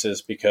to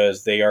pieces,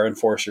 because they are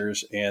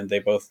enforcers, and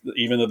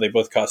even though they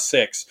both cost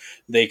 6,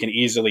 they can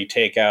easily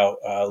take out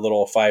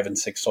little 5 and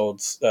 6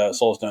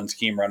 soulstone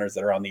scheme runners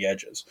that are on the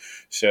edges.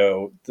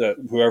 So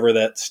whoever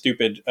that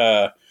stupid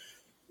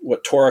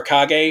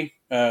Torakage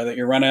that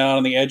you're running out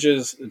on the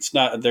edges, it's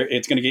going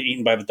to get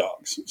eaten by the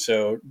dogs.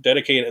 So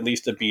dedicate at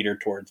least a beater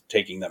towards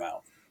taking them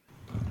out.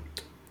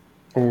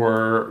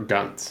 Or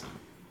guns.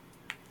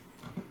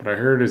 What I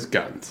heard is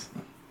guns.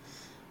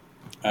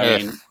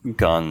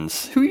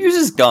 Guns. Who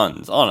uses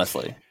guns,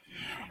 honestly?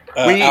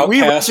 We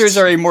Outcasts. Rangers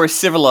are a more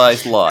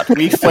civilized lot.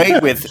 We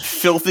fight with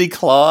filthy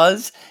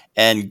claws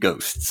and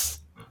ghosts.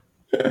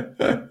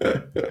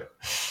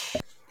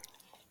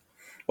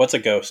 What's a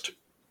ghost?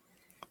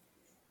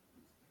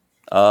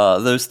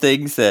 Those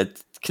things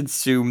that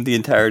consume the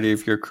entirety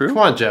of your crew. Come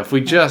on, Jeff.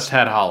 We just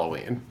had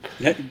Halloween.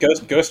 Yeah,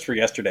 ghosts for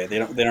yesterday.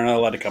 They're not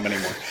allowed to come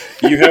anymore.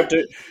 You have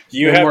to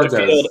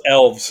field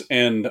elves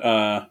and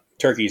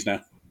turkeys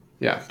now.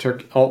 Yeah,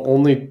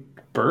 only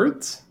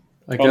birds?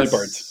 Only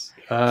birds.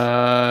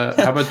 How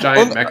about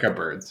giant mecha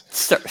birds?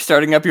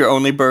 Starting up your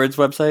Only Birds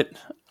website?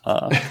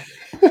 Oh,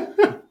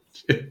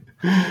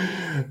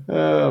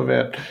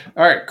 man.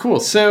 All right, cool.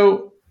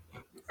 So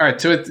at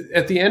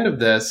the end of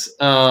this,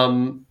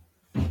 I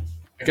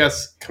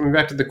guess coming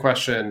back to the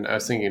question I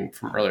was thinking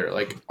from earlier,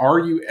 like, are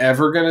you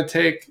ever going to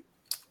take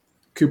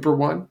Cooper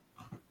 1?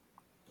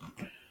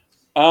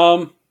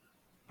 I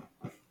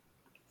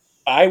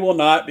will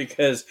not,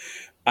 because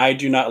I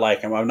do not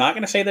like him. I'm not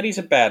going to say that he's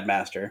a bad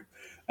master.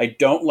 I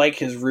don't like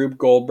his Rube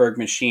Goldberg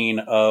machine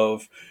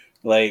of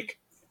like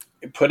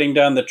putting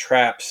down the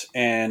traps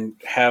and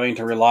having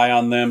to rely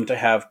on them to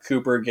have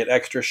Cooper get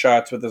extra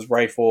shots with his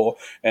rifle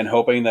and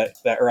hoping that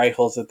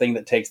rifle is the thing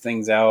that takes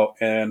things out.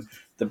 And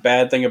the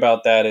bad thing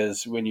about that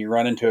is when you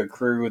run into a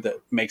crew that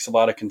makes a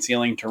lot of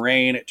concealing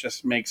terrain, it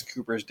just makes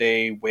Cooper's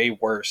day way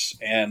worse.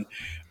 And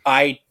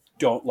I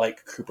don't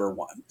like Cooper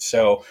 1.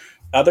 So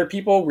other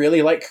people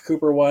really like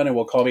Cooper 1 and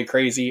will call me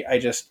crazy. I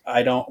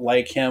don't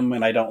like him,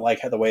 and I don't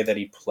like the way that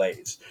he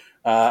plays.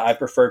 I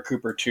prefer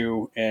Cooper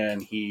 2,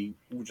 and he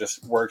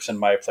just works in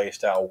my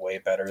playstyle way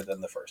better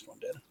than the first one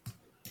did.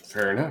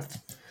 Fair enough.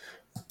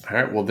 All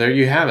right, well, there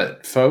you have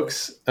it,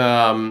 folks.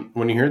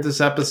 When you hear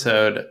this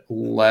episode,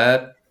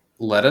 let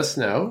us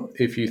know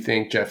if you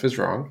think Jeff is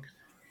wrong.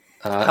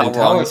 How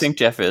wrong you think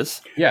Jeff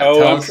is?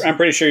 Yeah. I'm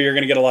pretty sure you're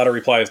going to get a lot of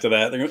replies to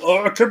that. They're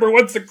going, Cooper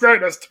 1's the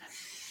greatest.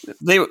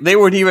 They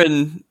wouldn't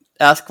even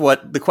ask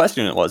what the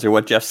question was or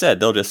what Jeff said.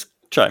 They'll just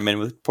chime in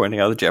with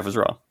pointing out that Jeff is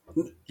wrong.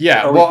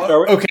 Yeah.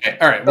 Okay.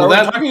 All right. Well,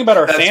 are we talking about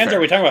our fans, fair. or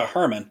are we talking about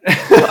Herman?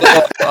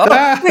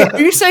 Wait,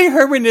 are you saying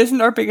Herman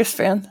isn't our biggest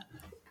fan?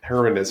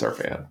 Herman is our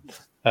fan.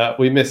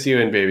 We miss you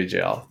in baby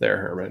jail there,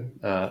 Herman.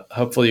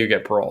 Hopefully you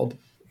get paroled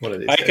one of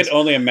these days. I could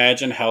only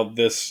imagine how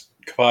this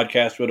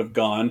podcast would have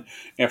gone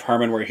if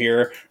Herman were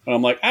here. And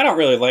I'm like, I don't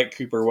really like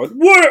Cooper. What?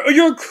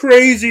 You're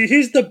crazy.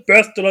 He's the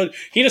best.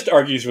 He just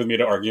argues with me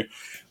to argue.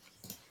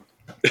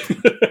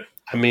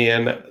 I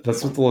mean,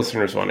 that's what the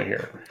listeners want to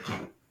hear.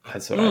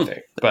 That's what I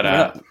think.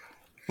 But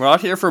we're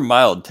not here for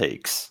mild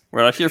takes.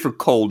 We're not here for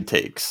cold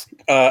takes.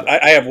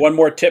 I have one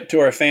more tip to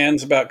our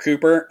fans about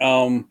Cooper.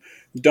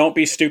 Don't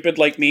be stupid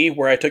like me,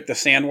 where I took the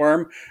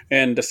sandworm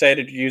and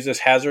decided to use this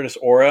hazardous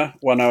aura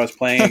when I was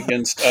playing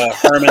against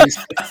Herman's.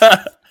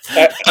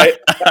 I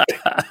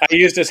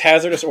used this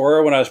hazardous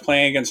aura when I was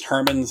playing against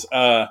Herman's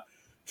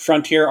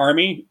Frontier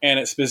army, and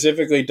it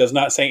specifically does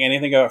not say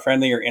anything about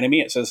friendly or enemy.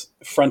 It says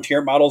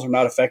Frontier models are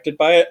not affected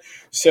by it.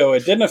 So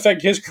it didn't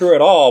affect his crew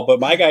at all, but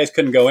my guys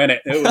couldn't go in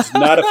it. It was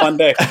not a fun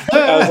day.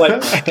 I was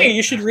like, hey,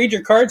 you should read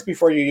your cards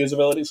before you use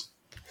abilities.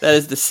 That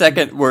is the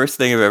second worst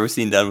thing I've ever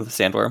seen done with a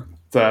sandworm.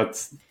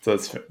 That's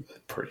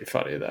pretty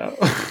funny, though.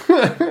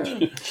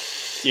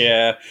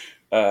 Yeah.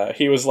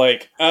 He was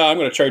like, I'm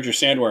going to charge your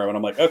sandworm. And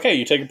I'm like, okay,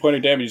 you take a point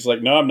of damage. He's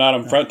like, no, I'm not.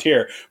 I'm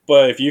Frontier.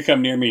 But if you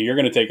come near me, you're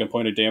going to take a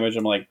point of damage.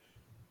 I'm like,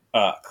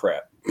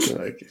 crap.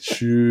 Like,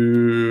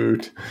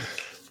 shoot.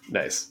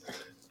 Nice.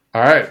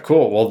 All right,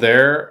 cool. Well,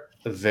 there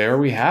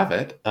we have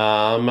it.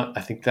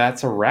 I think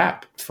that's a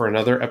wrap for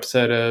another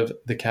episode of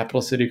the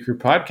Capital City Crew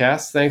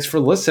podcast. Thanks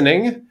for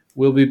listening.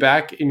 We'll be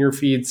back in your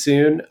feed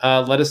soon.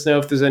 Let us know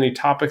if there's any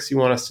topics you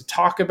want us to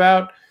talk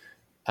about,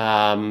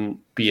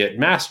 be it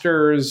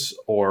Masters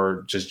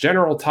or just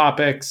general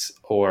topics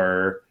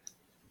or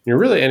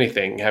really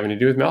anything having to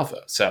do with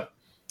Malifaux. So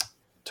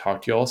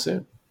talk to you all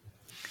soon.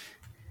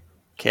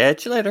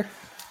 Catch you later.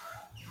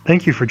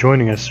 Thank you for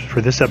joining us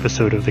for this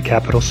episode of the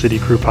Capital City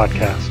Crew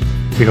podcast.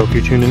 We hope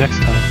you tune in next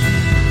time.